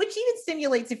foot, which even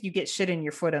simulates if you get shit in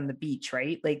your foot on the beach,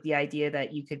 right? Like the idea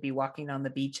that you could be walking on the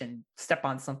beach and step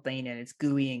on something and it's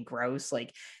gooey and gross,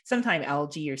 like sometime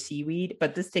algae or seaweed,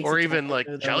 but this takes Or it to even like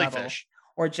another jellyfish. level.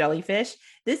 Or jellyfish.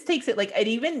 This takes it like, and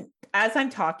even as I'm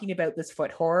talking about this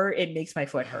foot horror, it makes my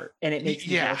foot hurt and it makes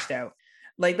me grossed out.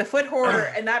 Like the foot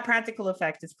horror and that practical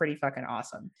effect is pretty fucking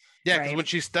awesome. Yeah, because right? when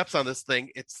she steps on this thing,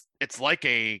 it's like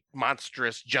a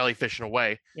monstrous jellyfish in a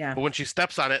way. Yeah. But when she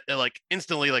steps on it, like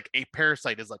instantly, like a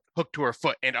parasite is like hooked to her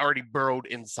foot and already burrowed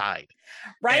inside.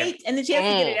 Right. And then she has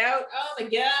to get it out. Oh my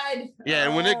God. Yeah.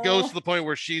 And when it goes to the point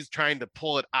where she's trying to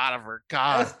pull it out of her,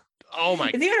 God. Oh my.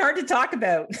 It's even hard to talk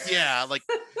about. Yeah. Like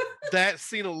that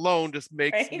scene alone just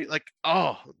makes me like,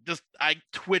 I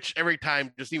twitch every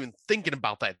time just even thinking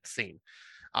about that scene.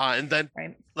 And then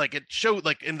like it showed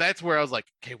like, and that's where I was like,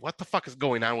 okay, what the fuck is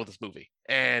going on with this movie?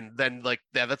 And then like,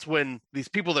 yeah, that's when these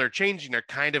people that are changing are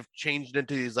kind of changed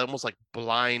into these almost like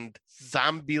blind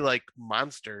zombie-like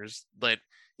monsters that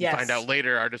you find out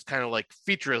later are just kind of like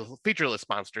featureless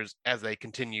monsters as they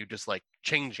continue just like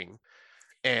changing.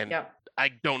 And I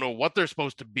don't know what they're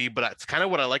supposed to be, but it's kind of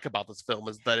what I like about this film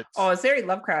is that it's very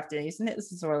Lovecraftian, isn't it?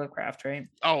 This is Lovecraft, right?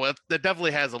 Oh, it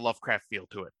definitely has a Lovecraft feel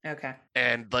to it. Okay.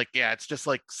 And like, yeah, it's just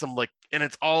like some like, and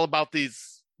it's all about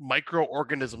these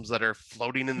microorganisms that are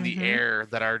floating in the air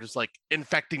that are just like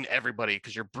infecting everybody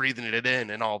because you're breathing it in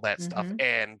and all that stuff.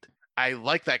 And I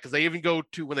like that because they even go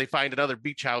to, when they find another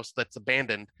beach house that's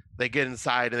abandoned, they get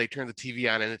inside and they turn the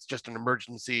TV on and it's just an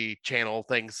emergency channel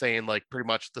thing saying like pretty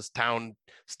much this town,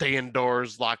 stay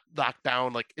indoors, lock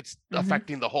down, like it's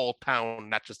affecting the whole town,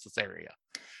 not just this area.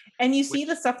 And you see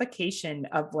the suffocation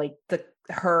of like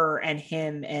her and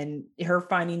him and her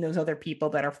finding those other people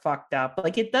that are fucked up.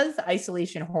 Like it does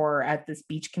isolation horror at this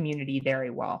beach community very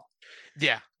well.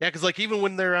 Yeah. Because like even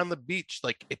when they're on the beach,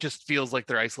 like it just feels like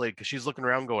they're isolated because she's looking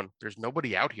around going, there's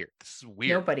nobody out here. This is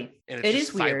weird. Nobody. And it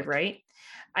is weird, right?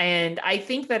 And I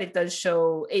think that it does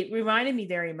show, it reminded me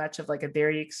very much of like a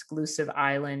very exclusive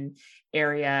island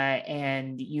area,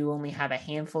 and you only have a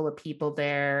handful of people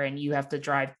there and you have to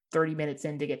drive 30 minutes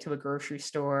in to get to a grocery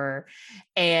store.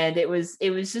 And it was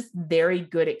just very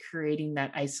good at creating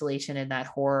that isolation and that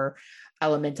horror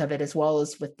element of it, as well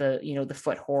as with the, the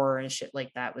foot horror and shit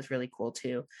like that was really cool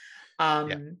too.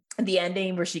 The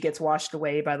ending where she gets washed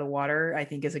away by the water, I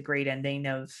think is a great ending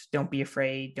of don't be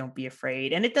afraid.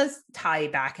 And it does tie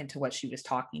back into what she was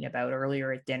talking about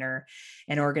earlier at dinner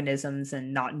and organisms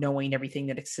and not knowing everything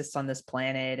that exists on this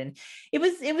planet. And it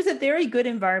was a very good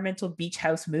environmental beach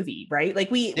house movie, right? Like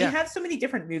we have so many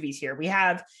different movies here. We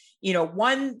have,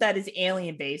 one that is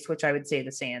alien based, which I would say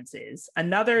The Sands is.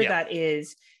 Another that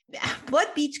is Blood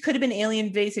Beach could have been alien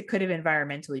based. It could have been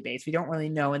environmentally based. We don't really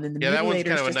know. And then the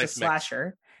Mutilator is just a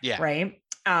slasher. Yeah. Right.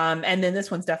 And then this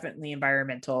one's definitely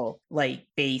environmental, like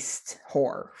based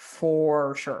horror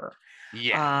for sure.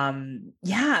 Yeah.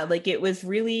 Like it was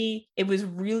really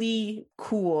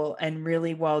cool and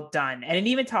really well done. And it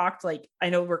even talked like, I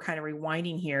know we're kind of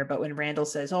rewinding here, but when Randall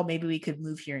says, oh, maybe we could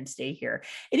move here and stay here,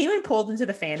 it even pulled into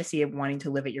the fantasy of wanting to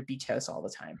live at your beach house all the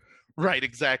time. Right,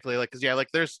 exactly. Like, cause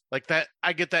like there's like that.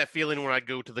 I get that feeling when I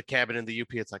go to the cabin in the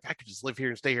UP. It's like I could just live here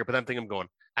and stay here, but I'm thinking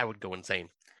I would go insane.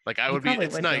 Like I would be.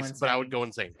 It's nice, but I would go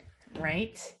insane.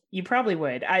 Right, you probably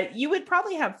would. You would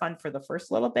probably have fun for the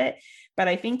first little bit, but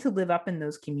I think to live up in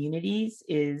those communities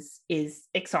is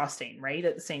exhausting. Right,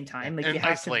 at the same time, like and you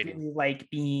have isolating. To really like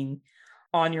being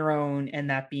on your own and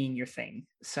that being your thing.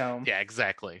 So yeah,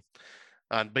 exactly.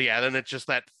 But yeah, then it's just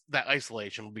that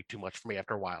isolation will be too much for me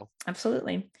after a while.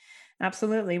 Absolutely.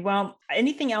 Well,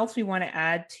 anything else we want to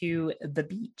add to The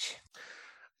Beach?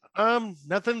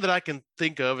 Nothing that I can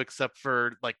think of except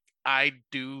for like I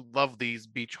do love these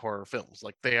beach horror films.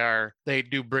 Like they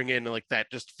do bring in like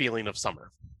that just feeling of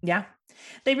summer. Yeah,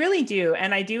 they really do.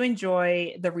 And I do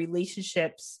enjoy the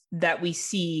relationships that we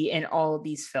see in all of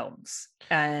these films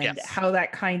and how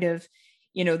that kind of,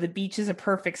 the beach is a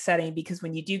perfect setting because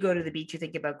when you do go to the beach, you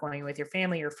think about going with your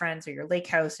family or friends or your lake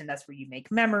house, and that's where you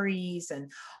make memories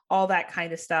and all that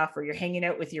kind of stuff, or you're hanging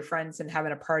out with your friends and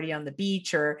having a party on the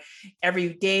beach, or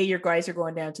every day your guys are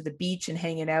going down to the beach and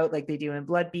hanging out like they do in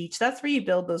Blood Beach. That's where you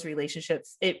build those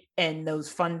relationships and those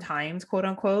fun times, quote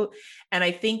unquote. And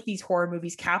I think these horror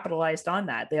movies capitalized on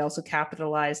that. They also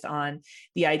capitalized on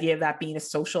the idea of that being a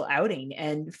social outing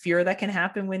and fear that can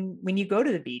happen when you go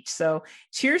to the beach. So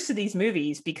cheers to these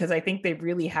movies, because I think they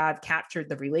really have captured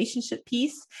the relationship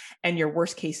piece and your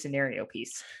worst case scenario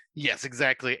piece. Yes,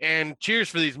 exactly. And cheers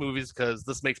for these movies, because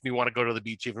this makes me want to go to the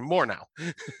beach even more now.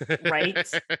 Right?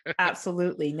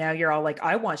 Absolutely. Now you're all like,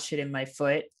 I want shit in my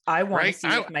foot. I want to see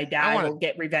if my dad will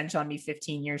get revenge on me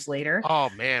 15 years later. Oh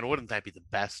man, wouldn't that be the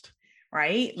best?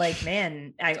 Right? Like,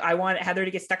 man, I want Heather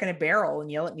to get stuck in a barrel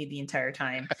and yell at me the entire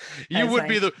time. You would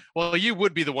be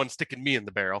the one sticking me in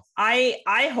the barrel.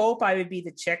 I hope I would be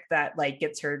the chick that like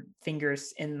gets her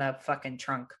fingers in the fucking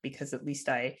trunk, because at least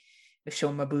I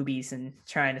show my boobies and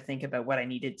trying to think about what I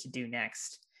needed to do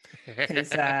next.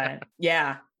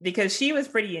 Because she was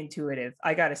pretty intuitive.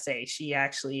 I gotta say, she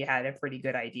actually had a pretty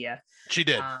good idea. She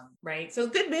did. Right. So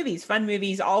good movies, fun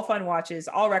movies, all fun watches,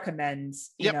 all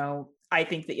recommends. You know, I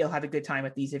think that you'll have a good time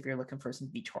with these if you're looking for some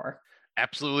beach horror.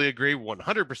 Absolutely agree,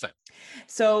 100%.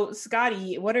 So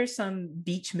Scotty, what are some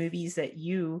beach movies that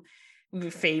your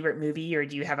favorite movie, or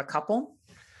do you have a couple?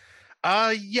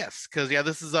 Yes, because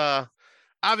this is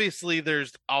obviously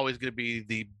there's always going to be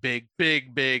the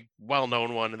big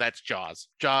well-known one, and that's Jaws.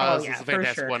 Jaws is a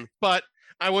fantastic one, but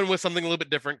I went with something a little bit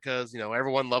different because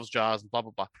everyone loves Jaws and blah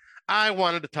blah blah. I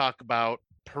wanted to talk about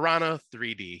Piranha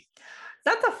 3D.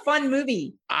 That's a fun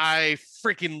movie. I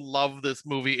freaking love this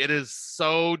movie. It is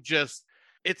so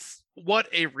it's what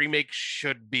a remake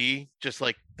should be. Just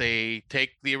like they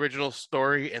take the original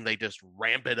story and they just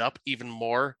ramp it up even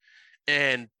more.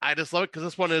 And I just love it because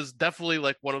this one is definitely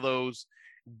like one of those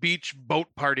beach boat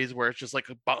parties where it's just like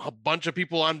a bunch of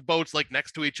people on boats like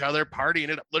next to each other partying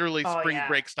it up, literally spring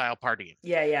break style partying.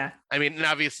 Yeah. I mean, and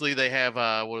obviously they have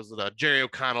Jerry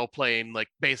O'Connell playing like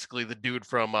basically the dude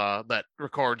from that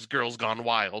records Girls Gone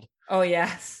Wild. Oh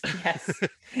yes.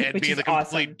 And being the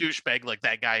complete douchebag like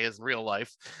that guy is in real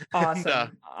life.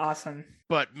 Awesome. Awesome.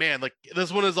 But man, like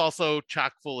this one is also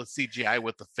chock full of CGI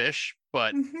with the fish.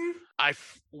 But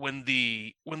when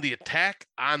the attack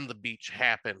on the beach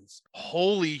happens,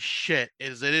 holy shit,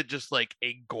 is it just like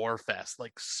a gore fest?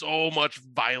 Like so much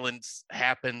violence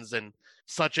happens in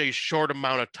such a short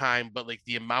amount of time, but like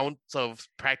the amounts of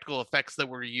practical effects that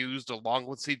were used along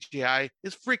with CGI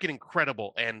is freaking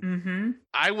incredible. And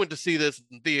I went to see this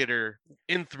in theater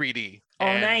in 3D. Oh,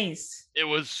 nice. It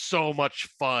was so much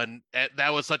fun.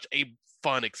 That was such a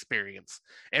fun experience.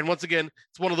 And once again,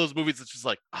 it's one of those movies that's just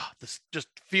like, this just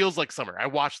feels like summer.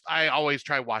 I always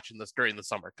try watching this during the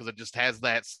summer because it just has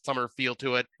that summer feel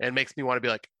to it and makes me want to be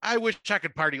like, I wish I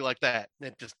could party like that.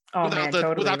 And just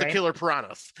without the killer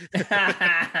piranhas.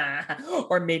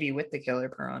 Or maybe with the killer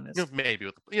piranhas. Maybe.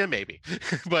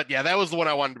 But that was the one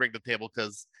I wanted to bring to the table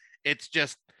because it's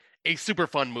just a super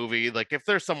fun movie. Like if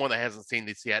there's someone that hasn't seen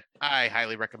this yet, I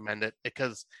highly recommend it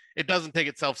because it doesn't take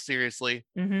itself seriously,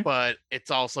 but it's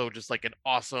also just like an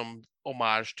awesome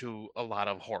homage to a lot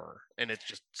of horror, and it's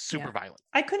just super violent.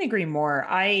 I couldn't agree more.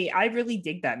 I really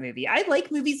dig that movie. I like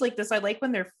movies like this. I like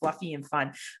when they're fluffy and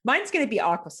fun. Mine's going to be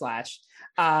Aqua Slash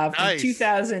from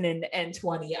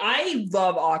 2020. I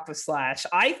love Aqua Slash.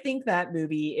 I think that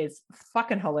movie is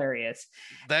fucking hilarious.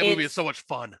 That movie is so much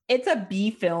fun. It's a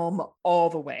B film all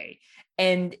the way.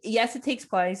 And yes, it takes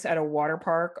place at a water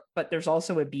park, but there's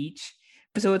also a beach.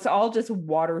 So it's all just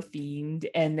water themed,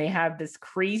 and they have this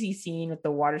crazy scene with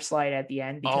the water slide at the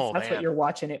end because that's what you're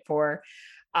watching it for.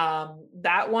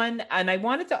 That one, and I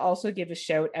wanted to also give a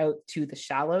shout out to The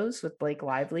Shallows with Blake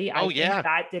Lively. I think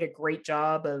that did a great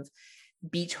job of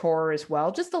beach horror as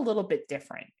well, just a little bit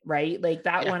different, right? Like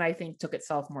that one I think took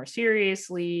itself more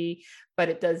seriously, but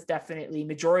it does definitely,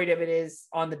 majority of it is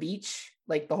on the beach.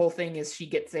 Like the whole thing is she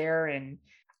gets there and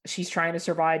she's trying to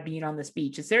survive being on this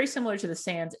beach. It's very similar to The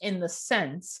Sands in the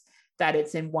sense that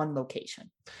it's in one location.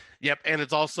 Yep. And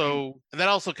it's also, and that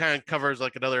also kind of covers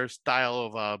like another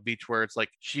style of beach where it's like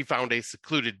she found a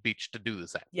secluded beach to do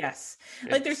this at. Yes.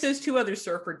 Like there's those two other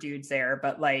surfer dudes there,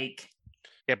 but like.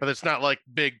 Yeah, but it's not like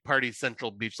big party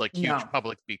central beach, like huge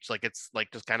public beach. Like it's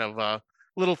like just kind of a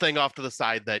little thing off to the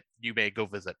side that you may go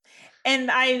visit.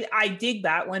 And I dig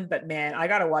that one, but man, I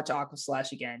got to watch Aqua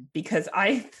Slash again because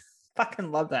I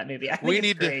fucking love that movie. We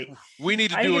need to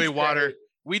do a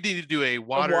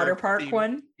water park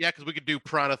one. Yeah, because we could do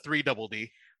Piranha 3 Double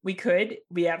D. We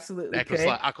absolutely could.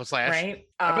 Aqua Slash. Right.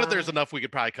 I bet there's enough we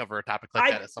could probably cover a topic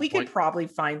like that at some we point. could probably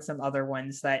find some other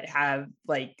ones that have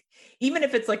like, even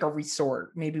if it's like a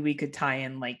resort, maybe we could tie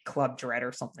in like Club Dread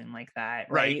or something like that.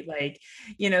 Right. Like,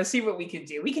 see what we can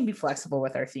do. We can be flexible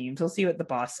with our themes. We'll see what the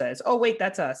boss says. Oh, wait,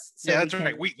 that's us. So that's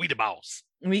right. We the boss.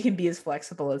 We can be as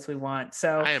flexible as we want.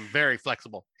 So I am very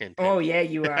flexible. Oh yeah,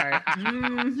 you are.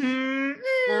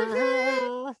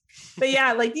 But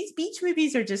yeah, like these beach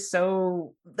movies are just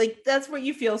so like, that's what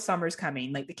you feel summer's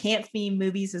coming. Like the camp theme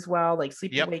movies as well, like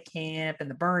Sleepaway Camp and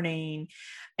The Burning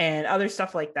and other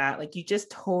stuff like that. Like you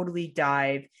just totally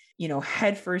dive,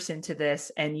 headfirst into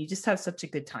this, and you just have such a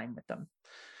good time with them.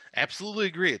 Absolutely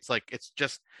agree. It's like, it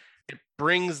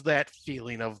brings that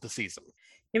feeling of the season.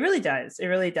 It really does. It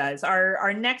really does.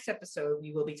 Our next episode,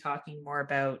 we will be talking more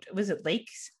about, was it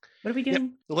lakes? What are we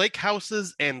doing? Lake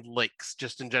houses and lakes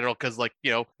just in general. Cause like,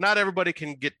 not everybody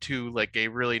can get to like a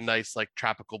really nice, like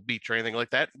tropical beach or anything like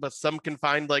that, but some can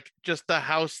find like just a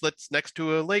house that's next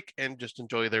to a lake and just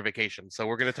enjoy their vacation. So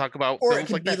we're going to talk about, or it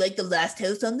can be like the last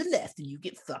house on the left and you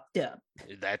get fucked up.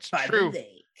 That's true. The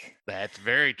lake. That's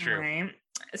very true. Right.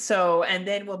 So, and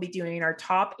then we'll be doing our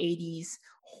top 80s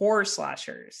horror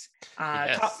slashers,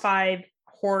 top 5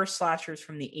 horror slashers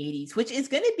from the 80s, which is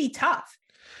going to be tough.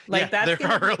 Like there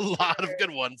are a lot of good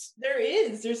ones.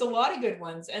 There's a lot of good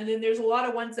ones, and then there's a lot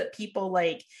of ones that people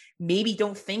like maybe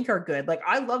don't think are good. Like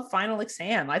I love Final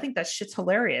Exam. I think that shit's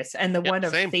hilarious, and the one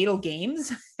of Fatal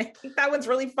Games, I think that one's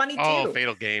really funny too. Oh,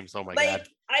 Fatal Games! Oh my god!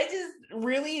 I just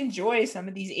really enjoy some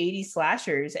of these 80s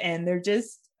slashers, and they're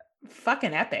just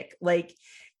fucking epic. Like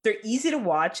they're easy to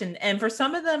watch, and for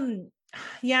some of them,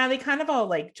 yeah, they kind of all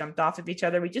like jumped off of each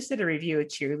other. We just did a review of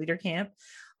Cheerleader Camp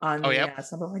on the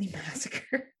Slumber Party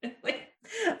Massacre. Like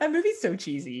that movie's so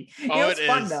cheesy. It's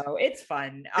fun though. It's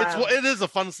fun. It is a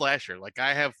fun slasher. Like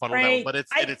I have fun with that one, but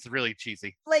it's really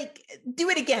cheesy. Like do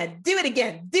it again.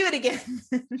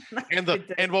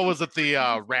 And what was it?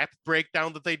 The rap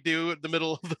breakdown that they do in the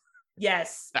middle of the.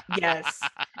 Yes.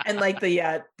 And like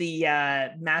the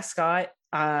mascot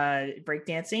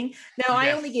breakdancing. No,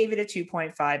 I only gave it a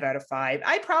 2.5 out of 5.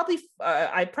 I'd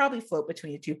probably float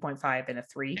between a 2.5 and a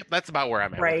 3. Yep, that's about where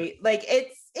I'm at. Right. Like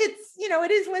it's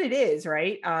it is what it is,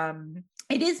 right?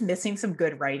 It is missing some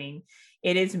good writing.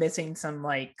 It is missing some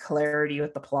like clarity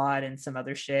with the plot and some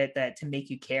other shit that to make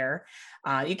you care.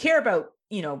 You care about,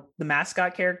 the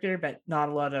mascot character, but not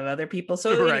a lot of other people.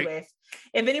 So anyway,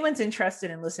 if anyone's interested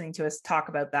in listening to us talk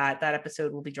about that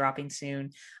episode will be dropping soon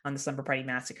on the Slumber Party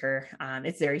Massacre.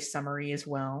 It's very summary as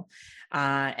well.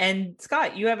 And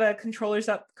Scott, you have a controllers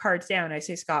up, cards down. I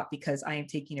say Scott because I am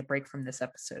taking a break from this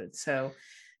episode. So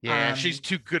yeah, she's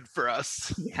too good for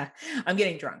us. Yeah, I'm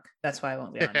getting drunk. That's why I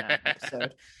won't be on that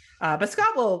episode. But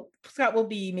Scott will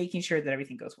be making sure that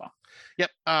everything goes well.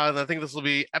 Yep. I think this will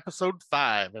be episode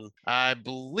 5, and I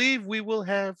believe we will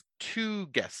have 2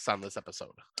 guests on this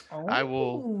episode. Oh. I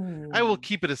will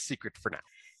keep it a secret for now.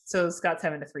 So Scott's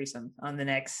having a threesome on the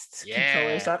next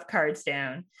controllers up, cards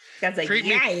down. Scott's like,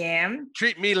 I am.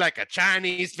 Treat me like a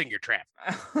Chinese finger trap.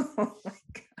 Oh my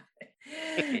god.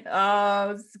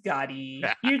 Oh, Scotty,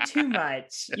 you're too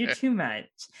much. You're too much.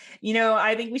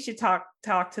 I think we should talk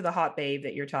to the hot babe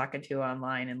that you're talking to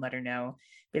online and let her know.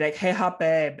 Be like, hey, hot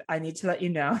babe, I need to let you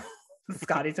know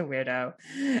Scotty's a weirdo.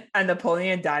 And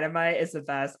Napoleon Dynamite is the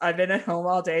best. I've been at home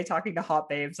all day talking to hot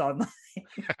babes online.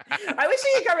 I wish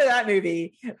we could cover that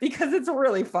movie because it's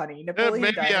really funny.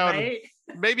 Napoleon Dynamite.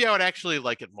 Maybe I would actually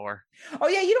like it more. Oh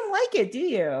yeah, you don't like it, do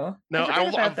you? No,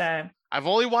 I've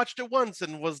only watched it once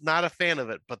and was not a fan of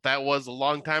it, but that was a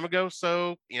long time ago.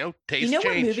 So, taste change.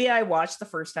 What movie I watched the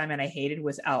first time and I hated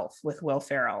was Elf with Will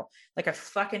Ferrell. Like I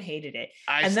fucking hated it.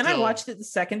 Then I watched it the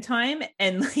second time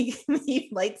and like he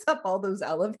lights up all those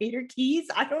elevator keys.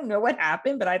 I don't know what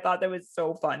happened, but I thought that was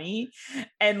so funny.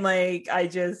 And like, I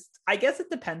guess it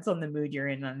depends on the mood you're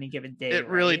in on any given day. It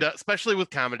really does, especially with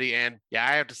comedy. And yeah,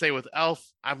 I have to say with Elf,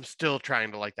 I'm still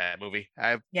trying to like that movie.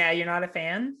 You're not a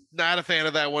fan? Not a fan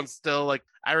of that one still. Like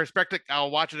I respect it.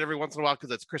 I'll watch it every once in a while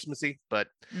because it's Christmassy, but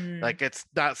like it's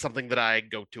not something that I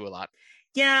go to a lot.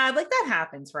 Yeah, like that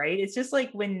happens, right? It's just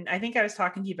like when I think I was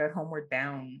talking to you about Homeward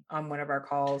Bound on one of our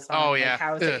calls. Oh, yeah.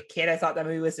 How as a kid, I thought that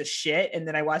movie was a shit. And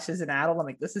then I watched as an adult. I'm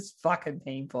like, this is fucking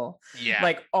painful. Yeah.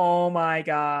 Like, oh my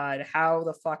God, how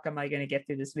the fuck am I going to get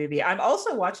through this movie? I'm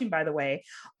also watching, by the way,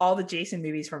 all the Jason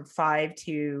movies from 5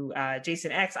 to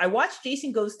Jason X. I watched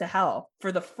Jason Goes to Hell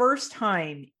for the first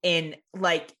time in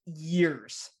like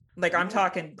years. Like I'm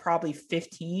talking probably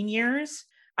 15 years.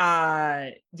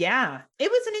 It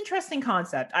was an interesting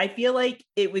concept. I feel like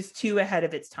it was too ahead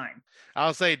of its time.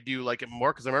 I'll say, do you like it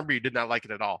more? Because I remember you did not like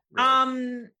it at all.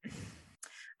 Really.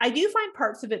 I do find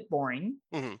parts of it boring,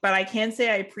 but I can say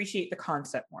I appreciate the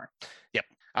concept more. Yep.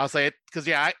 I'll say it because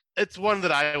it's one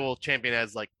that I will champion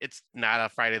as like, it's not a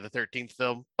Friday the 13th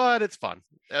film, but it's fun.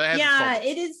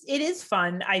 It is. It is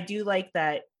fun. I do like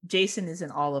that Jason is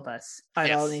in all of us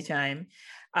at all any time.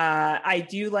 I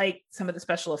do like some of the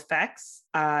special effects.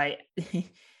 I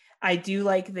do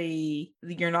like the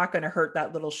 "you're not going to hurt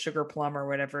that little sugar plum" or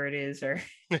whatever it is, or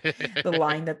the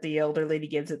line that the elder lady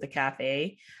gives at the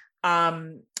cafe.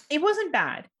 It wasn't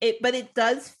bad, but it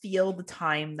does feel the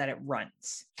time that it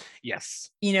runs.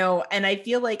 Yes. And I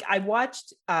feel like I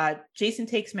watched Jason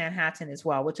Takes Manhattan as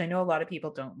well, which I know a lot of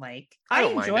people don't like. I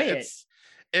enjoy it.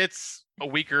 It's a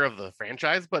weaker of the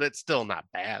franchise, but it's still not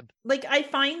bad. Like, I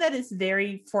find that it's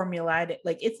very formulaic.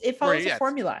 Like, it follows a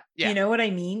formula. Yeah. You know what I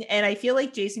mean? And I feel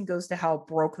like Jason Goes to Hell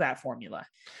broke that formula.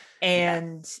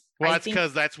 And well, that's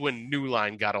because that's when New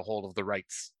Line got a hold of the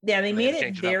rights. Yeah, they made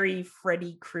it very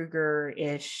Freddy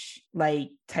Krueger-ish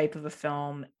like type of a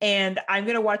film. And I'm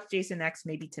gonna watch Jason X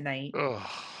maybe tonight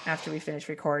after we finish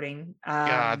recording.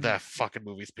 God, that fucking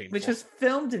movie's painful. Which was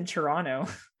filmed in Toronto.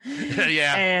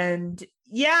 Yeah. And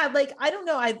yeah, like, I don't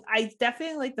know. I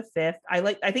definitely like the fifth.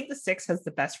 I think the sixth has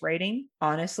the best writing,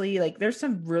 honestly. Like, there's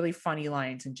some really funny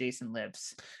lines in Jason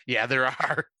Lives. Yeah, there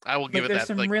are. I will give it that. There's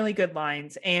some really good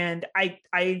lines. And I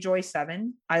enjoy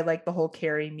 7. I like the whole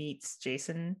Carrie meets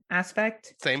Jason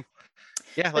aspect. Same.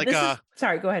 Yeah,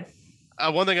 sorry, go ahead.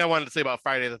 One thing I wanted to say about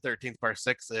Friday the 13th Part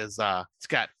 6 is it's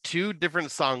got 2 different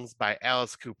songs by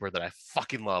Alice Cooper that I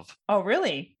fucking love. Oh,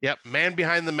 really? Yep. Man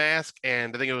Behind the Mask,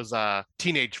 and I think it was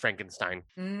Teenage Frankenstein.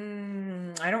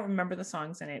 I don't remember the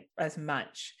songs in it as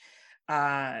much.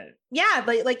 It's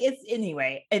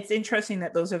interesting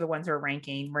that those are the ones we're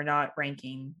ranking. We're not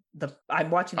ranking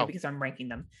I'm watching them because I'm ranking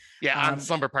them. Yeah, on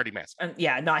Slumber Party Mask.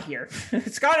 Not here.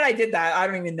 Scott and I did that. I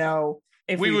don't even know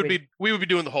if we would be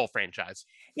doing the whole franchise.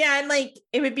 Yeah, and like,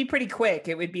 it would be pretty quick.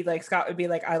 It would be like, Scott would be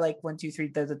like, I like 1, 2, 3,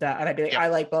 da da da, and I'd be like, I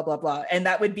like blah blah blah, and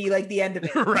that would be like the end of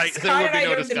it. Right. Scott and I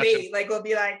don't debate. Like, we'll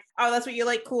be like, oh, that's what you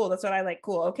like, cool. That's what I like,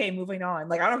 cool. Okay, moving on.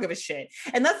 Like, I don't give a shit.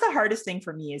 And that's the hardest thing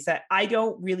for me, is that I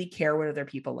don't really care what other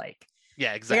people like.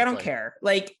 Yeah, exactly. Like, I don't care.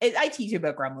 Like, I teach you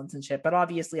about Gremlins and shit, but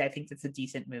obviously I think it's a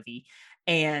decent movie.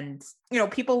 And,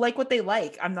 people like what they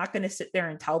like. I'm not going to sit there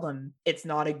and tell them it's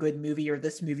not a good movie, or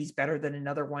this movie's better than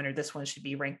another one, or this one should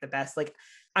be ranked the best. Like,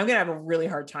 I'm going to have a really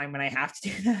hard time when I have to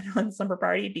do that on Slumber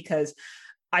Party, because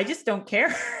I just don't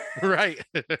care. Right.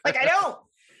 Like, I don't.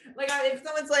 Like, if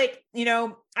someone's like,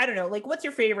 I don't know, like, what's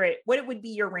your favorite? What would be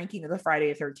your ranking of the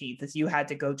Friday the 13th if you had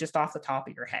to go just off the top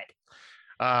of your head?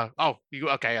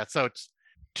 Okay. Yeah. So it's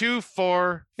 2,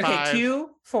 4, 5. Okay, 2,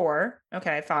 4.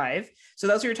 Okay, 5. So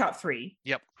those are your top 3.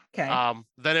 Yep. Okay.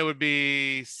 Then it would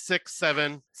be 6,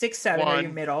 7. 6, 7 are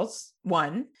your middles.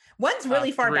 1. 1's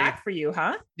really far 3. back for you,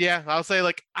 huh? Yeah, I'll say,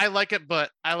 like, I like it,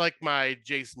 but I like my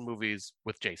Jason movies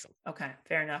with Jason. Okay,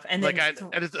 fair enough. And like,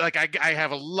 then I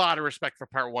have a lot of respect for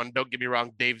Part 1. Don't get me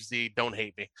wrong, Dave Z, don't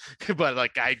hate me, but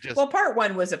like, Part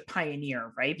 1 was a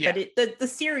pioneer, right? Yeah. But the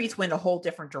series went a whole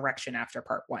different direction after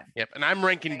Part 1. Yep, and I'm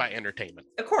ranking by entertainment,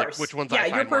 of course. Like, which ones? Yeah, I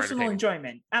find your personal more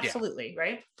enjoyment, absolutely, yeah.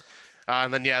 Right.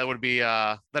 And then it would be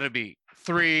that'd be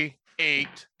 3, 8,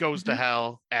 Goes to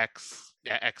Hell, X.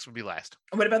 Yeah, X would be last.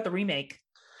 What about the remake?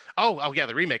 Oh yeah,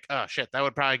 the remake. Oh shit, that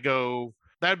would probably go.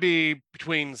 That'd be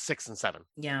between 6 and 7.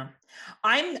 Yeah,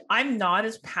 I'm not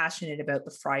as passionate about the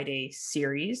Friday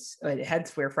series.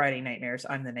 Hence where Friday Nightmares.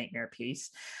 I'm the nightmare piece.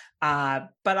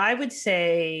 But I would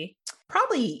say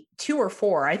probably 2 or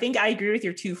 4. I think I agree with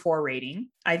your 2, 4 rating.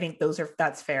 I think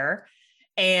that's fair.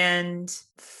 And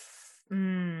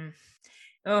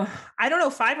I don't know,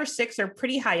 5 or 6 are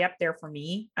pretty high up there for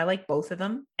me. I like both of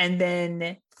them. And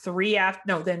then 3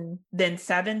 then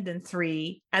 7, then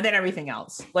 3, and then everything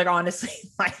else. Like, honestly,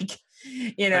 like,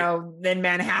 then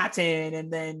Manhattan,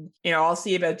 and then, I'll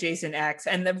see about Jason X.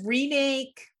 And the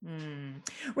remake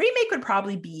would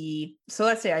probably be, so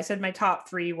let's say I said my top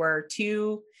 3 were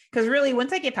 2, because really,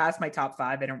 once I get past my top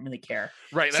 5, I don't really care.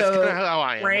 Right. That's kind of how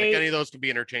I am. Right? Like, any of those could be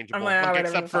interchangeable,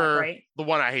 except for the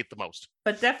one I hate the most.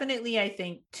 But definitely, I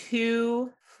think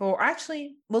 2, 4,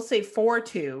 actually, we'll say 4,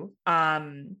 2,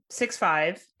 6,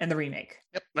 5, and the remake.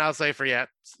 Yep. And I'll say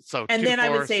so. And 2, then 4, I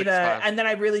would say 6, 5. and then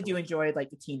I really do enjoy like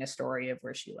the Tina story of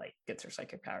where she like gets her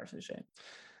psychic powers and shit.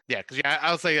 Yeah, because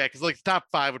I'll say that because like top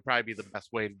 5 would probably be the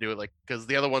best way to do it, like because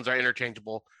the other ones are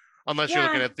interchangeable. Unless you're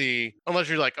looking at unless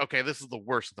you're like, okay, this is the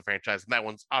worst of the franchise, and that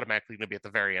one's automatically going to be at the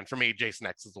very end. For me, Jason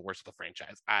X is the worst of the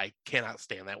franchise. I cannot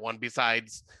stand that one.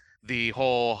 Besides the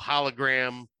whole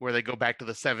hologram where they go back to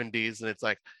the 70s and it's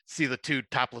like, see the 2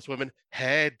 topless women.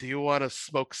 Hey, do you want to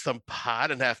smoke some pot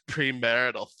and have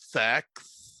premarital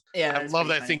sex? Yeah, I love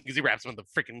that scene because he wraps him in the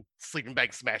freaking sleeping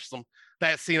bag, smashes them.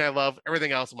 That scene I love.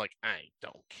 Everything else, I'm like, I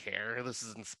don't care. This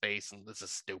is in space and this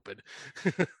is stupid.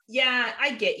 Yeah,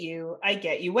 I get you.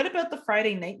 What about the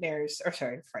Friday Nightmares? Or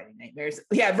sorry, Friday Nightmares.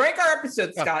 Yeah, rank our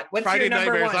episode, Scott. What's Friday your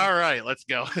number Nightmares? one? All right, let's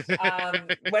go.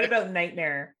 What about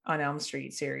Nightmare on Elm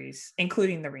Street series,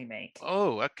 including the remake?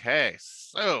 Oh, okay.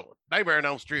 So Nightmare on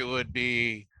Elm Street would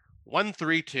be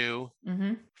 132,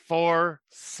 4,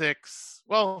 6.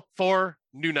 Well, 4,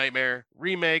 New Nightmare,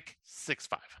 remake, 6,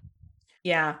 5.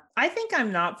 Yeah, I think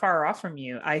I'm not far off from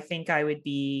you. I think I would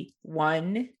be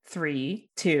 1, 3,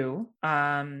 2,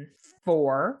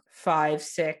 4, 5,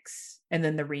 6, and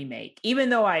then the remake. Even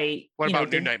though What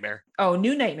about New Nightmare? Oh,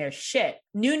 New Nightmare. Shit.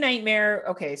 New Nightmare.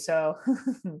 Okay, so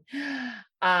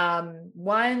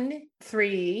 1,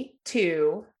 3,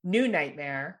 2, New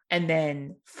Nightmare, and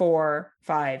then 4,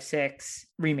 5, 6,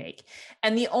 remake.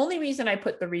 And the only reason I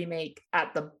put the remake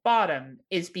at the bottom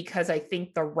is because I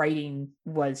think the writing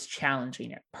was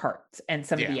challenging at parts and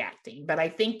some of the acting. But I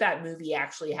think that movie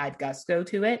actually had gusto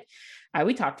to it.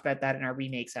 We talked about that in our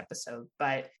remakes episode.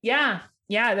 But yeah,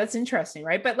 that's interesting,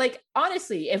 right? But like,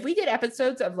 honestly, if we did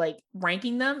episodes of like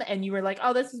ranking them and you were like,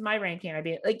 oh, this is my ranking, I'd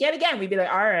be like, yet again, we'd be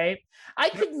like, all right. I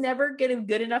could never get a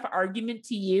good enough argument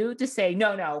to you to say,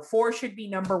 no, 4 should be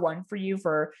number 1 for you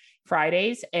for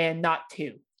Fridays and not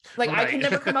 2. Like, right. I can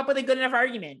never come up with a good enough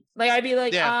argument. Like, I'd be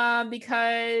like,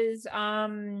 because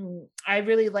I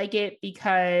really like it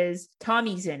because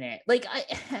Tommy's in it. Like,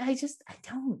 I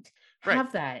don't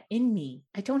have that in me.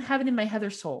 I don't have it in my Heather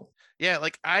soul. Yeah,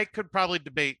 like I could probably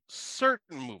debate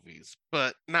certain movies,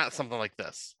 but not something like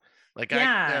this. Like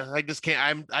I just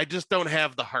can't. I just don't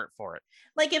have the heart for it.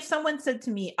 Like if someone said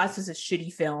to me, Us is a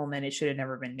shitty film and it should have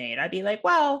never been made, I'd be like,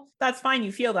 well, that's fine.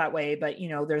 You feel that way, but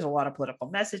there's a lot of political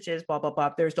messages, blah, blah,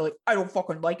 blah. There's like, I don't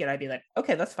fucking like it. I'd be like,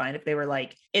 okay, that's fine. If they were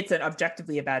like, it's an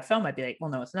objectively a bad film, I'd be like, well,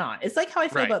 no, it's not. It's like how I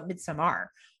feel about Midsommar.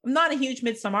 I'm not a huge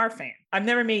Midsommar fan. I've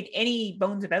never made any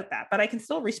bones about that, but I can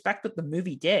still respect what the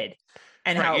movie did.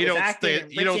 And how it was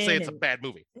acted. You don't say it's a bad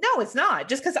movie. No, it's not.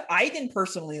 Just because I didn't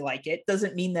personally like it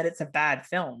doesn't mean that it's a bad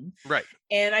film. Right.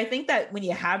 And I think that when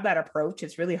you have that approach,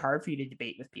 it's really hard for you to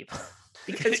debate with people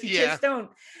because you just don't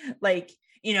like,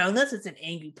 unless it's an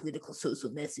angry political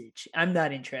social message. I'm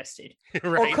not interested.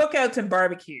 Right. Or cookouts and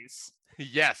barbecues.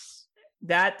 Yes.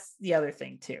 That's the other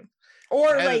thing too.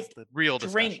 Or that like the real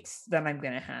drinks that I'm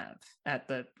going to have at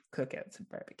the cookouts and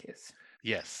barbecues.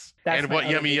 Yes. That's and what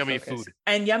yummy food.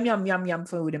 And yum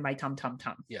food in my tum.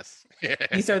 Yes.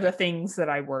 These are the things that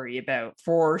I worry about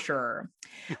for sure.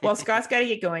 Well, Scott's got to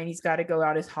get going. He's got to go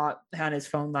out on his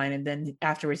phone line. And then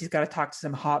afterwards, he's got to talk to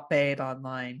some hot babe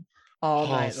online all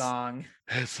night long.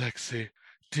 Hey, sexy.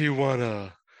 Do you want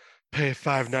to pay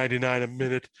 $5.99 a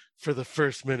minute for the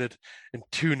first minute and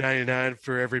 $2.99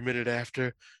 for every minute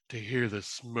after to hear the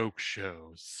smoke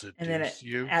show seduce and then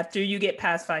you? After you get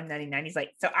past $5.99, he's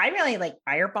like, so I really like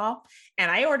Fireball and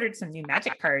I ordered some new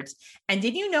magic cards. And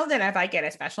did you know that if I get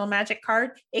a special magic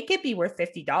card, it could be worth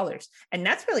 $50? And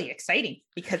that's really exciting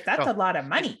because that's a lot of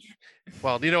money.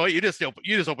 Well, you know what? You just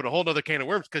opened a whole nother can of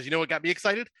worms because you know what got me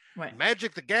excited? What?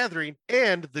 Magic the Gathering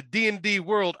and the D&D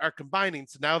world are combining.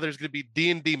 So now there's going to be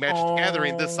D&D Magic the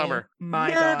Gathering this summer.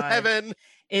 My Nerd God. heaven.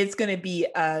 It's going to be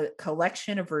a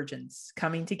collection of virgins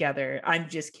coming together. I'm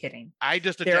just kidding.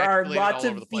 There are lots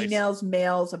of females,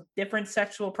 males of different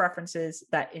sexual preferences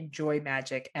that enjoy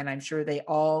Magic. And I'm sure they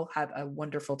all have a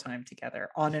wonderful time together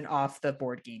on and off the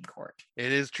board game court.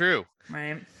 It is true.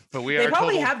 Right. But they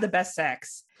probably have the best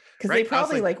sex. Because they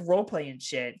probably like role play and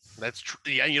shit. That's true.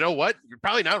 Yeah, you know what? You're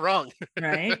probably not wrong.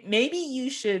 Right? Maybe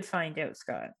you should find out,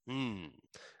 Scott.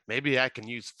 Maybe I can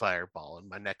use Fireball in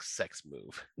my next sex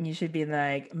move. You should be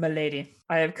like, milady,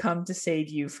 I have come to save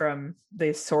you from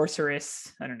the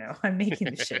sorceress. I don't know. I'm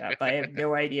making this shit up. I have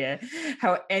no idea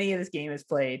how any of this game is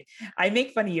played. I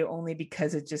make fun of you only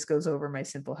because it just goes over my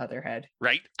simple Heather head.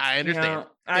 Right. I understand.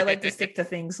 I like to stick to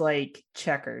things like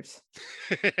checkers,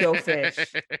 go fish.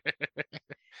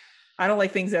 I don't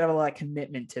like things that have a lot of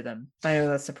commitment to them. I know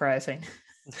that's surprising.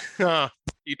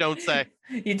 You don't say.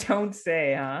 You don't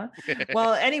say, huh?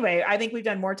 Well, anyway, I think we've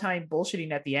done more time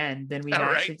bullshitting at the end than we've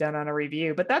actually done on a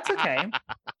review, but that's okay.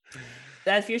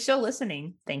 If you're still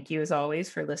listening, thank you as always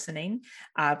for listening.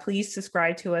 Please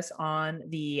subscribe to us on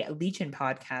the Legion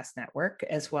Podcast Network,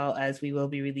 as well as we will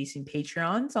be releasing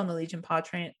Patreons on the Legion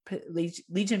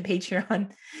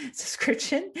Patreon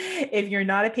subscription. If you're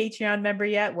not a Patreon member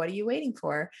yet, what are you waiting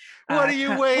for? What are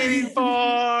you waiting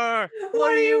for?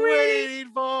 What are you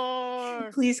waiting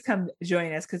for? Please come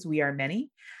join us because we are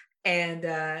many.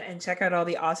 and check out all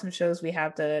the awesome shows we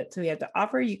have to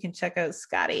offer. You can check out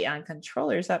Scotty on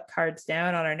Controllers Up, Cards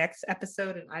Down on our next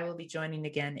episode, and I will be joining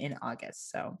again in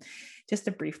August. So just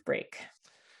a brief break.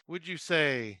 Would you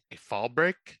say a fall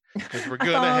break? Because we're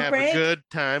gonna have a good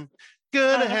time.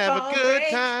 Gonna have a good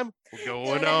time. We're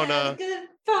going on a good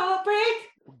fall break.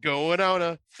 We're going on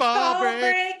a fall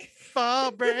break.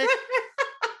 Fall break.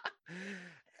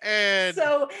 And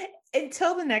so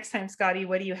until the next time, Scotty,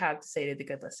 what do you have to say to the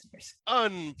good listeners?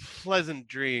 Unpleasant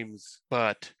dreams,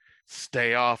 but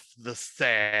stay off the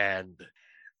sand.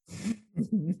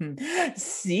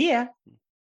 See ya.